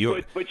 Yeah.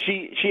 But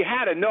she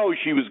had to know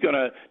she was going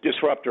to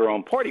disrupt her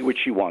own party, which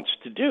she wants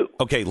to do.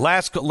 Okay,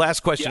 last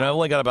question. I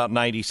only got about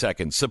 90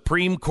 seconds.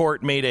 Supreme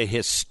Court made a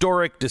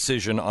historic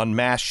decision on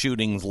mass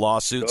shootings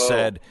lawsuit,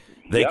 said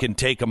they can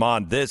take them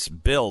on. This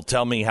bill,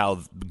 tell me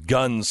how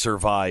guns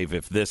survive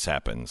if this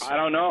happens. I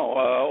don't know.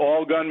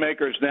 All gun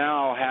makers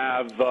now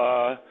have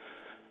a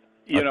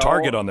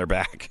target on their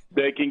back.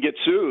 They can get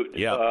sued.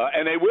 Yeah.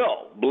 And they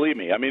will, believe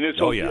me. I mean,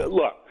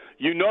 look,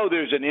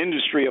 there's an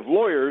industry of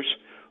lawyers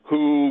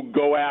who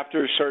go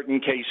after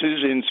certain cases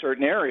in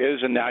certain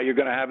areas, and now you're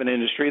going to have an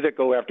industry that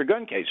go after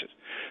gun cases.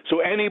 So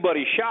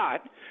anybody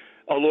shot,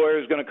 a lawyer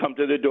is going to come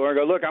to the door and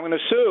go, look, I'm going to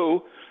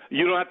sue.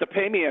 You don't have to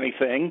pay me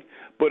anything,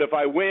 but if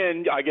I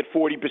win, I get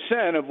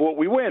 40% of what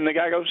we win. The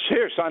guy goes,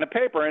 here, sign a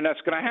paper, and that's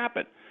going to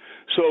happen.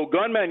 So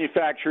gun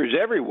manufacturers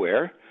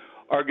everywhere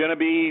are going to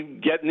be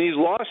getting these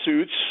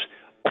lawsuits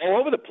all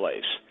over the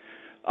place.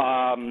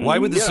 Why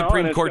would the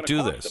Supreme Court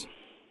do this?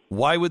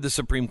 Why would the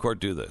Supreme Court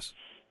do this?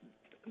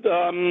 That's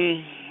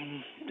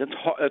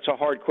a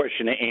hard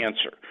question to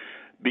answer,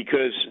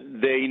 because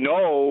they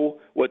know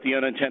what the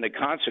unintended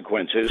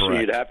consequence is. Correct. So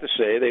you'd have to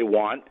say they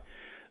want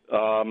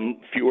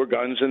fewer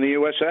guns in the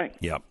USA.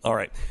 Yeah. All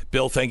right.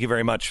 Bill, thank you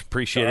very much.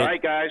 Appreciate it. All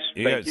right, guys.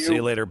 Thank you. See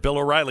you later.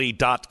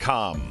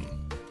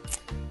 BillO'Reilly.com.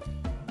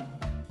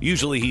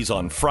 Usually he's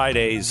on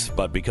Fridays,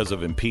 but because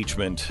of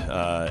impeachment,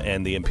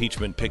 and the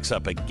impeachment picks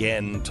up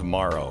again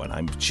tomorrow, and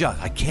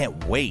I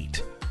can't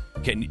wait.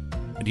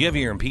 Do you have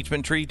your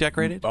impeachment tree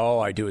decorated? Oh,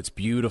 I do. It's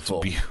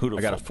beautiful. It's beautiful.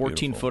 I got a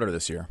 14-footer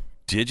this year.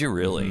 Did you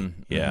really?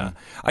 Mm-hmm. Yeah.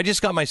 Mm-hmm. I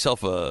just got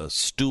myself a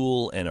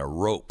stool and a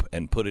rope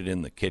and put it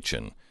in the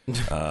kitchen.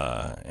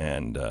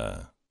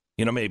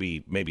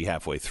 Maybe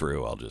halfway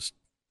through, it's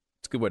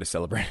a good way to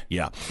celebrate.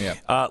 Yeah.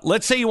 Yeah.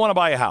 Let's say you want to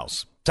buy a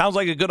house. Sounds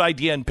like a good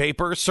idea in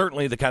paper,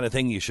 certainly the kind of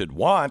thing you should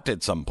want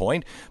at some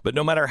point. But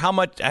no matter how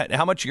much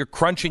you're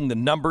crunching the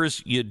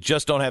numbers, you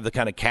just don't have the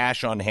kind of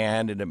cash on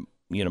hand, and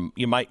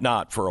you might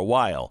not for a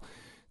while.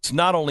 It's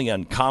not only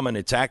uncommon,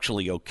 it's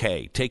actually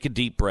okay. Take a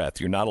deep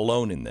breath. You're not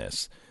alone in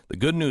this. The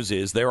good news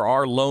is there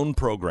are loan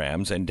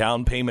programs and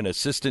down payment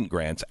assistance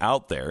grants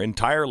out there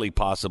entirely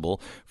possible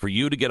for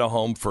you to get a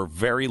home for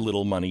very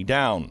little money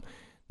down.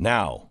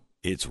 Now,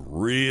 it's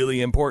really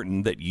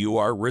important that you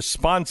are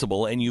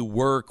responsible and you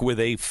work with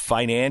a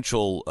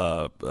financial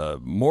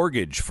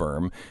mortgage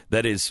firm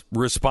that is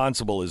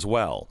responsible as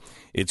well.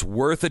 It's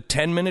worth a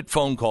 10-minute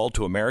phone call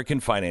to American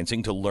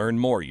Financing to learn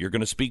more. You're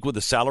going to speak with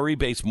a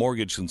salary-based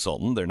mortgage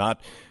consultant. They're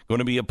not going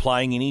to be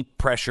applying any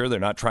pressure. They're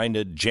not trying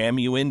to jam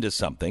you into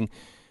something.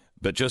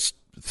 But just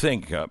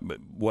think,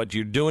 what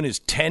you're doing is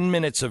 10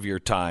 minutes of your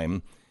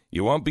time.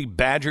 You won't be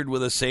badgered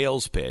with a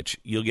sales pitch.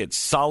 You'll get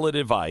solid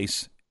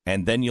advice,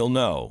 and then you'll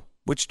know.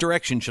 Which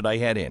direction should I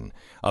head in?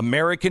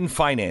 American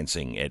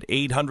Financing at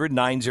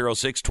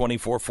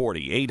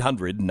 800-906-2440.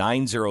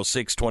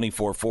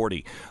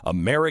 800-906-2440.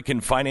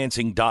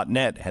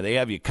 AmericanFinancing.net. They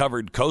have you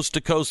covered coast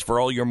to coast for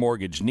all your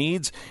mortgage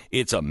needs.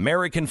 It's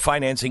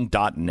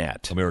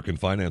AmericanFinancing.net. American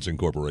Financing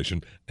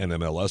Corporation,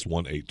 NMLS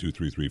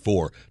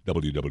 182334,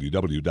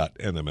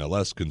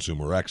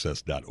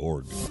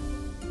 www.nmlsconsumeraccess.org.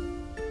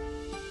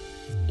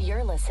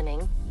 You're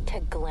listening to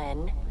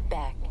Glenn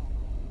Beck.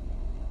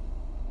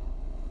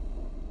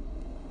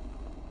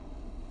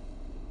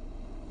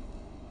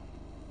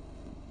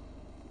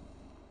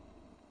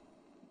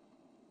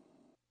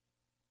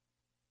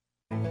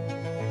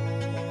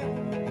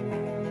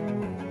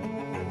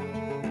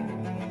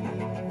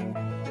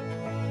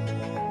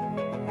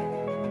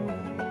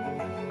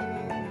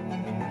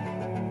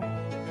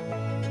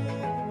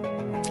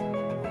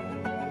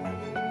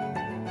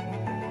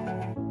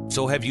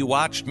 So have you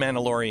watched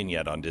Mandalorian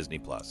yet on Disney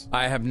Plus?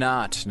 I have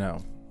not,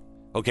 no.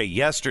 Okay,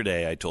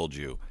 yesterday I told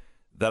you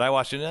that I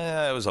watched it.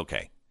 It was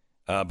okay.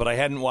 But I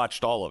hadn't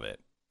watched all of it.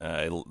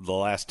 The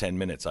last 10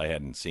 minutes I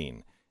hadn't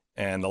seen.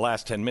 And the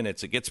last 10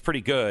 minutes, it gets pretty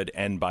good.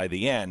 And by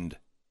the end,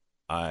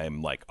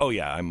 I'm like, oh,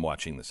 yeah, I'm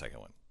watching the second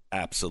one.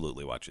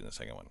 Absolutely watching the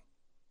second one.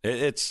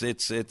 It's a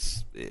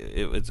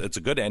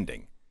good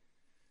ending.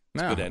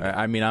 It's a good ending.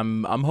 I mean,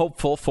 I'm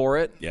hopeful for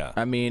it. Yeah.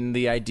 I mean,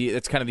 the idea,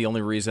 it's kind of the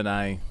only reason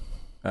I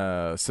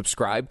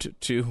subscribed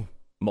to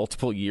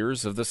multiple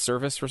years of this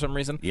service for some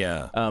reason.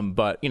 Yeah.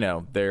 But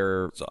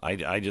they're. So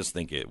I just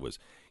think it was,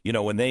 when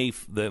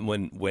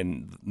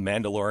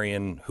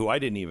Mandalorian, who I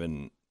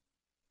didn't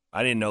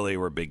know they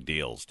were big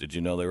deals. Did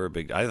you know they were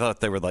big? I thought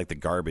they were like the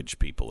garbage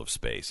people of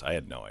space. I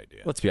had no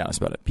idea. Let's be honest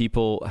about it.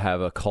 People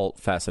have a cult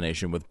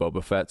fascination with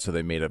Boba Fett, so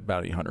they made a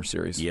bounty hunter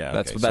series. Yeah,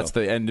 that's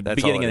the end, that's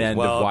beginning and end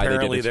of why they did it.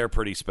 Apparently they're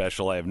pretty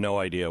special. I have no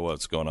idea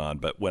what's going on.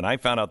 But when I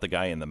found out the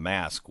guy in the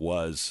mask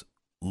was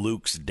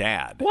Luke's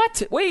dad.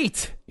 What?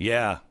 Wait.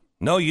 Yeah.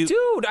 No,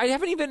 Dude, I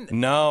haven't even.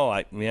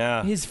 No,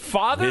 yeah. His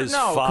father? His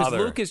no, because father.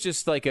 Luke is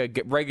just like a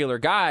regular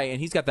guy,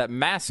 and he's got that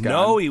mask on.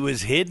 No, he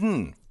was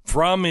hidden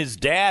from his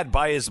dad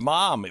by his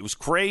mom. It was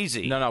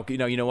crazy. No.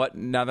 You know what?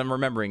 Now that I'm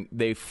remembering,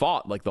 they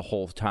fought like the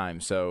whole time.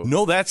 So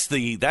no, that's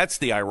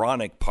the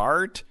ironic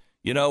part.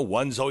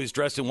 One's always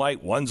dressed in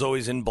white, one's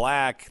always in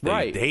black.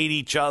 They hate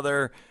each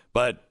other,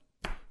 but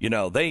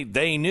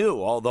they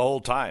knew all the whole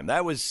time.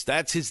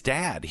 That's his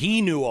dad.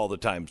 He knew all the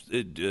time.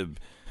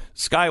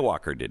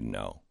 Skywalker didn't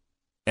know.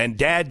 And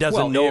Dad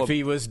doesn't know. If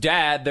he was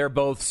Dad, they're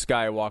both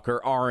Skywalker,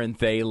 aren't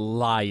they?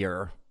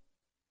 Liar.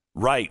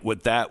 Right.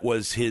 That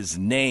was his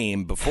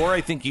name before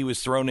I think he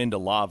was thrown into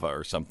lava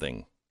or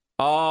something.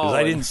 Oh. Because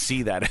I didn't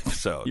see that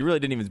episode. You really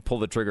didn't even pull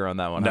the trigger on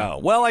that one. No. Huh?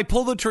 Well, I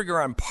pulled the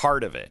trigger on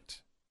part of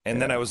it.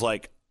 And then I was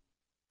like,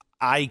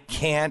 I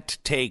can't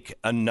take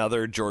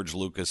another George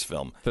Lucas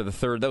film. That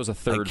was a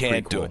third I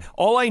can't prequel. do it.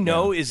 All I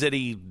know is that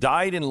he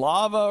died in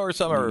lava or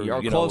something.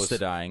 Or close to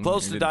dying.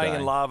 Close to dying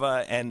in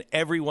lava, and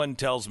everyone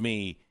tells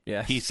me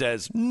he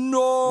says,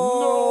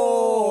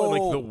 no!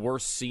 Like the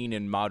worst scene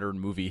in modern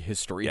movie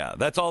history. Yeah,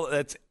 that's all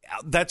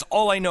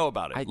I know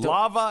about it.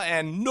 Lava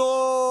and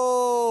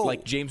no!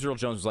 Like James Earl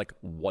Jones was like,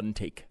 one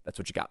take. That's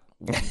what you got.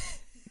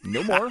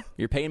 No more.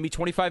 You're paying me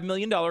 $25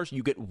 million.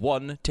 You get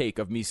one take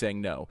of me saying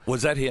no.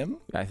 Was that him?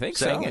 I think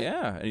saying so. It?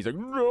 Yeah. And he's like,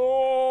 no.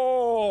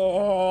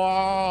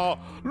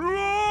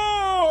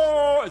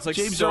 It's like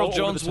James so Earl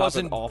Jones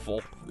wasn't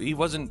awful. He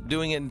wasn't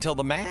doing it until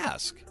The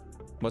Mask.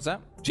 What's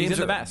that? He's in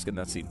The Mask in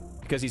that scene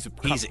because he's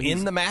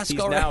in The Mask. He's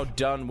already? now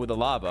done with the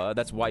lava.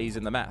 That's why he's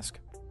in The Mask.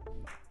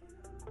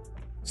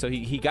 So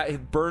he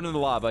got burned in the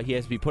lava. He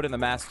has to be put in the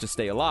mask to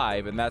stay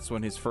alive, and that's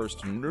when his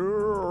first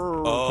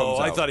no comes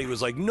out. I thought he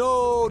was like,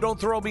 no, don't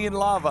throw me in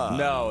lava.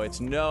 No,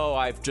 it's no,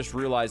 I've just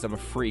realized I'm a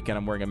freak and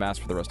I'm wearing a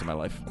mask for the rest of my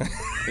life.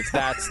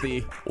 That's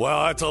the...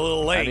 Well, that's a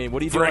little late. I mean, what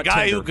do you do for a on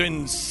guy Tinder? who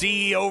can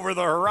see over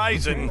the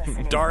horizon?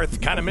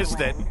 Darth kind of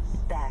missed it.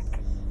 Back.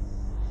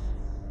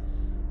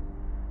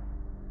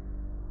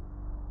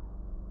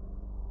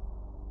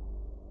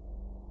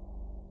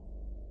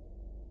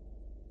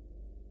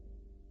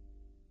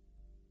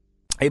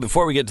 Hey,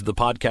 before we get to the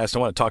podcast, I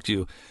want to talk to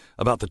you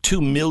about the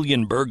 2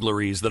 million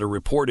burglaries that are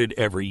reported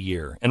every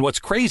year. And what's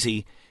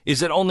crazy is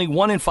that only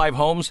 1 in 5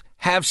 homes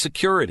have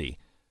security.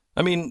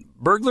 I mean,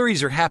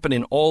 burglaries are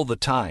happening all the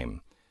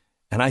time.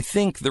 And I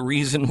think the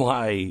reason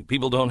why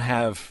people don't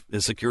have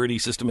a security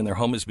system in their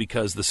home is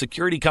because the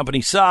security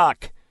companies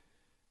suck.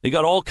 They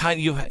got all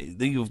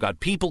you've got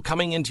people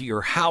coming into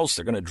your house.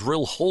 They're going to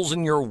drill holes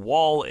in your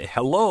wall.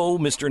 Hello,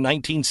 Mr.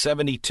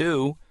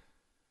 1972.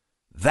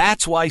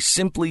 That's why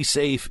Simply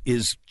Safe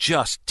is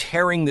just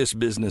tearing this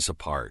business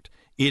apart.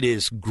 It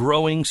is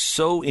growing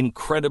so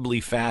incredibly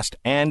fast,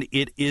 and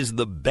it is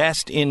the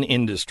best in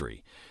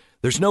industry.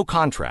 There's no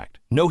contract,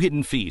 no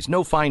hidden fees,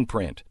 no fine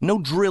print, no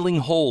drilling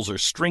holes or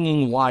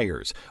stringing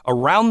wires.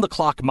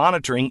 Around-the-clock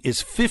monitoring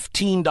is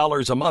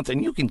 $15 a month,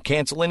 and you can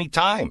cancel any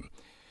time.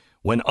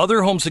 When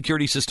other home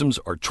security systems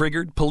are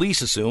triggered,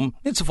 police assume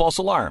it's a false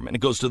alarm, and it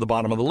goes to the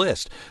bottom of the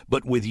list.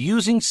 But with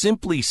using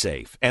Simply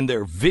Safe and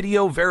their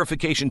video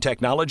verification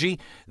technology,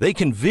 they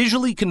can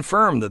visually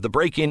confirm that the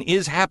break-in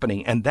is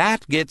happening, and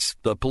that gets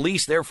the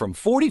police there from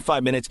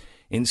 45 minutes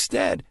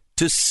instead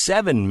to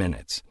 7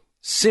 minutes.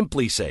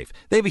 Simply Safe.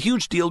 They have a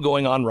huge deal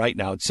going on right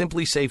now at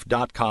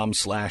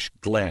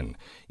simplysafe.com/Glenn.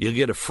 You'll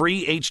get a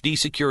free HD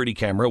security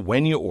camera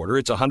when you order.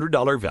 It's a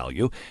 $100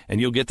 value,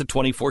 and you'll get the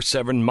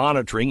 24/7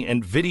 monitoring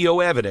and video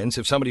evidence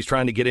if somebody's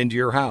trying to get into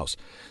your house.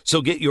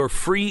 So get your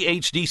free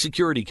HD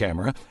security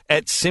camera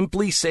at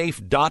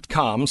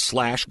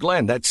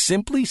simplysafe.com/Glenn. That's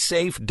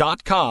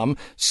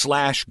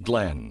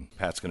simplysafe.com/Glenn.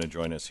 Pat's going to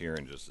join us here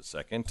in just a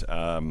second.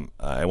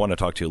 I want to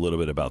talk to you a little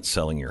bit about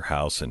selling your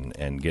house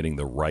and getting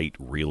the right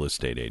real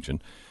estate agent.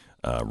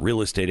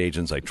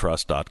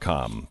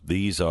 Realestateagentsitrust.com.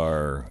 These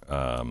are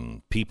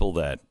people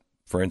that,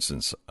 for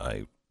instance,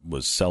 I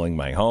was selling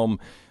my home,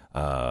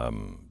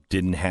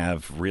 didn't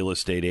have real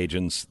estate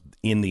agents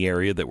in the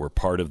area that were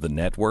part of the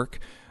network.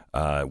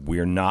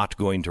 We're not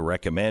going to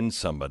recommend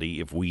somebody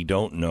if we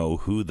don't know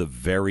who the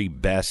very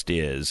best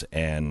is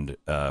and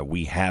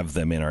we have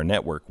them in our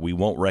network. We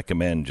won't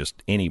recommend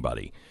just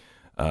anybody.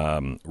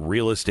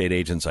 Real Estate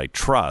Agents I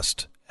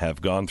Trust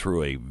have gone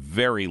through a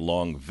very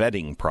long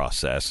vetting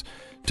process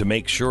to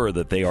make sure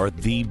that they are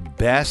the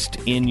best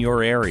in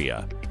your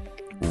area.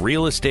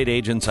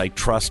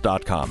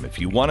 Realestateagentsitrust.com. If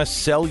you want to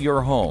sell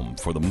your home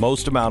for the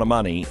most amount of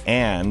money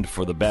and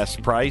for the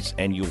best price,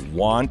 and you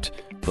want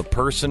the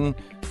person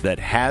that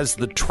has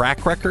the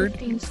track record,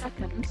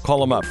 call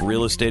them up,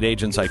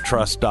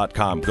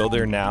 realestateagentsitrust.com. Go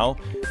there now.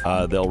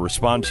 They'll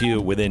respond to you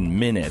within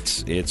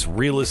minutes. It's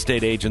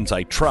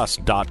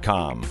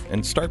realestateagentsitrust.com.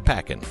 And start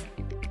packing.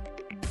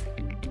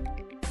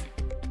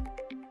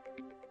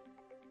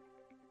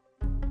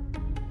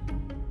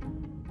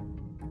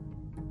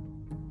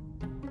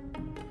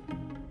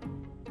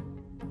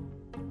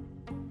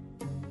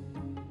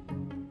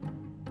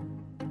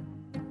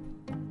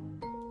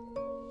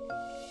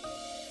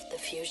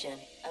 Fusion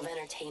of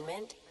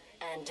entertainment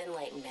and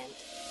enlightenment.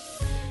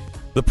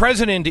 The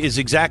president is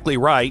exactly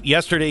right.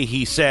 Yesterday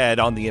he said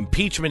on the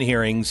impeachment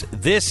hearings,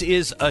 this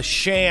is a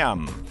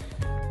sham.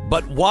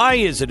 But why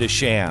is it a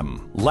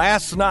sham?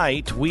 Last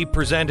night we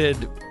presented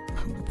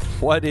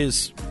what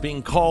is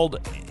being called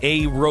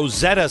a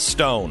Rosetta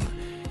Stone.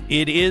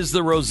 It is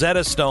the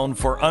Rosetta Stone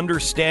for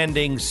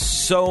understanding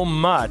so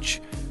much,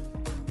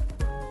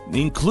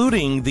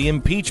 including the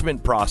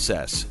impeachment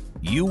process.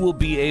 You will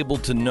be able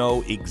to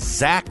know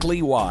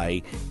exactly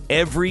why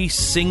every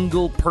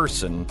single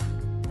person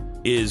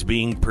is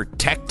being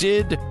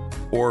protected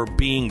or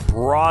being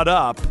brought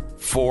up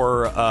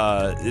for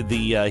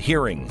the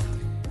hearing.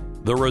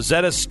 The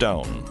Rosetta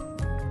Stone.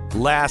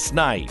 Last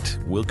night.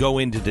 We'll go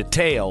into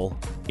detail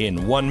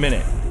in 1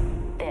 minute.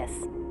 This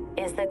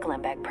is the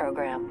Glenn Beck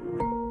Program.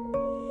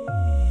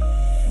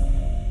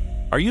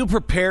 Are you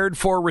prepared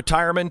for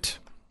retirement?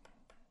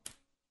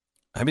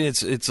 I mean,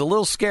 it's a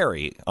little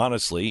scary,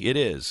 honestly. It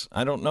is.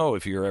 I don't know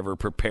if you're ever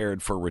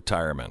prepared for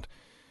retirement.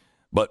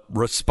 But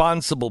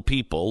responsible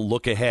people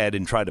look ahead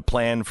and try to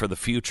plan for the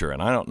future.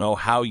 And I don't know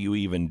how you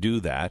even do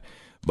that.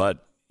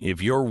 But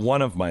if you're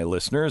one of my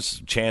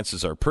listeners,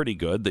 chances are pretty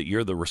good that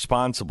you're the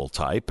responsible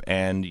type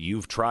and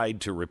you've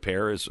tried to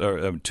prepare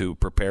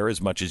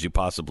as much as you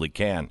possibly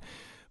can.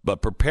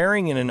 But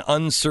preparing in an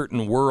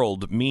uncertain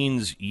world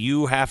means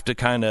you have to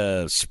kind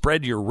of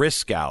spread your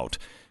risk out,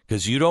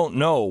 because you don't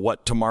know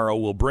what tomorrow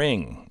will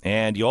bring.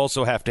 And you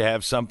also have to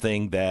have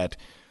something that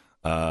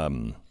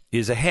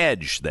is a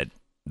hedge that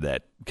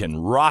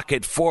can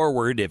rocket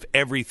forward if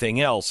everything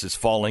else is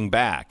falling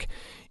back.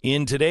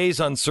 In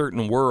today's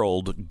uncertain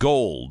world,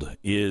 gold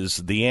is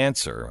the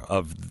answer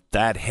of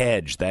that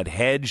hedge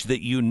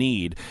that you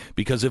need,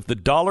 because if the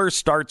dollar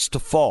starts to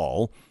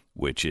fall,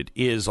 which it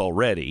is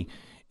already,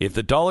 if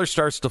the dollar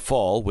starts to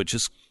fall, which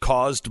is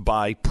caused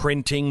by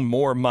printing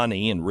more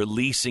money and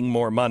releasing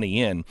more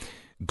money in,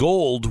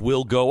 gold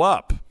will go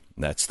up.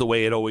 That's the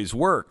way it always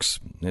works.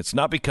 It's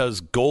not because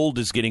gold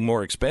is getting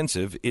more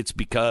expensive. It's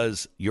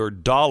because your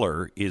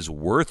dollar is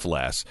worth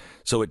less.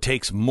 So it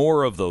takes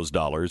more of those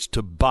dollars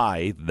to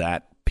buy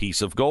that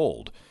piece of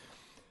gold.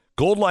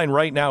 Goldline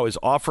right now is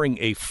offering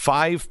a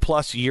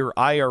 5+ year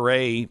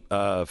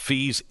IRA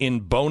fees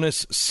in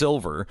bonus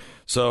silver.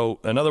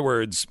 So in other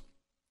words,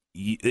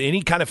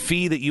 any kind of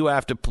fee that you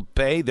have to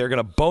pay, they're going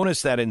to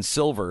bonus that in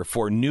silver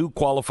for new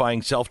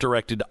qualifying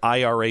self-directed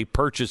IRA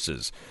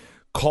purchases.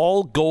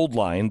 Call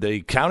Goldline. The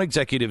account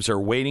executives are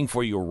waiting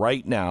for you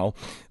right now.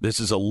 This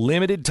is a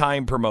limited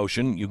time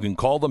promotion. You can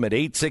call them at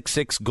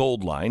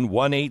 866-GOLDLINE,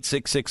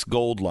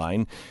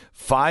 1-866-GOLDLINE.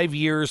 5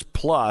 years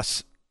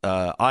plus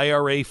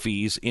IRA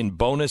fees in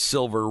bonus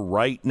silver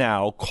right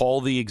now.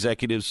 Call the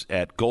executives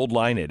at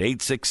Goldline at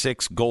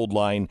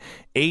 866-GOLDLINE,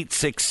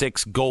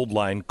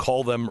 866-GOLDLINE.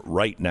 Call them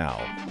right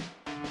now.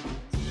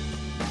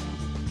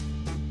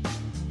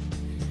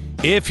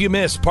 If you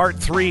missed part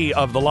 3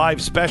 of the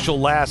live special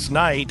last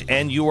night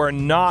and you are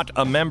not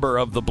a member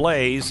of The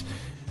Blaze,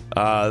 the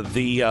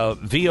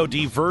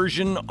VOD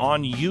version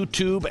on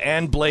YouTube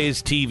and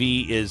Blaze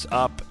TV is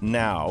up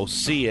now.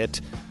 See it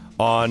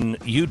on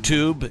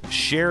YouTube.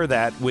 Share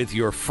that with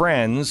your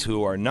friends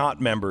who are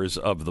not members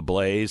of The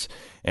Blaze.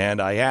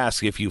 And I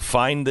ask, if you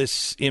find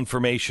this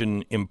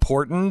information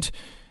important,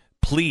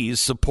 please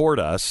support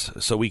us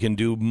so we can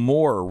do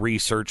more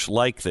research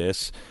like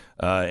this.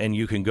 And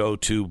you can go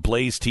to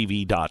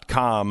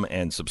blazetv.com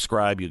and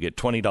subscribe. You'll get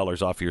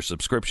 $20 off your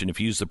subscription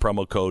if you use the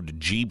promo code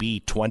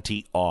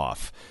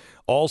GB20OFF.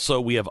 Also,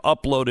 we have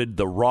uploaded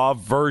the raw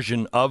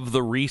version of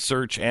the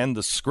research and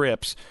the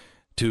scripts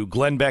to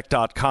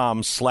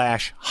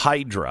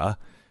glennbeck.com/Hydra.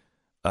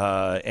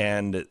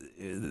 And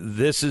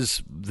this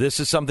is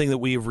something that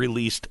we have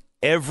released.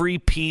 Every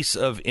piece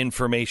of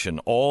information,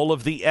 all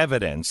of the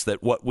evidence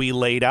that what we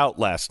laid out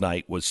last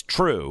night was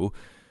true.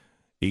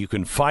 You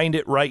can find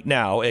it right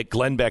now at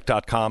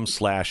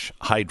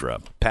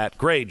glennbeck.com/Hydra. Pat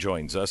Gray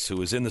joins us, who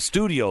was in the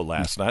studio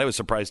last night. I was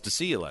surprised to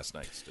see you last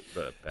night,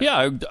 Pat.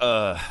 Yeah,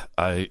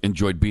 I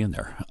enjoyed being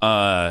there.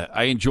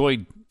 I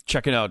enjoyed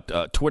checking out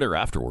Twitter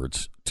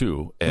afterwards,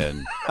 too,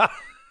 and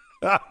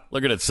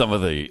looking at some of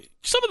the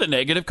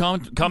negative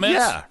comments.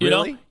 Yeah, you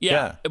really? know?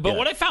 Yeah. But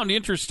what I found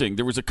interesting,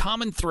 there was a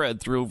common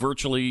thread through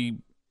virtually,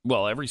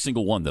 every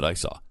single one that I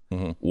saw.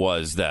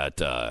 Was that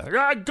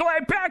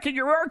glad back in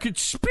your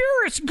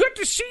conspiracy? Good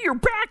to see you're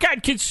back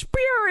on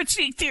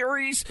conspiracy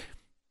theories.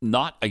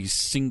 Not a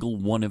single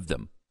one of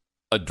them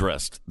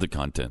addressed the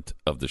content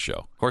of the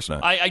show. Of course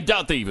not. I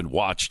doubt they even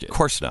watched it. Of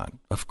course not.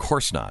 Of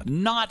course not.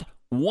 Not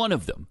one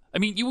of them. I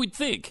mean, you would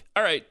think,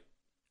 all right,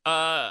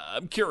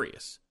 I'm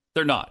curious.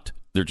 They're not.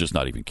 They're just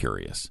not even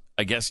curious.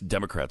 I guess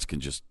Democrats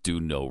can just do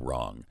no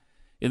wrong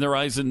in their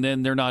eyes, and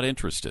then they're not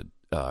interested.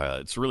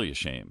 It's really a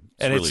shame.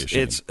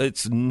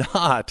 It's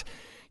not,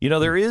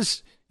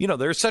 there's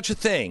such a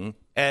thing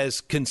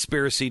as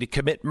conspiracy to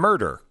commit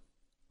murder.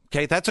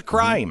 Okay, that's a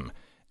crime.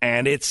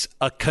 And it's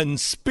a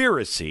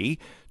conspiracy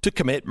to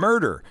commit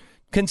murder.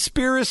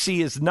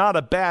 Conspiracy is not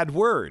a bad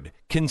word.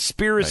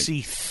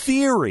 Conspiracy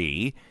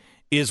theory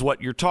is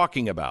what you're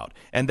talking about.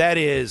 And that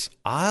is,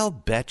 I'll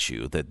bet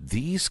you that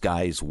these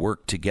guys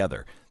work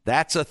together.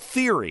 That's a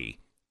theory,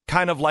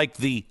 kind of like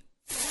the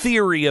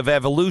theory of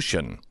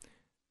evolution.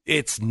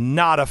 It's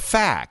not a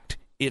fact.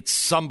 It's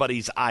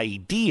somebody's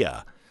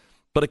idea.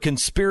 But a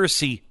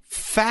conspiracy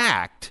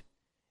fact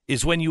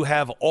is when you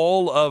have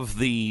all of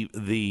the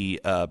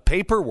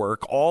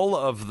paperwork, all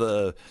of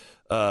the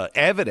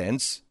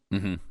evidence,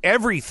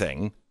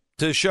 everything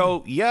to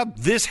show,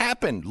 this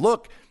happened.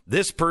 Look,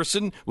 this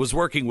person was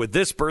working with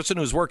this person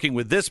who's working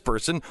with this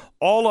person,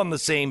 all on the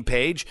same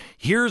page.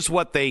 Here's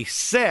what they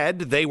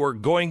said they were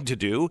going to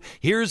do.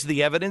 Here's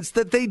the evidence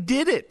that they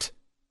did it.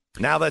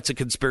 Now that's a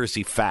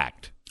conspiracy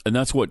fact. And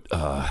that's what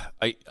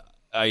I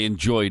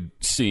enjoyed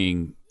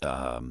seeing.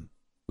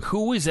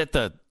 Who is at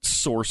the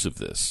source of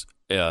this?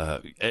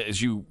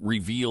 As you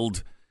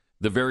revealed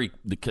the very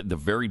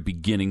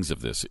beginnings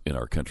of this in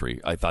our country,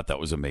 I thought that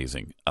was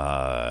amazing.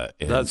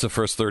 That's the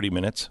first 30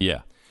 minutes.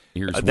 Yeah,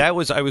 I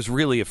was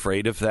really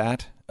afraid of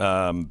that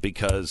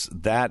because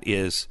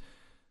that's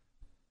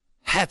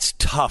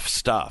tough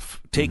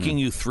stuff. Taking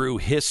you through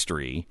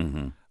history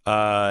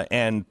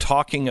and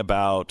talking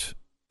about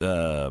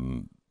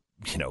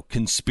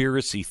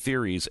conspiracy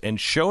theories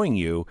and showing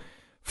you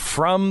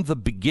from the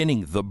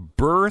beginning the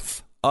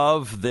birth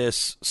of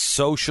this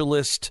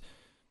socialist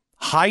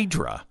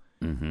hydra.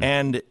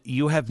 And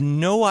you have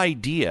no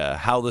idea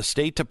how the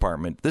State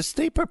Department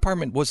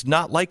was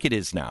not like it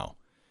is now.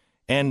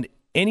 And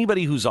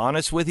anybody who's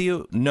honest with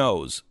you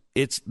knows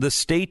the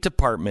State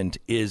Department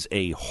is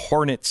a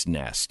hornet's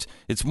nest.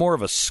 It's more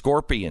of a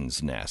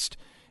scorpion's nest.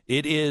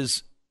 It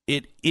is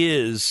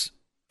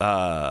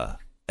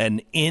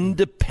an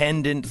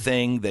independent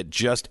thing that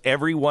just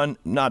everyone,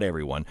 not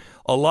everyone,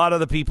 a lot of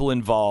the people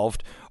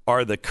involved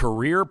are the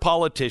career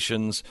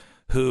politicians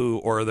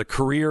or the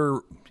career,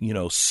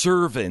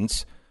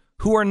 servants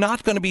who are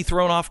not going to be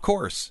thrown off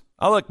course.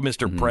 Oh, look,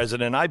 Mr.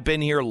 President, I've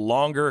been here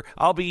longer.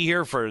 I'll be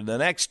here for the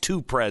next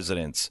 2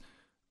 presidents.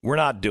 We're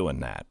not doing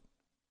that.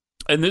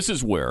 And this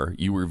is where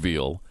you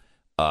reveal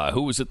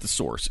who was at the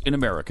source in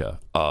America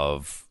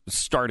of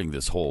starting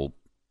this whole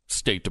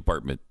State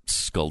Department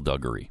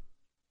skullduggery.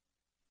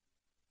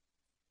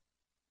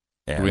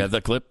 Do we have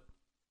that clip?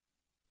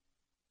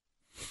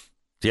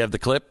 Do you have the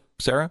clip,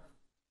 Sarah?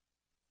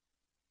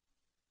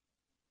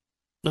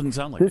 Doesn't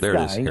sound like this there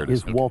guy it is. Here it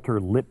is. Okay. Walter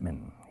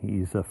Lippmann.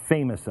 He's a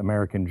famous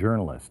American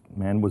journalist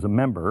and was a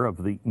member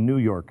of the New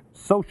York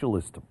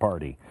Socialist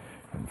Party.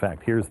 In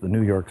fact, here's the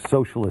New York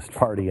Socialist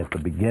Party at the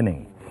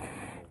beginning.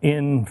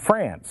 In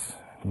France,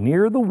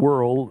 near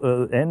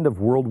the end of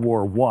World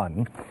War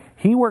I,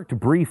 he worked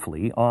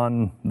briefly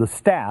on the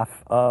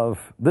staff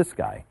of this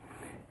guy,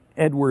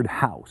 Edward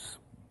House.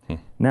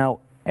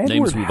 Now,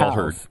 Edward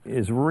House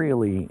is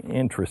really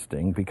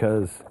interesting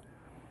because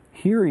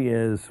here he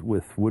is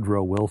with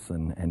Woodrow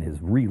Wilson and his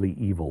really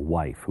evil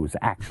wife, who was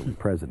actually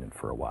president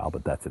for a while,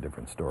 but that's a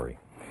different story.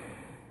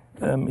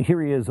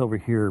 Here he is over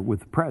here with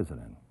the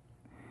president.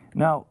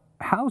 Now,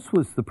 House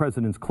was the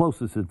president's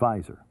closest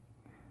advisor.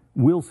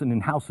 Wilson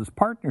and House's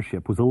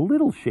partnership was a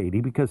little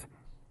shady because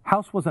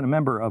House wasn't a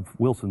member of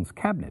Wilson's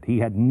cabinet. He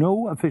had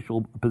no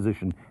official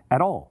position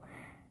at all,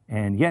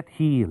 and yet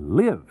he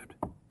lived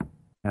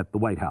at the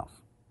White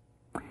House.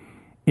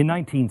 In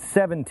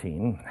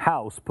 1917,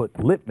 House put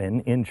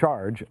Lippmann in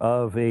charge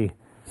of a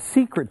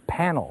secret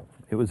panel.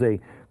 It was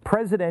a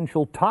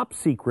presidential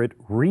top-secret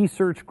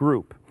research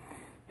group.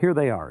 Here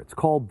they are. It's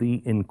called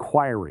the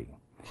Inquiry,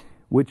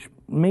 which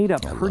made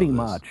up pretty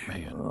much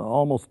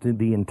almost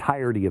the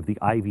entirety of the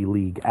Ivy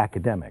League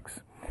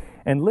academics.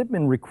 And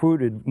Lippmann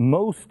recruited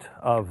most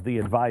of the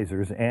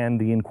advisors,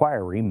 and the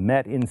Inquiry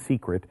met in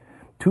secret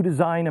to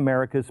design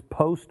America's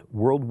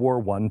post-World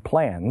War I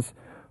plans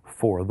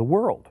for the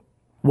world.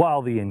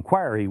 While the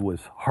Inquiry was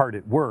hard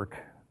at work,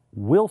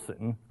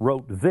 Wilson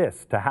wrote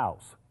this to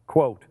House,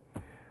 quote,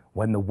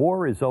 "When the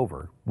war is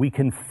over, we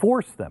can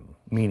force them,"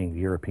 meaning the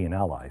European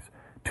allies,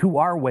 "to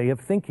our way of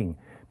thinking,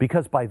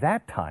 because by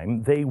that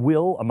time they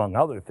will, among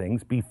other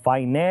things, be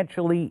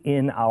financially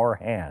in our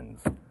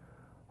hands."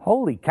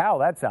 Holy cow,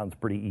 that sounds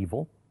pretty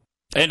evil.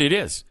 And it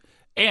is.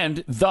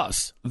 And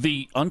thus,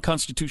 the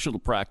unconstitutional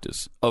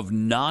practice of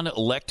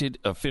non-elected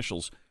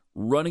officials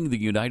running the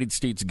United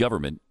States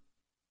government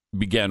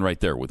began right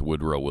there with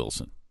Woodrow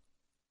Wilson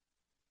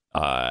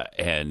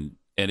and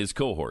his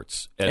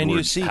cohorts. Edward And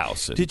you see,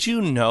 House did you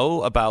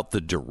know about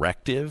the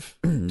directive?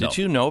 No. Did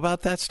you know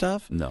about that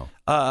stuff? No.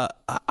 I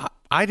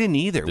didn't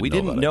either. We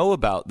didn't know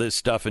about this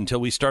stuff until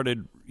we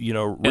started,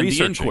 researching. And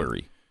the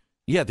inquiry.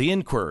 Yeah, the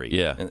inquiry.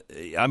 Yeah.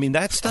 I mean,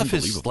 that stuff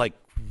is like,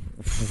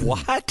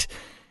 what?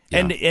 Yeah.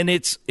 And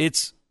it's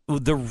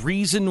the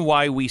reason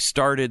why we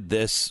started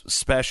this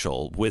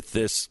special with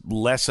this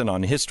lesson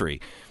on history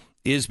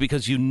is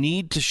because you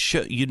need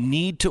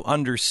to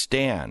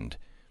understand.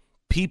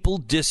 People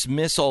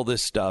dismiss all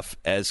this stuff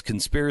as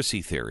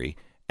conspiracy theory,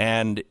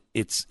 and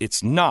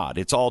it's not.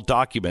 It's all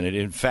documented.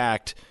 In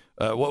fact,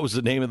 what was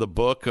the name of the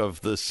book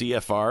of the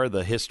CFR,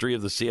 the history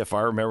of the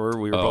CFR? Remember,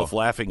 we were both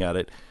laughing at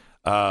it.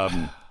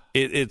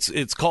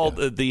 It's called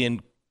the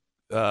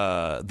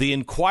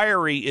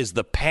Inquiry is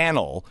the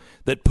panel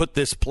that put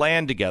this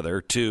plan together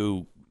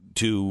to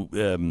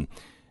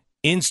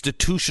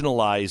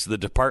institutionalize the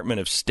Department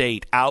of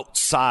State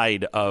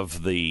outside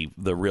of the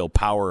real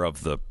power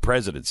of the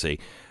presidency.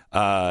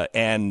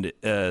 And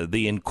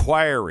the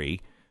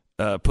Inquiry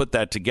put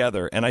that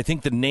together. And I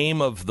think the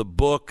name of the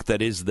book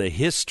that is the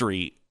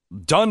history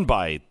done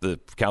by the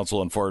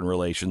Council on Foreign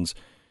Relations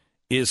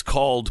is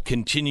called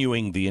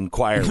Continuing the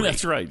Inquiry.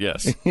 That's right,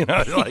 yes.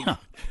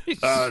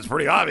 It's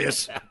pretty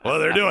obvious what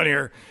they're doing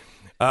here.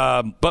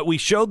 But we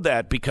showed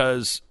that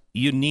because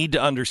you need to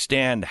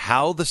understand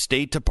how the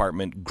State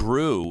Department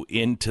grew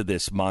into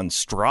this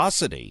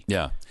monstrosity.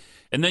 Yeah.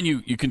 And then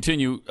you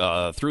continue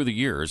through the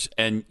years,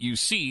 and you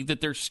see that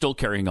they're still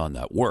carrying on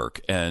that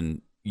work.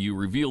 And you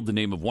revealed the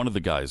name of one of the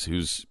guys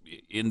who's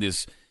in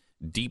this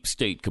deep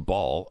state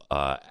cabal,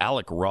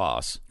 Alec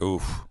Ross.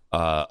 Oof.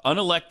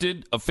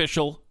 Unelected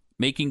official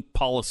making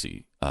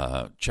policy.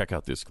 Check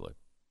out this clip.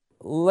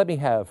 Let me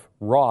have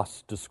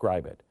Ross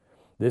describe it.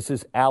 This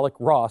is Alec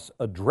Ross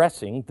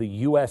addressing the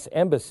U.S.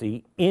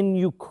 Embassy in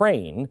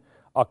Ukraine,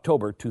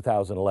 October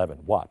 2011.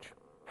 Watch.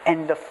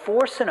 And the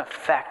force and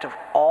effect of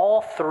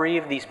all three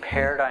of these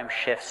paradigm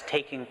shifts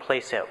taking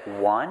place at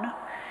one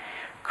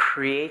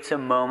creates a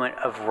moment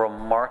of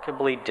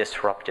remarkably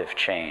disruptive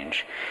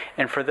change.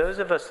 And for those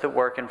of us that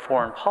work in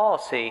foreign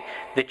policy,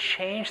 the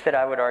change that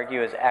I would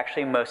argue is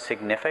actually most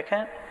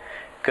significant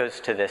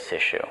goes to this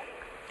issue: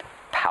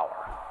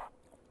 power.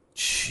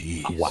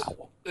 Jeez.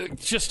 Wow.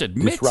 Just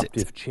admits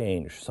disruptive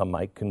change. Some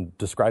might can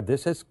describe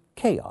this as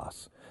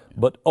chaos.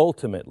 But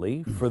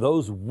ultimately, for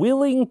those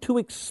willing to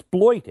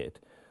exploit it,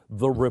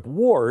 The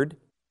reward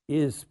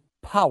is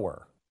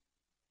power.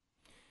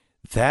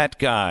 That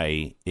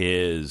guy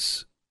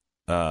is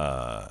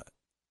a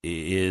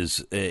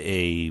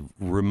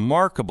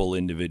remarkable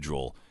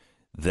individual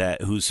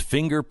whose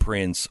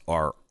fingerprints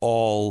are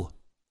all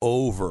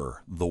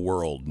over the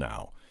world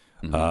now.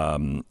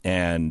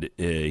 And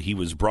he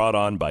was brought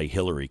on by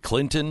Hillary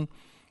Clinton.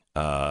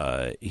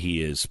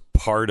 He is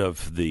part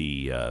of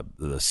the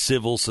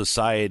civil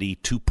society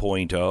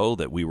 2.0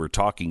 that we were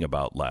talking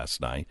about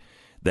last night,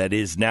 that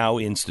is now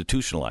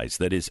institutionalized,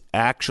 that is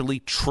actually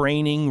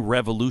training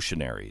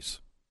revolutionaries.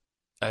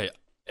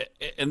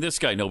 And this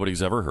guy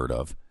nobody's ever heard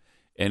of,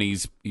 and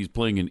he's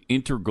playing an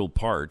integral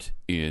part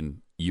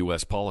in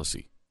U.S.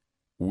 policy.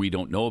 We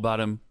don't know about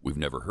him. We've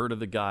never heard of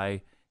the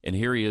guy. And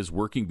here he is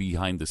working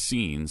behind the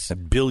scenes.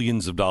 And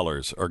billions of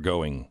dollars are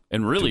going.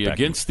 And really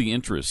against the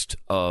interest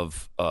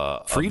of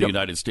the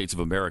United States of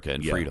America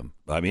and freedom.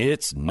 I mean,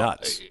 it's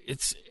nuts.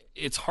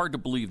 It's hard to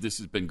believe this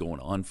has been going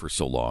on for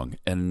so long,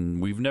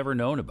 and we've never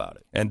known about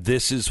it. And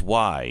this is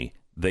why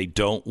they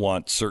don't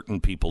want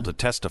certain people to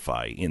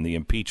testify in the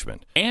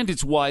impeachment. And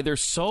it's why they're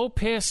so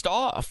pissed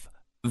off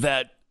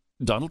that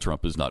Donald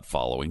Trump is not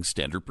following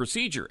standard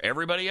procedure.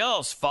 Everybody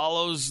else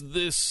follows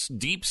this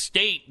deep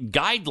state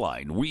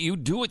guideline. You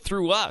do it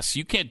through us.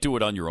 You can't do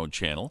it on your own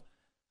channel.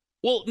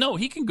 Well, no,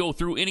 he can go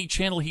through any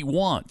channel he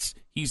wants.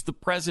 He's the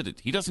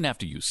president. He doesn't have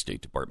to use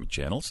State Department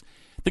channels.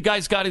 The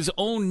guy's got his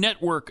own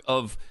network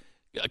of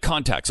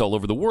contacts all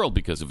over the world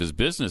because of his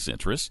business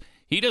interests.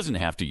 He doesn't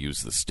have to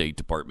use the State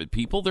Department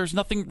people. There's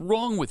nothing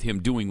wrong with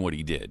him doing what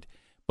he did.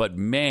 But,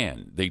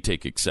 man, they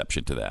take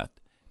exception to that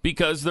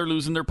because they're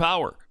losing their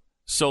power.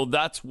 So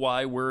that's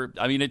why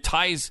it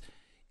ties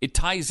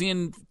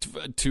in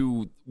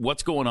to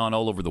what's going on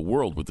all over the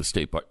world with the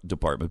State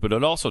Department, but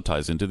it also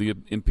ties into the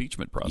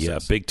impeachment process. Yeah,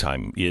 big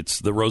time. It's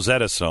the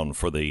Rosetta Stone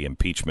for the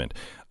impeachment.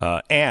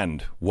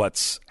 And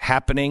what's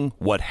happening,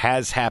 what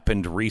has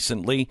happened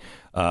recently,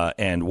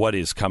 and what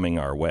is coming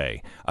our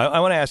way. I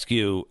want to ask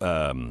you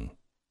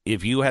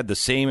if you had the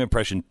same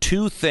impression.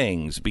 Two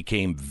things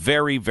became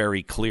very,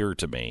 very clear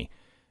to me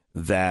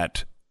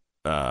that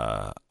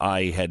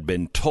I had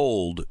been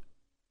told.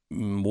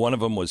 One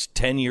of them was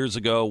 10 years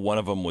ago. One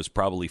of them was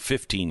probably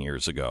 15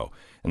 years ago.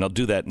 And I'll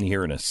do that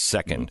here in a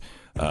second.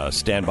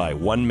 Stand by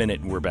 1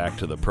 minute and we're back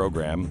to the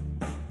program.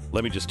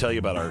 Let me just tell you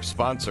about our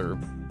sponsor.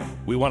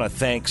 We want to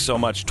thank so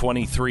much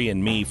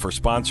 23andMe for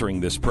sponsoring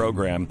this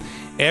program.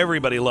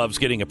 Everybody loves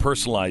getting a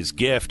personalized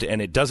gift,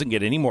 and it doesn't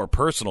get any more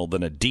personal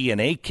than a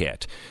DNA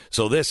kit.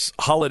 So this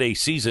holiday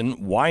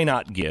season, why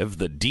not give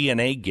the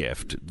DNA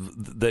gift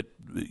that,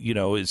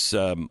 is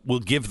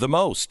will give the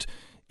most?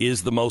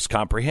 Is the most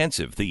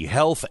comprehensive, the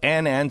health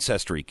and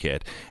ancestry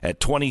kit at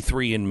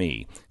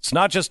 23andMe. It's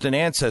not just an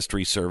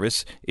ancestry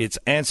service, it's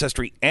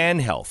ancestry and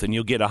health, and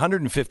you'll get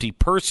 150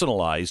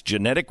 personalized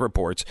genetic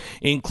reports,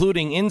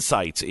 including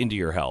insights into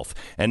your health.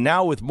 And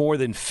now with more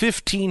than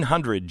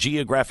 1,500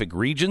 geographic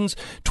regions,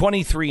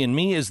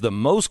 23andMe is the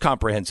most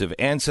comprehensive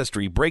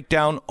ancestry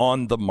breakdown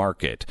on the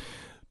market.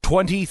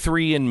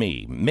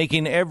 23andMe,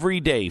 making every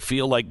day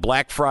feel like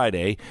Black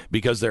Friday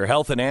because their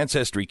health and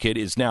ancestry kit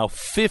is now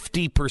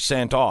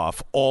 50%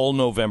 off all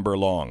November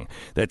long.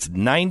 That's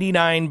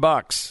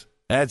 $99.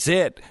 That's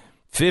it.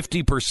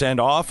 50%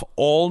 off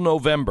all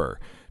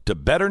November. To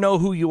better know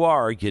who you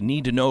are, you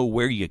need to know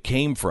where you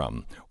came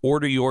from.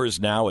 Order yours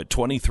now at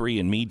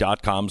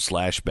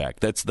 23andme.com/Beck.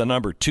 That's the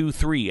number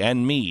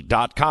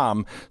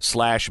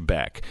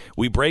 23andme.com/Beck.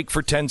 We break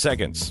for 10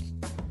 seconds.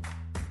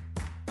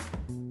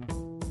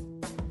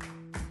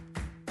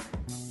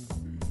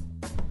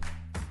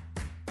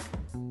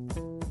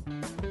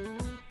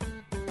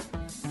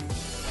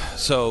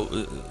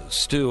 So,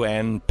 Stu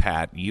and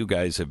Pat, you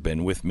guys have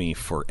been with me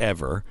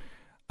forever,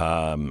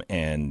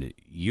 and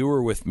you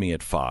were with me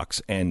at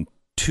Fox, and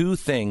two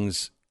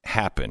things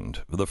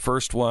happened. The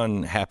first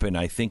one happened,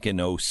 I think, in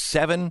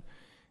 2007,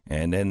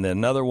 and then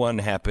another one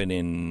happened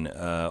in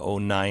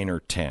 2009 or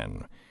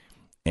 10.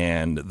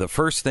 And the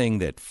first thing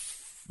that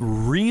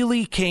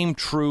really came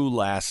true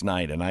last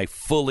night, and I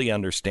fully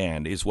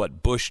understand, is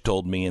what Bush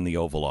told me in the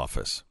Oval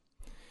Office.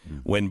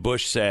 When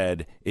Bush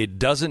said, it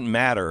doesn't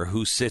matter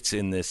who sits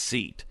in this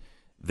seat.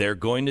 They're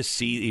going to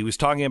see, he was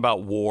talking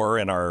about war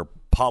and our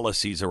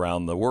policies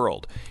around the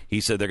world.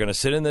 He said they're going to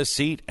sit in this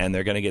seat and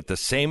they're going to get the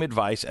same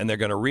advice and they're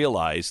going to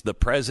realize the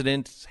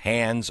president's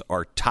hands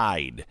are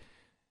tied.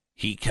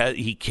 He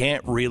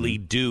can't really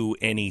do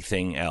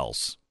anything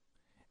else.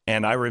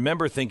 And I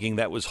remember thinking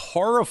that was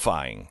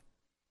horrifying.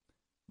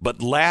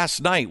 But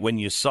last night when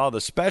you saw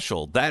the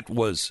special, that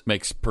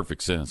makes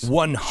perfect sense.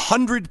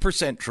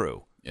 100%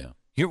 true. Yeah.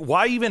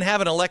 Why even have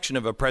an election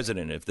of a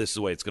president if this is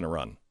the way it's going to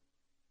run?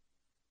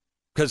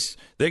 Because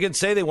they can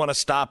say they want to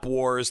stop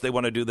wars, they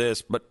want to do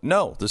this, but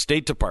no, the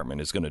State Department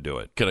is going to do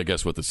it. Can I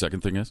guess what the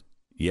second thing is?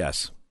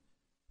 Yes.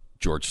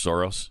 George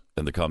Soros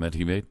and the comment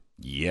he made?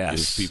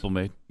 Yes. His people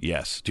made?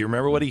 Yes. Do you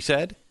remember what he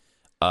said?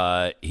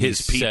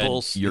 His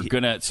people. You're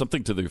going to,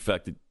 something to the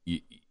effect that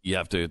you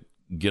have to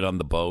get on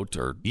the boat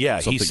or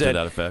something he said, to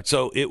that effect?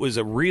 So it was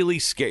a really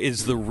scary,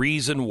 is the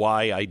reason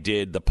why I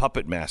did the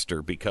Puppet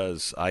Master,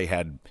 because I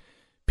had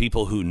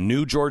people who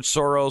knew George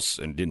Soros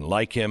and didn't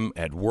like him,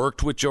 had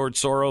worked with George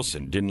Soros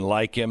and didn't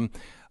like him,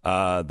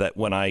 that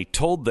when I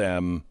told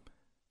them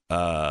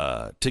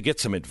to get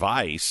some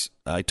advice,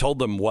 I told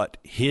them what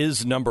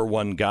his number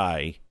one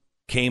guy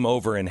came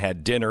over and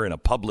had dinner in a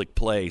public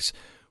place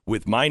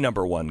with my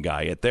number one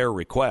guy at their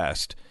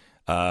request,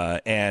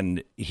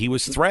 and he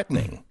was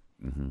threatening.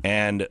 Mm-hmm.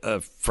 And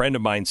a friend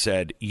of mine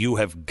said, you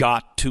have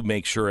got to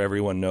make sure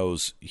everyone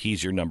knows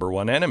he's your number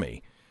one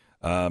enemy,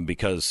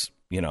 because,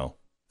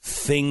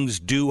 things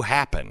do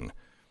happen.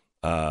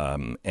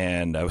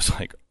 And I was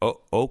like,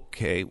 oh,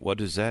 okay,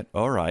 what is that?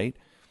 All right.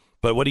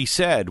 But what he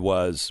said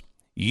was,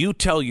 you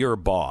tell your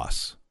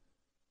boss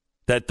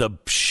that the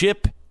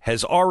ship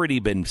has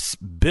already been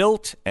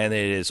built and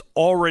it is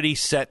already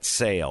set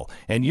sail.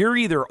 And you're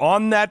either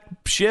on that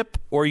ship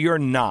or you're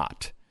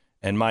not.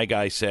 And my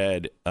guy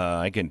said,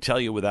 I can tell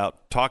you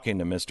without talking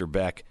to Mr.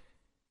 Beck,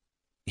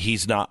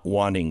 he's not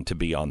wanting to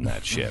be on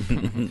that ship.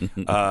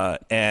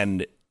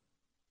 And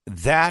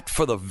that,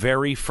 for the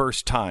very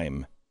first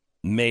time,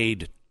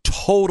 made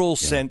total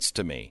sense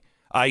to me.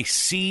 I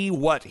see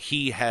what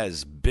he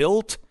has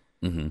built,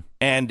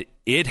 and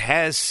it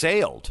has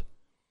sailed.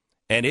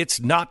 And it's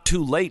not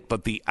too late,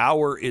 but the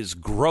hour is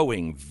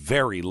growing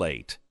very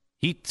late.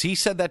 He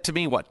said that to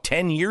me,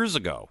 10 years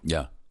ago?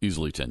 Yeah,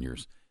 easily 10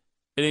 years.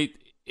 And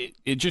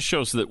it just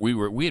shows that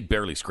we had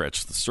barely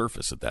scratched the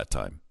surface at that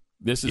time.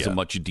 This is a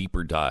much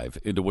deeper dive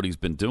into what he's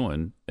been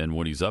doing and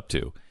what he's up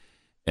to.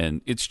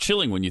 And it's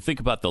chilling when you think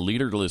about the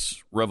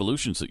leaderless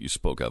revolutions that you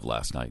spoke of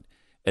last night.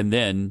 And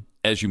then,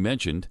 as you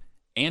mentioned,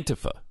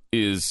 Antifa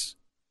is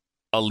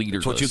a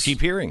leaderless That's what you keep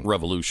hearing.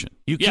 Revolution.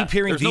 You keep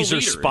hearing these are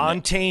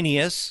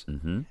spontaneous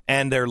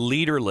and they're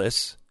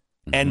leaderless.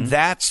 And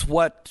that's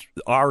what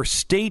our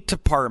State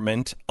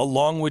Department,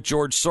 along with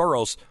George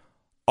Soros,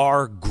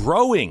 are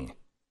growing.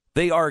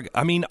 They are,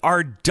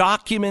 our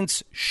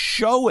documents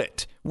show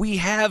it. We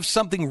have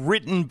something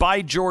written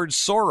by George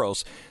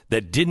Soros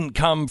that didn't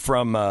come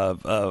from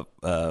a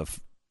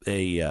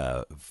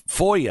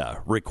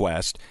FOIA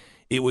request.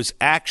 It was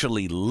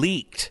actually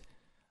leaked,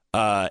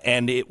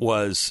 and it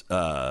was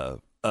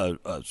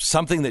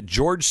something that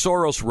George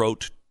Soros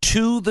wrote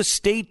to the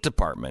State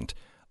Department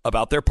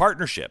about their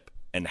partnership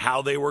and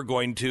how they were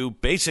going to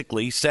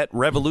basically set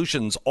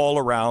revolutions all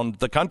around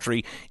the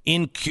country,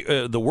 in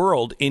the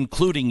world,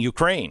 including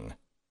Ukraine.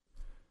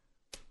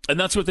 And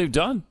that's what they've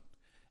done.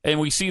 And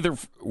we see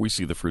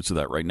the fruits of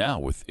that right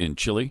now in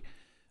Chile,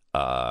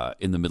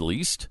 in the Middle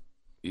East,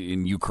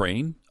 in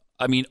Ukraine.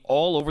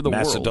 All over the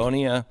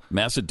world.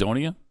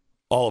 Macedonia.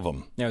 All of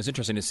them. Yeah, it was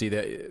interesting to see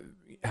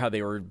how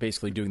they were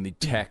basically doing the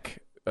tech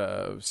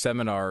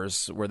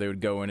seminars where they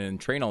would go in and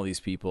train all these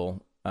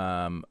people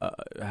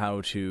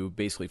how to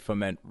basically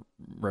foment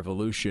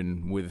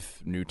revolution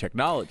with new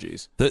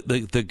technologies.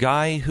 The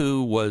guy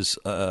who was,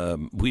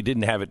 we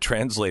didn't have it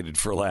translated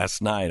for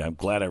last night. I'm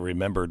glad I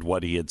remembered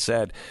what he had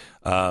said.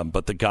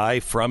 But the guy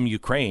from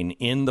Ukraine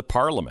in the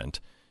parliament,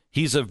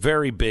 he's a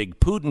very big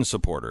Putin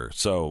supporter.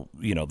 So,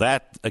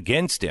 that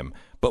against him.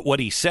 But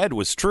what he said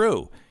was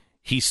true.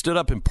 He stood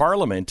up in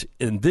parliament,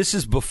 and this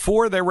is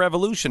before their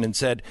revolution, and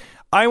said,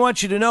 I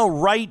want you to know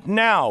right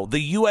now, the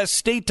U.S.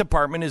 State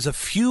Department is a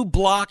few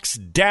blocks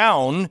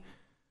down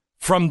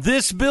from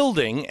this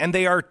building, and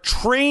they are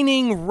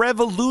training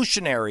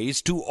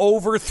revolutionaries to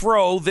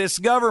overthrow this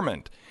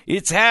government.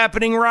 It's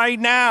happening right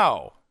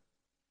now.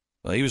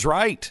 Well, he was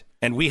right.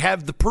 And we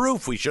have the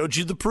proof. We showed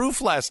you the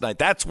proof last night.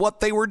 That's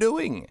what they were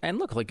doing. And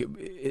look, like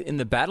in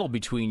the battle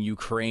between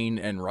Ukraine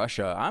and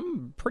Russia,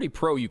 I'm pretty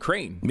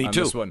pro-Ukraine. Me on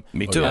too. This one.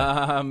 Me too.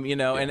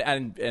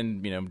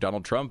 And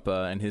Donald Trump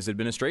and his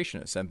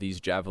administration sent these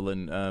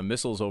Javelin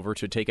missiles over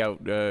to take out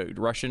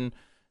Russian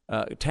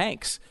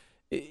tanks.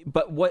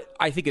 But what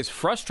I think is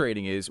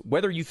frustrating is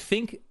whether you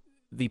think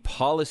the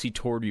policy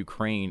toward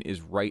Ukraine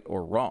is right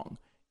or wrong,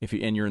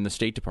 and you're in the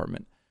State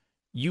Department,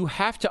 you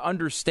have to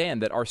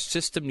understand that our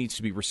system needs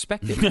to be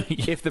respected.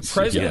 If the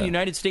president of the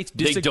United States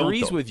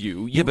disagrees with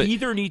you, you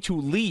either need to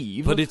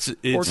leave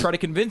or try to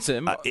convince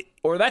him,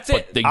 or that's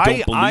it. They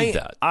don't believe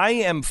that. I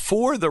am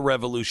for the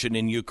revolution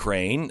in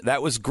Ukraine.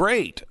 That was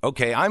great.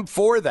 Okay, I'm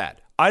for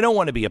that. I don't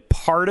want to be a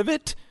part of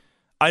it.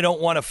 I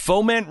don't want to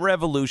foment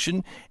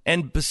revolution.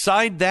 And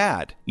beside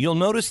that, you'll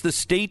notice the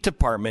State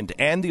Department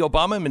and the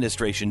Obama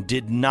administration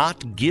did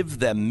not give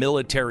them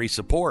military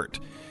support.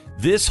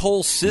 This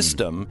whole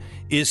system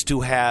is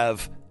to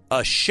have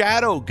a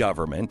shadow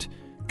government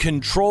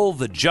control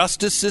the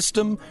justice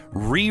system,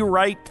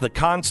 rewrite the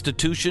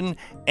Constitution,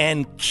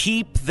 and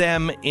keep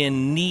them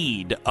in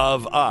need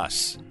of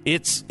us.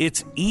 It's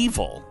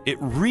evil. It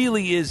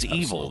really is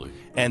evil. Absolutely.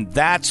 And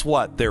that's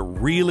what they're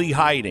really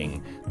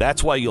hiding.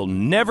 That's why you'll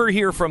never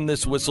hear from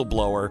this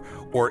whistleblower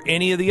or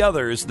any of the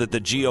others that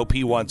the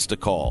GOP wants to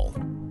call.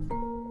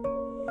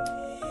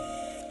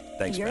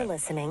 Thanks, You're Matt.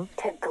 listening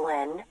to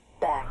Glenn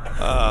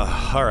back.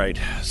 All right.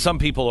 Some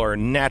people are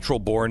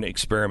natural-born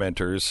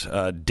experimenters.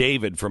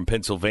 David from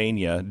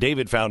Pennsylvania.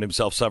 David found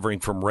himself suffering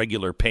from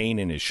regular pain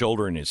in his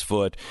shoulder and his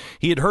foot.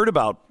 He had heard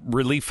about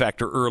Relief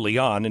Factor early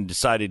on and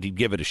decided he'd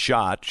give it a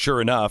shot.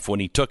 Sure enough, when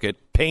he took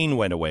it, pain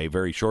went away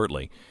very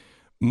shortly.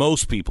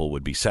 Most people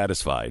would be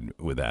satisfied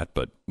with that,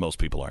 but most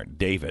people aren't.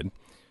 David,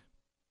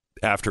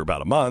 after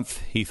about a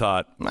month, he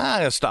thought,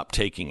 I'll stop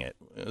taking it.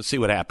 See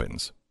what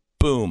happens.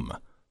 Boom.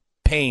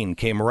 Pain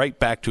came right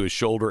back to his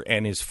shoulder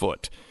and his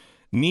foot.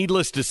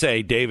 Needless to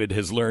say, David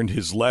has learned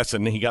his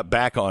lesson. He got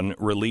back on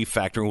Relief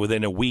Factor, and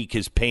within a week,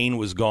 his pain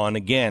was gone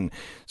again.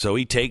 So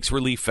he takes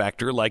Relief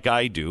Factor like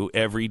I do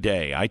every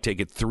day. I take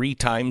it 3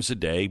 times a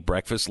day,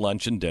 breakfast,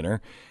 lunch, and dinner,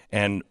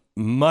 and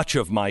much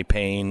of my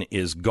pain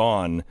is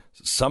gone.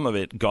 Some of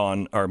it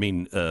gone,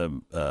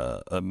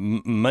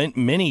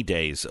 many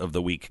days of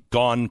the week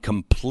gone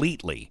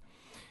completely.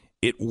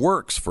 It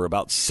works for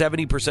about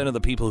 70% of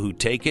the people who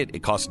take it.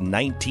 It costs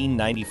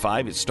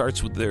 $19.95. It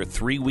starts with their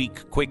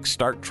 3-week quick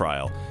start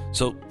trial.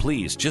 So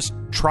please, just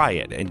try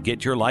it and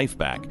get your life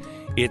back.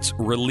 It's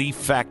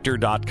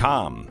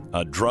ReliefFactor.com,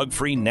 a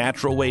drug-free,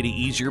 natural way to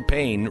ease your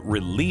pain,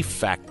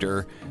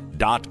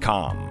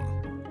 ReliefFactor.com.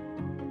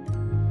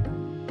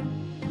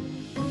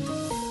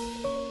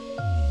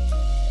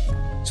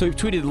 So we've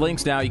tweeted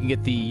links now. You can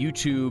get the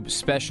YouTube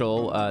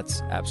special.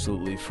 It's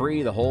absolutely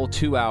free. The whole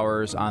 2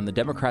 hours on the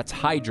Democrats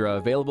Hydra,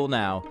 available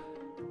now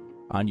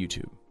on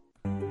YouTube.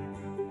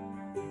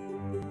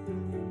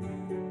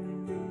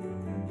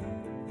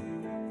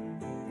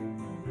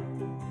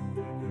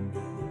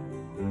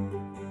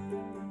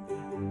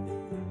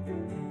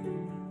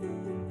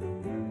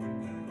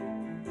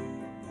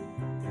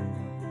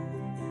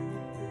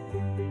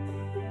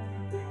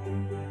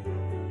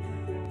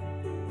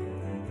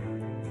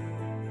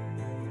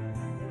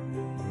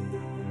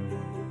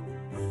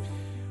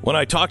 When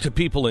I talk to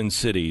people in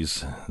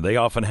cities, they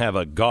often have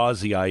a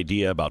gauzy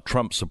idea about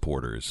Trump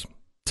supporters.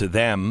 To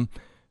them,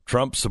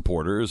 Trump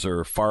supporters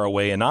are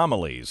faraway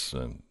anomalies.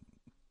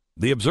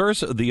 The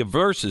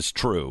reverse is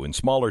true in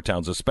smaller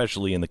towns,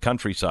 especially in the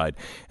countryside,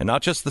 and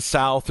not just the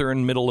South or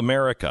in Middle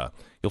America.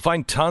 You'll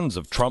find tons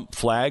of Trump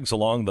flags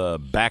along the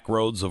back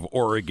roads of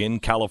Oregon,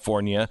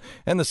 California,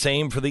 and the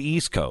same for the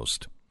East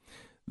Coast.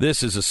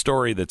 This is a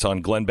story that's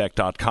on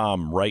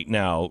glenbeck.com right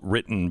now,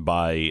 written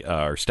by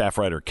our staff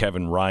writer,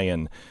 Kevin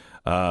Ryan.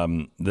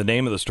 The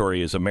name of the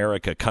story is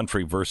America,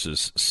 Country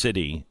versus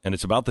City, and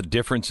it's about the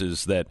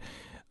differences that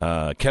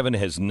Kevin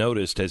has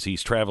noticed as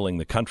he's traveling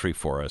the country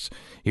for us.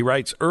 He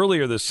writes,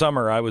 earlier this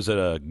summer, I was at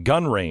a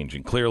gun range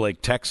in Clear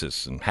Lake,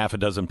 Texas, and half a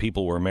dozen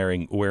people were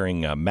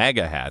wearing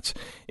MAGA hats,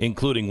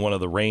 including one of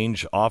the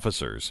range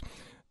officers.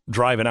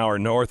 Drive an hour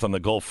north on the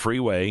Gulf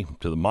Freeway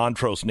to the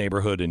Montrose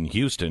neighborhood in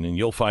Houston, and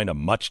you'll find a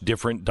much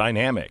different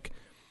dynamic.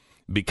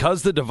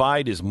 Because the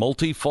divide is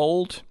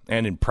multifold,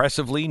 and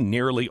impressively,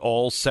 nearly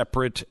all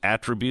separate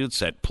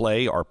attributes at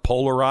play are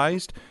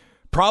polarized,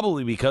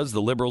 probably because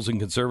the liberals and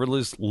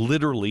conservatives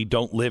literally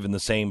don't live in the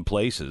same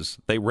places.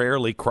 They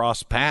rarely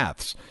cross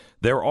paths.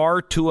 There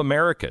are 2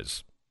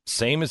 Americas,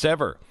 same as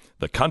ever,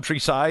 the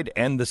countryside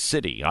and the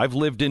city. I've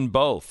lived in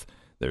both.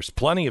 There's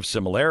plenty of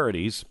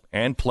similarities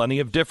and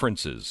plenty of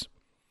differences.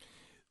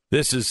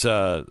 This is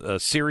a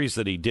series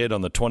that he did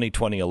on the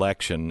 2020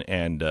 election,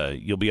 and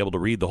you'll be able to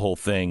read the whole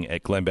thing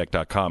at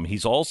glenbeck.com.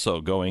 He's also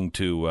going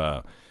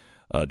to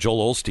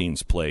Joel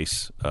Osteen's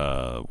place.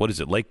 What is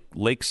it,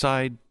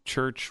 Lakeside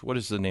Church? What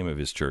is the name of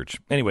his church?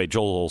 Anyway,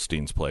 Joel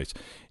Osteen's place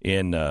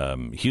in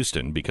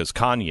Houston, because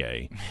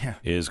Kanye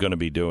is going to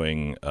be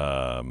doing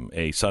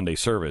a Sunday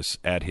service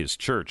at his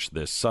church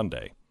this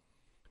Sunday.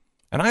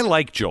 And I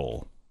like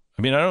Joel.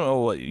 I mean, I don't know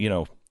what,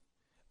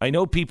 I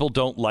know people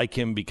don't like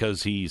him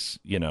because he's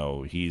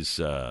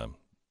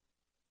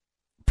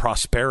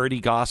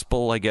prosperity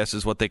gospel, I guess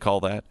is what they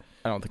call that.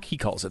 I don't think he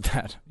calls it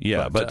that.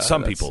 Yeah, but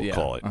some people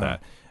call it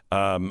that.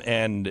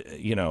 And,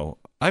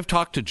 I've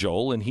talked to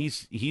Joel, and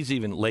he's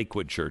even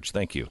Lakewood Church,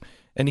 thank you.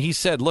 And he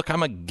said, look,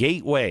 I'm a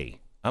gateway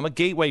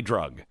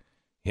drug.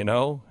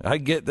 I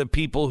get the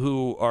people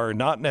who are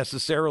not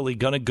necessarily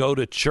going to go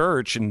to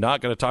church and not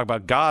going to talk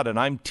about God, and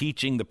I'm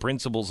teaching the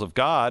principles of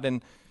God,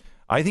 and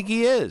I think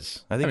he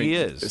is. He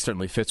is. It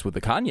certainly fits with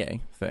the Kanye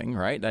thing,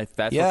 right? That's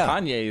what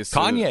Kanye is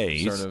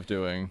sort of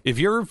doing. If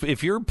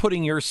you're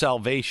putting your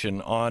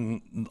salvation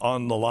on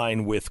the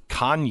line with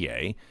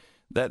Kanye,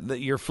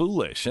 that you're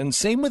foolish. And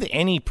same with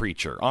any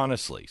preacher,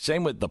 honestly.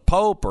 Same with the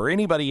Pope or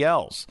anybody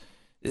else.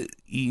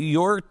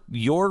 Your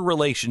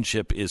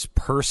relationship is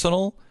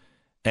personal,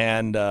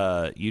 and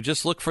you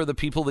just look for the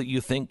people that you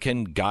think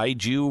can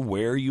guide you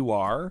where you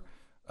are.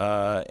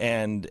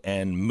 And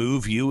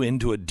move you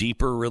into a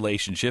deeper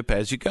relationship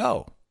as you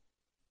go.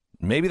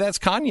 Maybe that's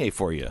Kanye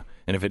for you.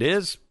 And if it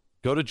is,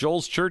 go to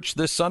Joel's church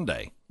this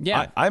Sunday.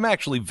 Yeah. I'm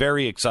actually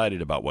very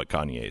excited about what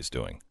Kanye is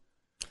doing.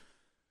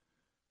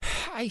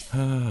 I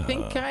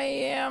think I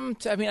am.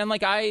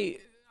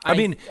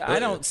 I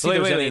don't see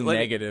any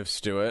negatives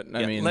to it.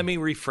 Let me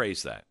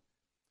rephrase that.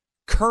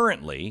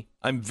 Currently,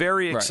 I'm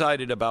very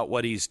excited about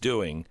what he's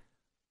doing.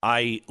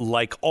 I,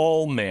 like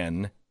all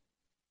men,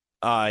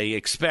 I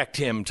expect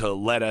him to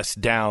let us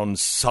down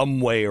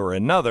some way or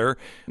another.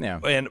 Yeah.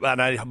 And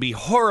I'd be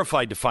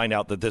horrified to find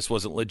out that this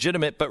wasn't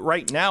legitimate. But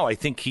right now, I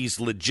think he's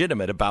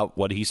legitimate about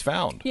what he's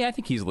found. Yeah, I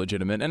think he's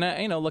legitimate.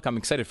 And, look, I'm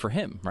excited for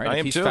him, right? I if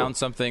am he's too. found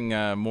something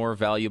more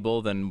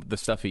valuable than the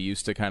stuff he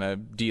used to kind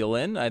of deal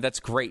in, that's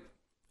great.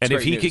 And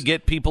if he could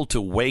get people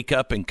to wake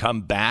up and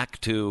come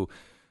back to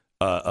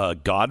a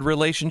God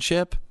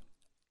relationship,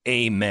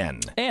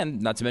 amen.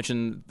 And not to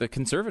mention the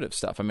conservative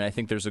stuff. I mean, I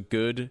think there's a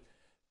good...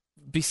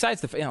 Besides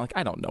the,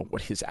 I don't know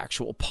what his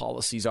actual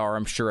policies are.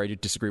 I'm sure I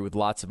disagree with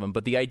lots of them.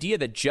 But the idea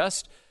that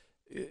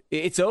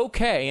it's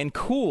okay and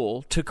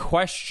cool to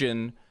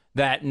question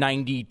that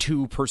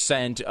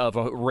 92% of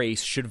a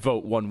race should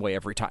vote one way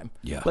every time.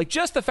 Yeah. Like,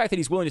 just the fact that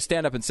he's willing to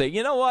stand up and say,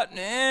 you know what,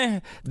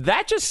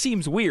 that just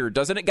seems weird,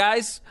 doesn't it,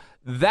 guys?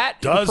 That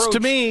does approach, to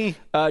me.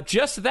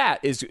 Just that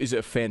is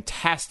a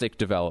fantastic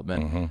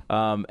development.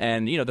 Mm-hmm.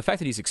 And the fact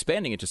that he's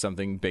expanding it to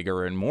something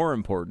bigger and more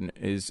important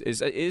is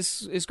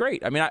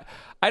great. I mean,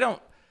 I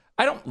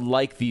don't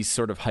like these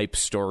sort of hype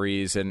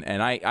stories, and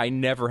I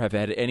never have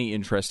had any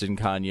interest in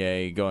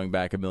Kanye going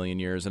back a million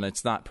years, and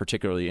it's not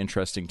particularly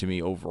interesting to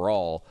me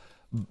overall,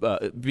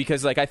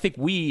 because I think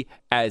we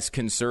as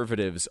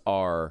conservatives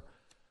are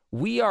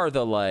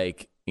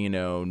the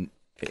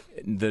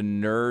the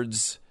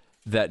nerds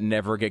that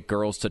never get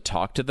girls to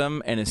talk to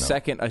them, and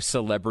second a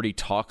celebrity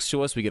talks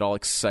to us, we get all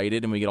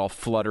excited and we get all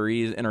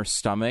fluttery in our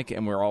stomach,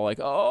 and we're all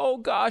like, oh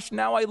gosh,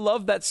 now I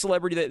love that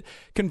celebrity that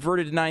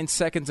converted 9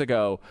 seconds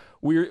ago.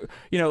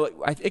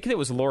 I think it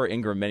was Laura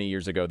Ingraham many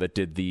years ago that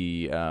did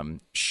the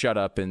Shut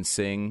Up and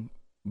Sing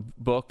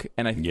book,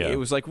 and it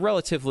was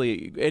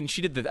relatively, and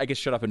she did the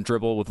Shut Up and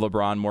Dribble with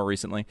LeBron more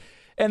recently,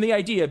 and the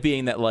idea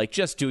being that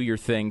just do your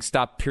thing,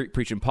 stop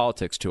preaching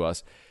politics to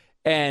us.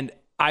 And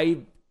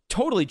I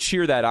totally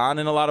cheer that on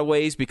in a lot of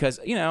ways, because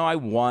I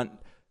want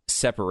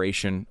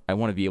separation. I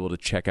want to be able to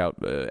check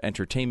out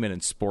entertainment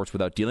and sports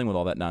without dealing with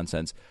all that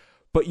nonsense.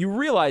 But you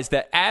realize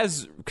that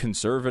as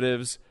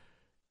conservatives,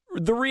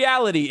 the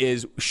reality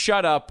is,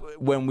 shut up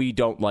when we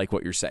don't like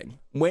what you're saying.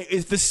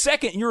 If the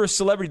second you're a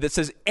celebrity that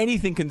says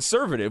anything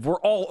conservative,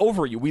 we're all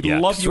over you. We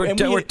love you, and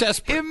we're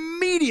desperate.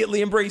 Immediately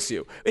embrace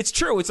you. It's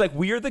true. It's like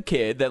we are the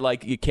kid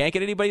that you can't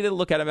get anybody to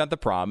look at him at the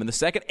prom, and the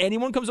second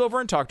anyone comes over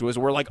and talk to us,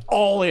 we're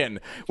all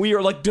in. We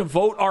are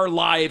devote our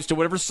lives to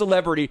whatever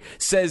celebrity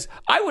says,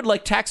 I would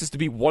like taxes to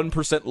be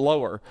 1%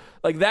 lower.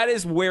 That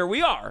is where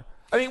we are.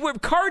 I mean,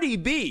 Cardi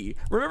B.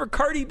 Remember,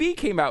 Cardi B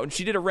came out and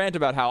she did a rant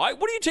about how,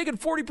 what are you taking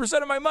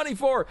 40% of my money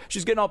for?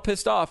 She's getting all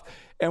pissed off.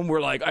 And we're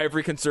like,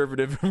 every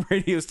conservative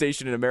radio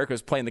station in America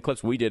is playing the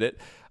clips. We did it.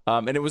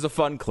 And it was a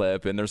fun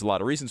clip, and there's a lot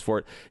of reasons for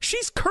it.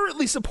 She's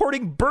currently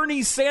supporting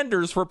Bernie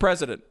Sanders for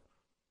president.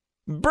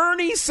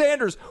 Bernie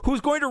Sanders, who's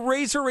going to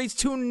raise her rates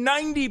to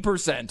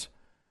 90%.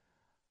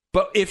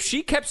 But if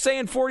she kept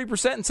saying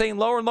 40% and saying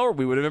lower and lower,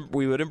 we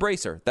would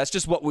embrace her. That's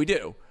just what we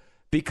do.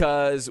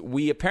 Because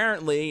we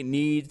apparently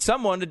need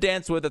someone to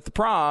dance with at the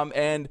prom,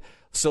 and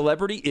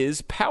celebrity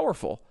is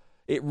powerful.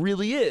 It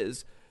really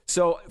is.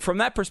 So from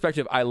that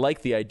perspective, I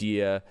like the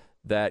idea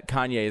that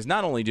Kanye is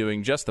not only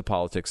doing just the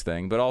politics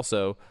thing, but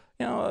also,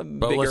 a bigger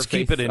But let's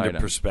keep it into item.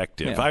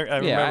 perspective. Yeah. I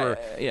remember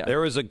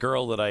there was a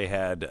girl that I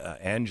had,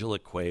 Angela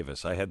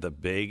Cuevas. I had the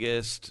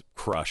biggest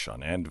crush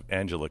on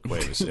Angela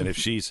Cuevas. And if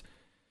she,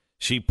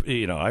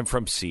 I'm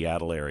from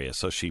Seattle area,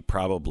 so she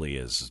probably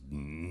is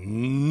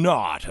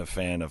not a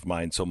fan of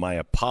mine. So my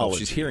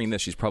apologies. If she's hearing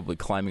this, she's probably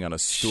climbing on a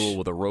stool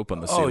with a rope on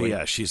the Oh ceiling.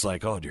 yeah, she's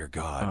like, oh dear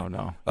God. Oh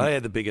no. I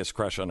had the biggest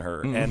crush on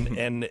her,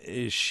 and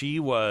she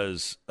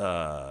was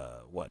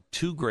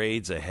 2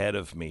 grades ahead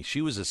of me.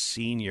 She was a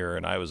senior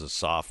and I was a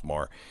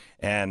sophomore,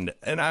 and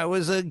I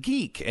was a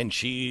geek, and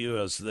she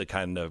was the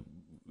kind of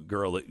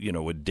girl that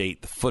would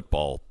date the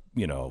football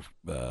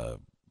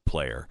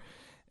player,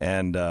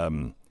 and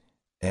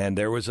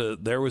there was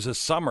a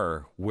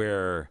summer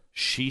where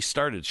she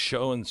started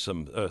throwing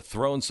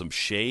some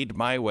shade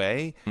my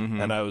way,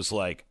 and I was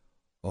like,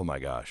 oh my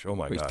gosh.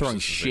 Throwing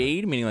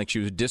shade, meaning she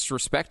was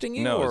disrespecting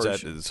you? No, or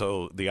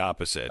so the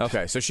opposite.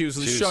 Okay, so she was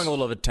showing a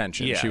little of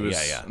attention. Yeah, she was,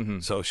 yeah.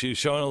 Mm-hmm. So she was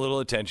showing a little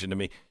attention to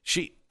me.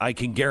 I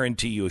can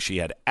guarantee you she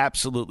had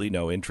absolutely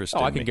no interest in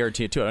me. I can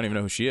guarantee it too. I don't even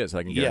know who she is.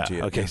 I can guarantee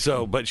it. Okay,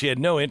 but she had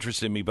no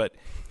interest in me, but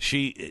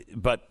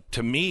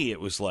to me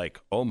it was like,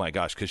 oh my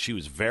gosh, because she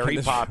was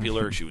very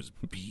popular. She was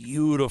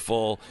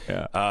beautiful.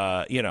 Yeah.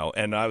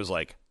 And I was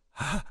like,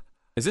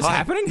 is this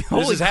happening?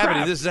 This is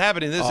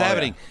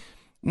happening.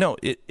 No,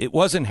 it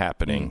wasn't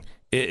happening.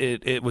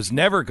 It was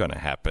never going to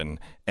happen.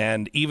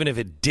 And even if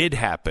it did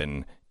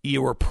happen,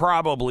 you were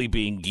probably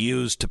being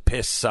used to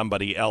piss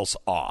somebody else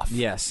off.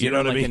 Yes. You know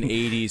what I mean? An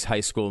 80s high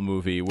school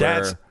movie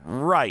where... That's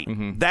right.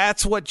 Mm-hmm.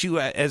 That's what you,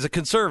 as a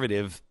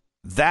conservative,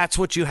 that's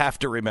what you have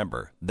to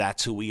remember.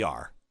 That's who we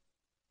are.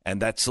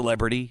 And that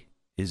celebrity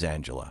is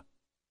Angela.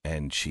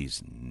 And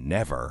she's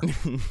never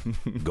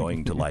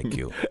going to like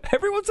you.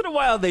 Every once in a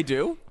while they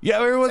do. Yeah,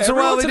 every once in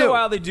a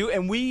while they do.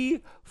 And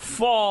we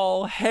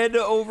fall head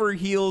over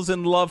heels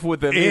in love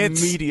with them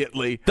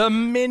immediately. The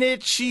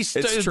minute she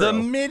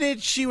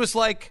was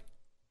like,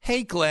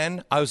 hey,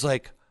 Glenn, I was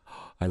like,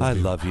 I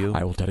love you.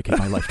 I will dedicate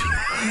my life to you.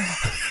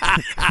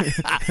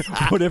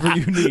 Whatever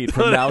you need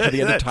from now to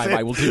the end of time,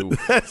 I will do.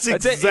 That's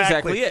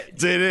exactly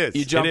it. It is.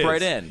 You jump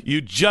right in.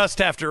 You just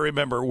have to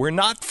remember, we're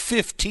not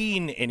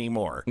 15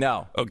 anymore.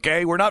 No.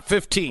 Okay? We're not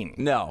 15.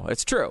 No,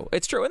 it's true.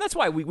 It's true. And that's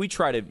why we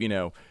try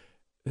to,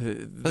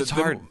 It's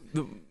hard.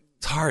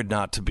 It's hard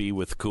not to be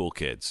with cool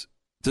kids.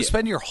 To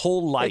spend your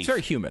whole life it's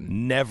very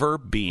human. Never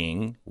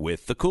being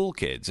with the cool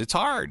kids. It's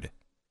hard.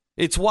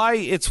 It's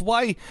why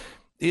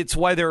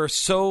there are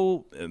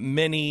so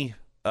many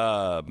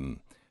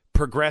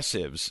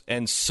progressives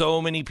and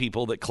so many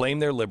people that claim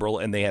they're liberal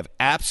and they have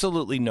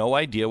absolutely no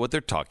idea what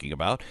they're talking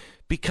about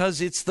because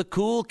it's the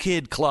cool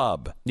kid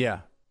club. Yeah.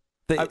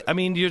 I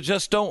mean, you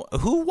just don't.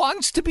 Who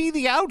wants to be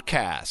the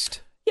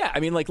outcast? Yeah. I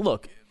mean, like,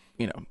 look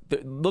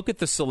at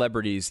the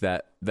celebrities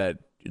that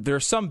there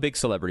are some big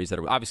celebrities that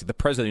are obviously the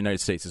president of the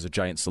United States is a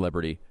giant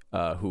celebrity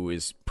who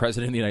is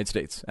president of the United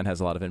States and has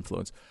a lot of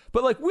influence.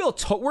 But like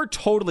we're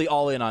totally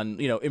all in on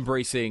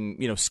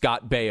embracing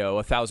Scott Baio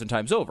 1,000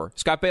 times over.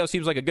 Scott Baio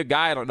seems like a good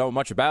guy. I don't know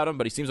much about him,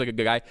 but he seems like a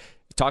good guy.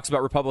 He talks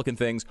about Republican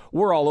things.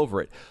 We're all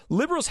over it.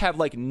 Liberals have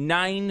like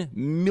 9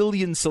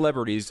 million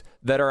celebrities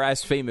that are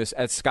as famous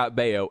as Scott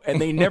Baio,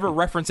 and they never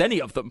reference any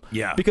of them.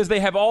 Yeah, because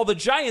they have all the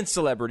giant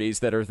celebrities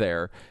that are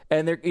there,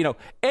 and they're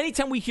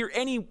anytime we hear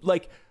any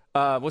like.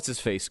 What's his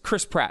face?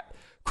 Chris Pratt.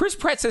 Chris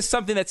Pratt says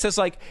something that says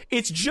like,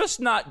 it's just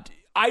not,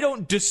 I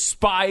don't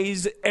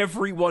despise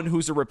everyone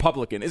who's a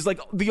Republican. Is like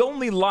the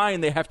only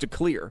line they have to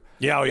clear.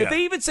 Yeah, oh, yeah. If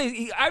they even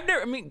say,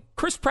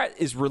 Chris Pratt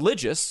is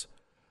religious.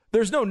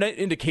 There's no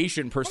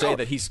indication per se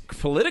that he's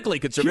politically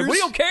conservative. We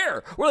don't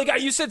care. We're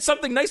like, you said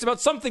something nice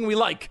about something we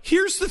like.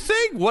 Here's the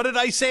thing. What did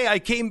I say? I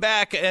came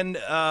back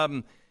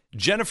and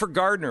Jennifer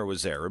Gardner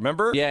was there.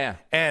 Remember? Yeah.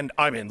 And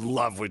I'm in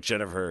love with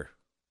Jennifer.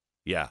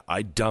 Yeah,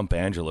 I'd dump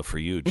Angela for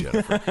you,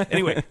 Jennifer.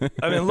 Anyway,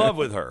 I'm in love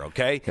with her,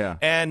 okay? Yeah.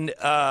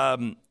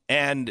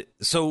 And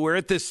so we're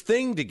at this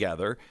thing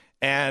together,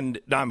 and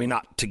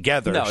not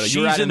together. No,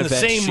 she's in the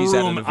same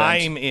room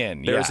I'm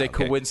in. There's a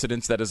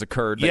coincidence that has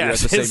occurred that yes, you're at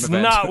the same it's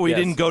event. not. We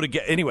didn't go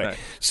together. Anyway, right.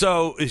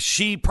 So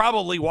she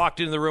probably walked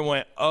into the room and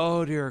went,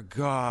 oh, dear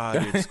God,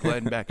 it's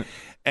Glenn Beck.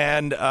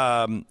 And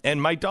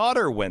my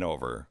daughter went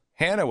over.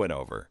 Hannah went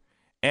over.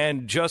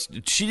 And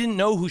she didn't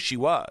know who she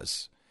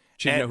was.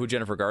 She didn't know who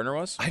Jennifer Gardner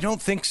was? I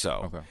don't think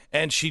so. Okay.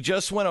 And she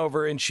just went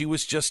over and she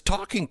was just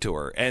talking to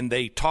her. And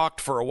they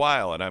talked for a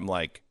while. And I'm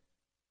like,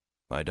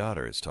 my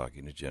daughter is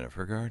talking to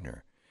Jennifer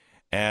Gardner.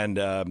 And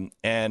then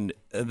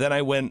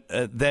I went,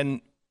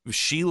 then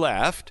she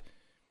left.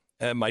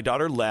 My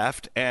daughter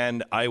left.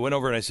 And I went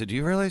over and I said, do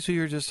you realize who you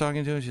were just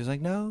talking to? And she's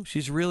like, no,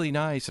 she's really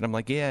nice. And I'm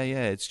like, yeah,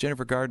 it's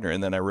Jennifer Gardner.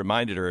 And then I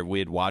reminded her we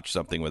had watched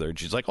something with her. And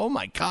she's like, oh,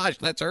 my gosh,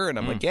 that's her. And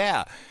I'm like,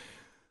 yeah.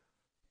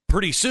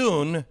 Pretty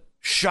soon,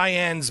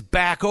 Cheyenne's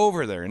back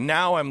over there. And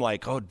now I'm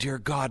like, oh, dear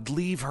God,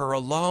 leave her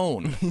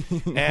alone.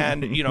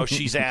 And,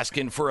 she's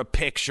asking for a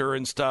picture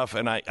and stuff.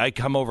 And I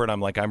come over and I'm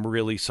like, I'm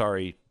really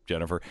sorry,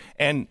 Jennifer.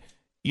 And,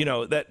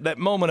 that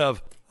moment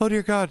of, oh,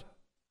 dear God,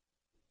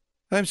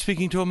 I'm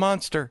speaking to a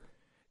monster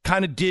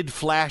kind of did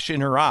flash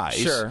in her eyes.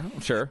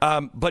 Sure.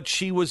 But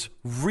she was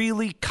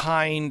really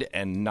kind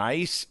and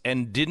nice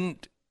and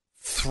didn't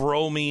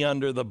throw me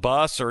under the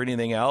bus or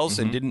anything else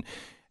and didn't.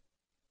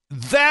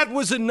 That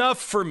was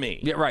enough for me.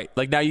 Yeah, right.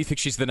 Like now you think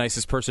she's the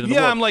nicest person in the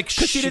world. Yeah, I'm like,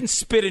 because she didn't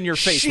spit in your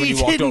face when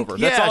you walked over.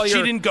 That's all she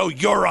didn't go,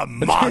 you're a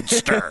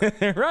monster.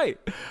 Right.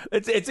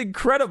 It's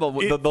incredible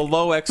the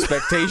low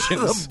expectations.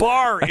 The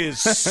bar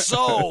is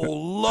so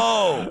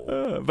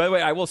low. By the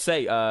way, I will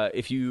say,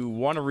 if you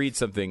want to read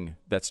something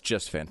that's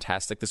just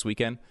fantastic this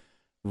weekend,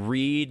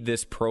 read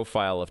this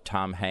profile of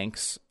Tom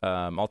Hanks.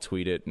 I'll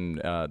tweet it, and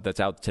that's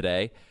out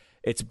today.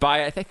 It's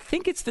by, I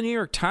think it's the New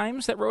York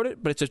Times that wrote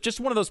it, but it's just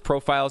one of those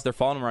profiles. They're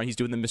following him around. He's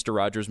doing the Mr.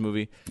 Rogers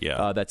movie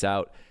that's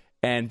out.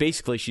 And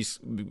basically she's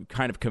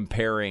kind of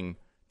comparing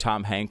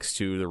Tom Hanks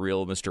to the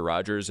real Mr.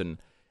 Rogers.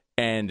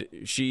 And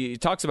she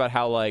talks about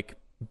how, like,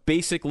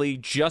 basically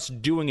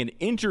just doing an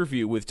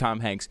interview with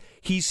Tom Hanks,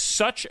 he's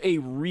such a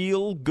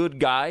real good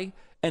guy,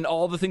 and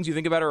all the things you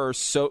think about are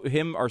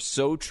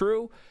so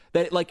true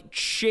that it, like,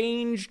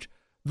 changed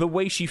the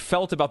way she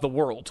felt about the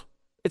world.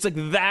 It's like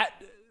that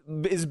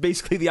is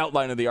basically the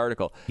outline of the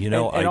article. And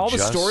all the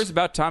stories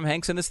about Tom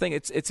Hanks in this thing,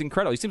 it's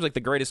incredible. He seems like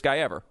the greatest guy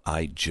ever.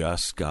 I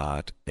just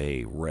got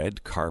a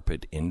red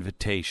carpet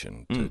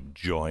invitation to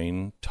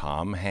join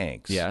Tom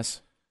Hanks.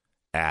 Yes.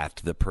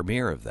 At the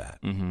premiere of that.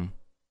 Mm-hmm.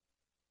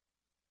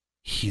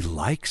 He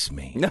likes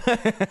me.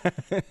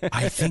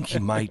 I think he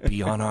might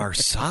be on our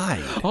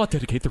side. I'll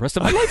dedicate the rest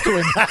of my life to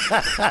him.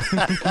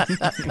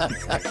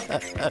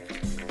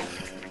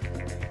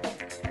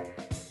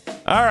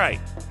 All right.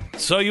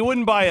 So you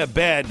wouldn't buy a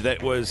bed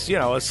that was,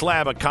 a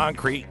slab of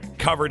concrete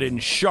covered in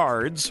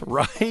shards,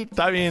 right?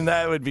 I mean,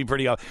 that would be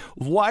pretty odd.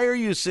 Why are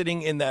you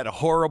sitting in that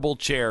horrible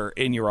chair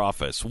in your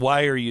office?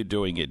 Why are you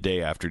doing it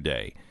day after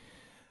day?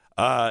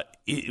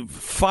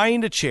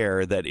 Find a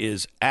chair that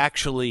is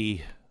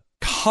actually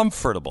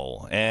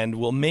comfortable and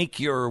will make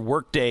your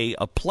workday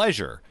a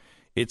pleasure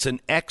It's an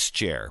X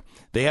chair.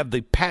 They have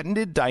the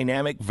patented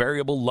dynamic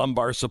variable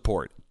lumbar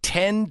support.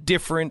 10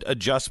 different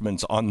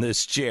adjustments on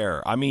this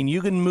chair. I mean,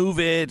 you can move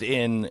it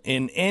in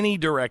any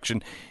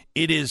direction.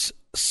 It is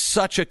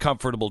such a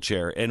comfortable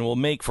chair and will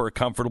make for a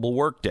comfortable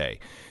work day.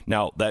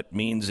 Now, that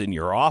means in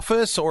your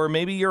office or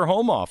maybe your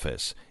home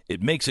office.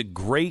 It makes a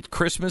great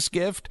Christmas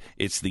gift.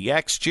 It's the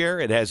X chair.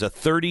 It has a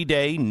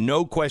 30-day,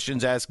 no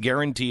questions asked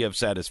guarantee of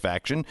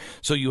satisfaction,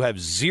 so you have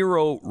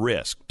zero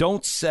risk.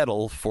 Don't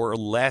settle for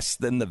less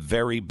than the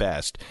very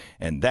best,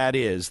 and that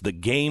is the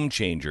game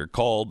changer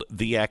called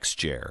the X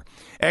chair.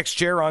 X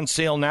chair on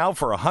sale now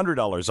for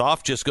 $100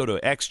 off. Just go to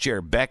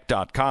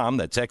xchairbeck.com.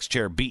 That's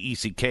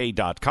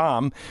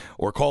xchairbeck.com,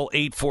 or call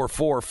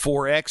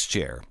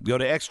 844-4XChair. Go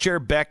to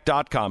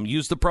xchairbeck.com.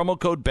 Use the promo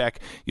code Beck.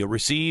 You'll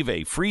receive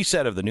a free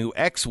set of the new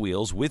X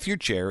wheels with your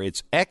chair.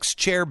 It's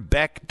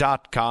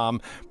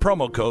xchairbeck.com,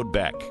 promo code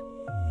Beck.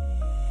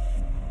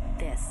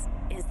 This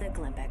is the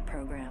Glenn Beck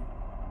Program.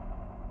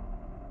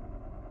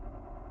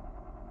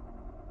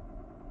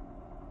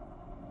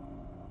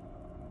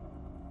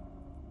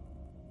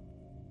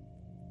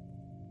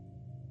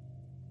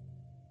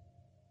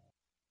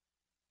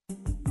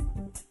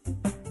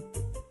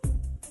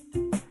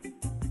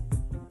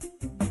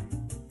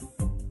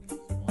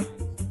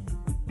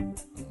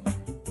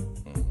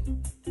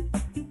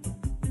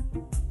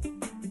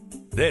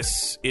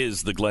 This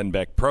is the Glenn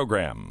Beck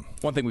Program.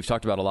 One thing we've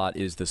talked about a lot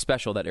is the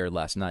special that aired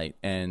last night.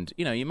 And,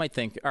 you might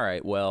think, all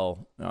right,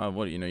 well,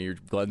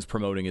 Glenn's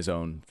promoting his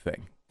own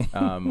thing,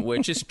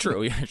 which is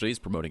true. He actually is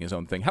promoting his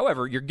own thing.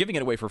 However, you're giving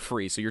it away for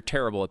free, so you're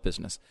terrible at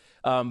business.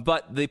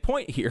 But the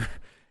point here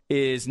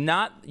is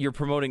not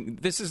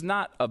this is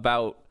not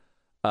about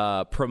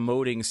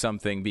promoting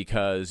something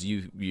because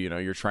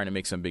you're trying to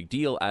make some big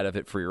deal out of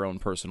it for your own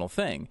personal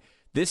thing.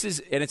 And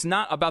it's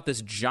not about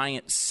this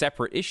giant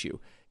separate issue.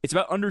 It's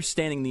about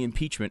understanding the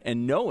impeachment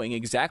and knowing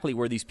exactly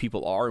where these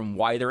people are and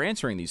why they're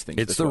answering these things.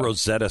 It's the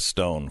Rosetta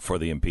Stone for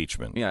the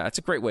impeachment. Yeah, that's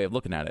a great way of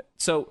looking at it.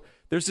 So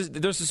there's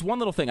this one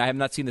little thing. I have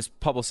not seen this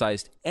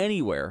publicized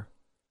anywhere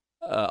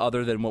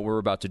other than what we're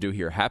about to do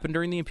here. Happened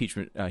during the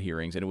impeachment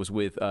hearings, and it was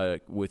with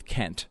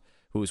Kent,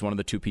 who was one of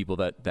the two people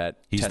that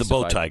he's the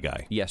bow tie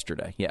guy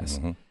yesterday. Yes,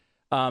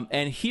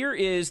 and here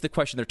is the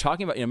question they're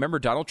talking about. Remember,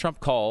 Donald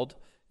Trump called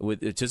to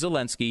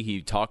Zelensky.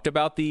 He talked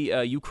about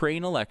the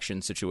Ukraine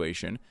election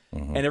situation,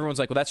 and everyone's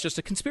like, well, that's just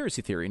a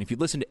conspiracy theory. And if you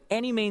listen to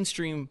any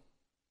mainstream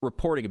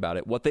reporting about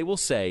it, what they will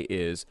say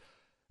is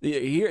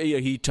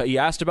he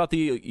asked about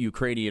the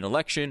Ukrainian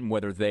election,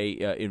 whether they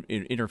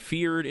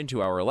interfered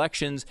into our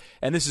elections,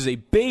 and this is a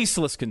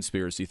baseless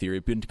conspiracy theory.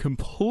 It's been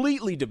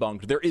completely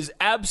debunked. There is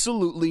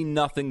absolutely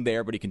nothing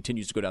there, but he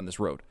continues to go down this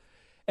road.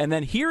 And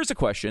then here's a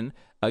question,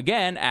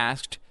 again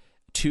asked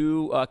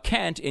to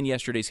Kent in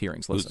yesterday's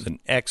hearings. Listen. Who's an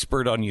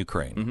expert on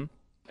Ukraine.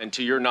 And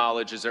to your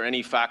knowledge, is there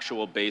any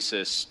factual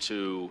basis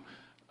to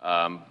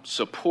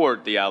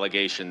support the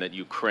allegation that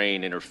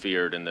Ukraine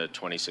interfered in the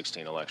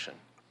 2016 election?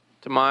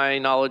 To my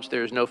knowledge,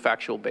 there is no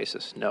factual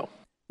basis, no.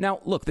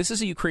 Now, look, this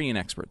is a Ukrainian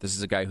expert. This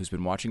is a guy who's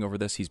been watching over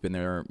this. He's been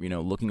there,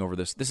 looking over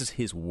this. This is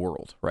his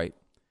world, right?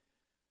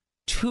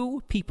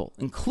 Two people,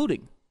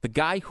 including the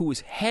guy who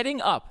is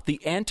heading up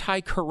the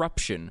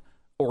anti-corruption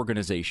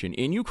organization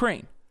in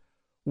Ukraine,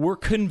 were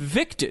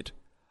convicted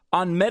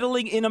on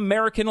meddling in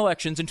American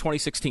elections in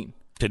 2016.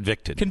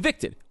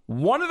 Convicted.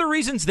 One of the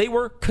reasons they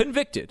were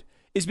convicted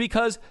is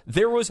because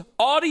there was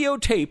audio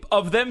tape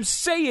of them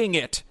saying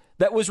it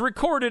that was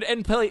recorded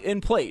and played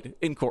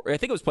in court. I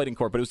think it was played in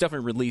court, but it was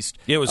definitely released.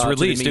 It was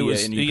released. To the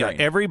media in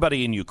Ukraine.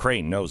 Everybody in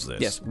Ukraine knows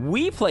this. Yes,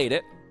 we played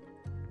it.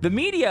 The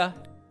media,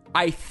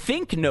 I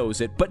think,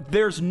 knows it, but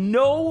there's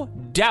no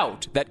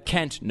doubt that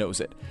Kent knows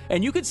it.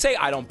 And you could say,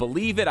 I don't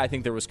believe it, I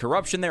think there was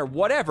corruption there,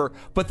 whatever,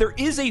 but there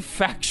is a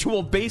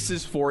factual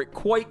basis for it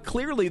quite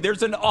clearly.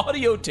 There's an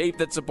audio tape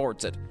that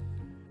supports it.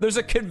 There's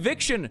a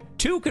conviction,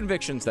 2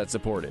 convictions that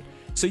support it.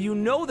 So you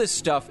know this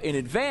stuff in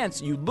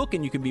advance, you look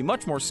and you can be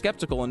much more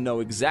skeptical and know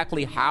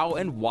exactly how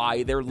and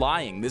why they're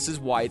lying. This is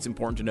why it's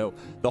important to know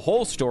the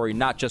whole story,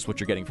 not just what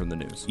you're getting from the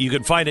news. You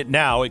can find it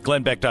now at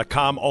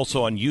glennbeck.com,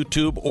 also on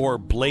YouTube or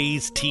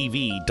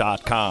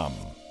blazetv.com.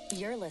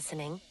 You're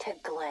listening to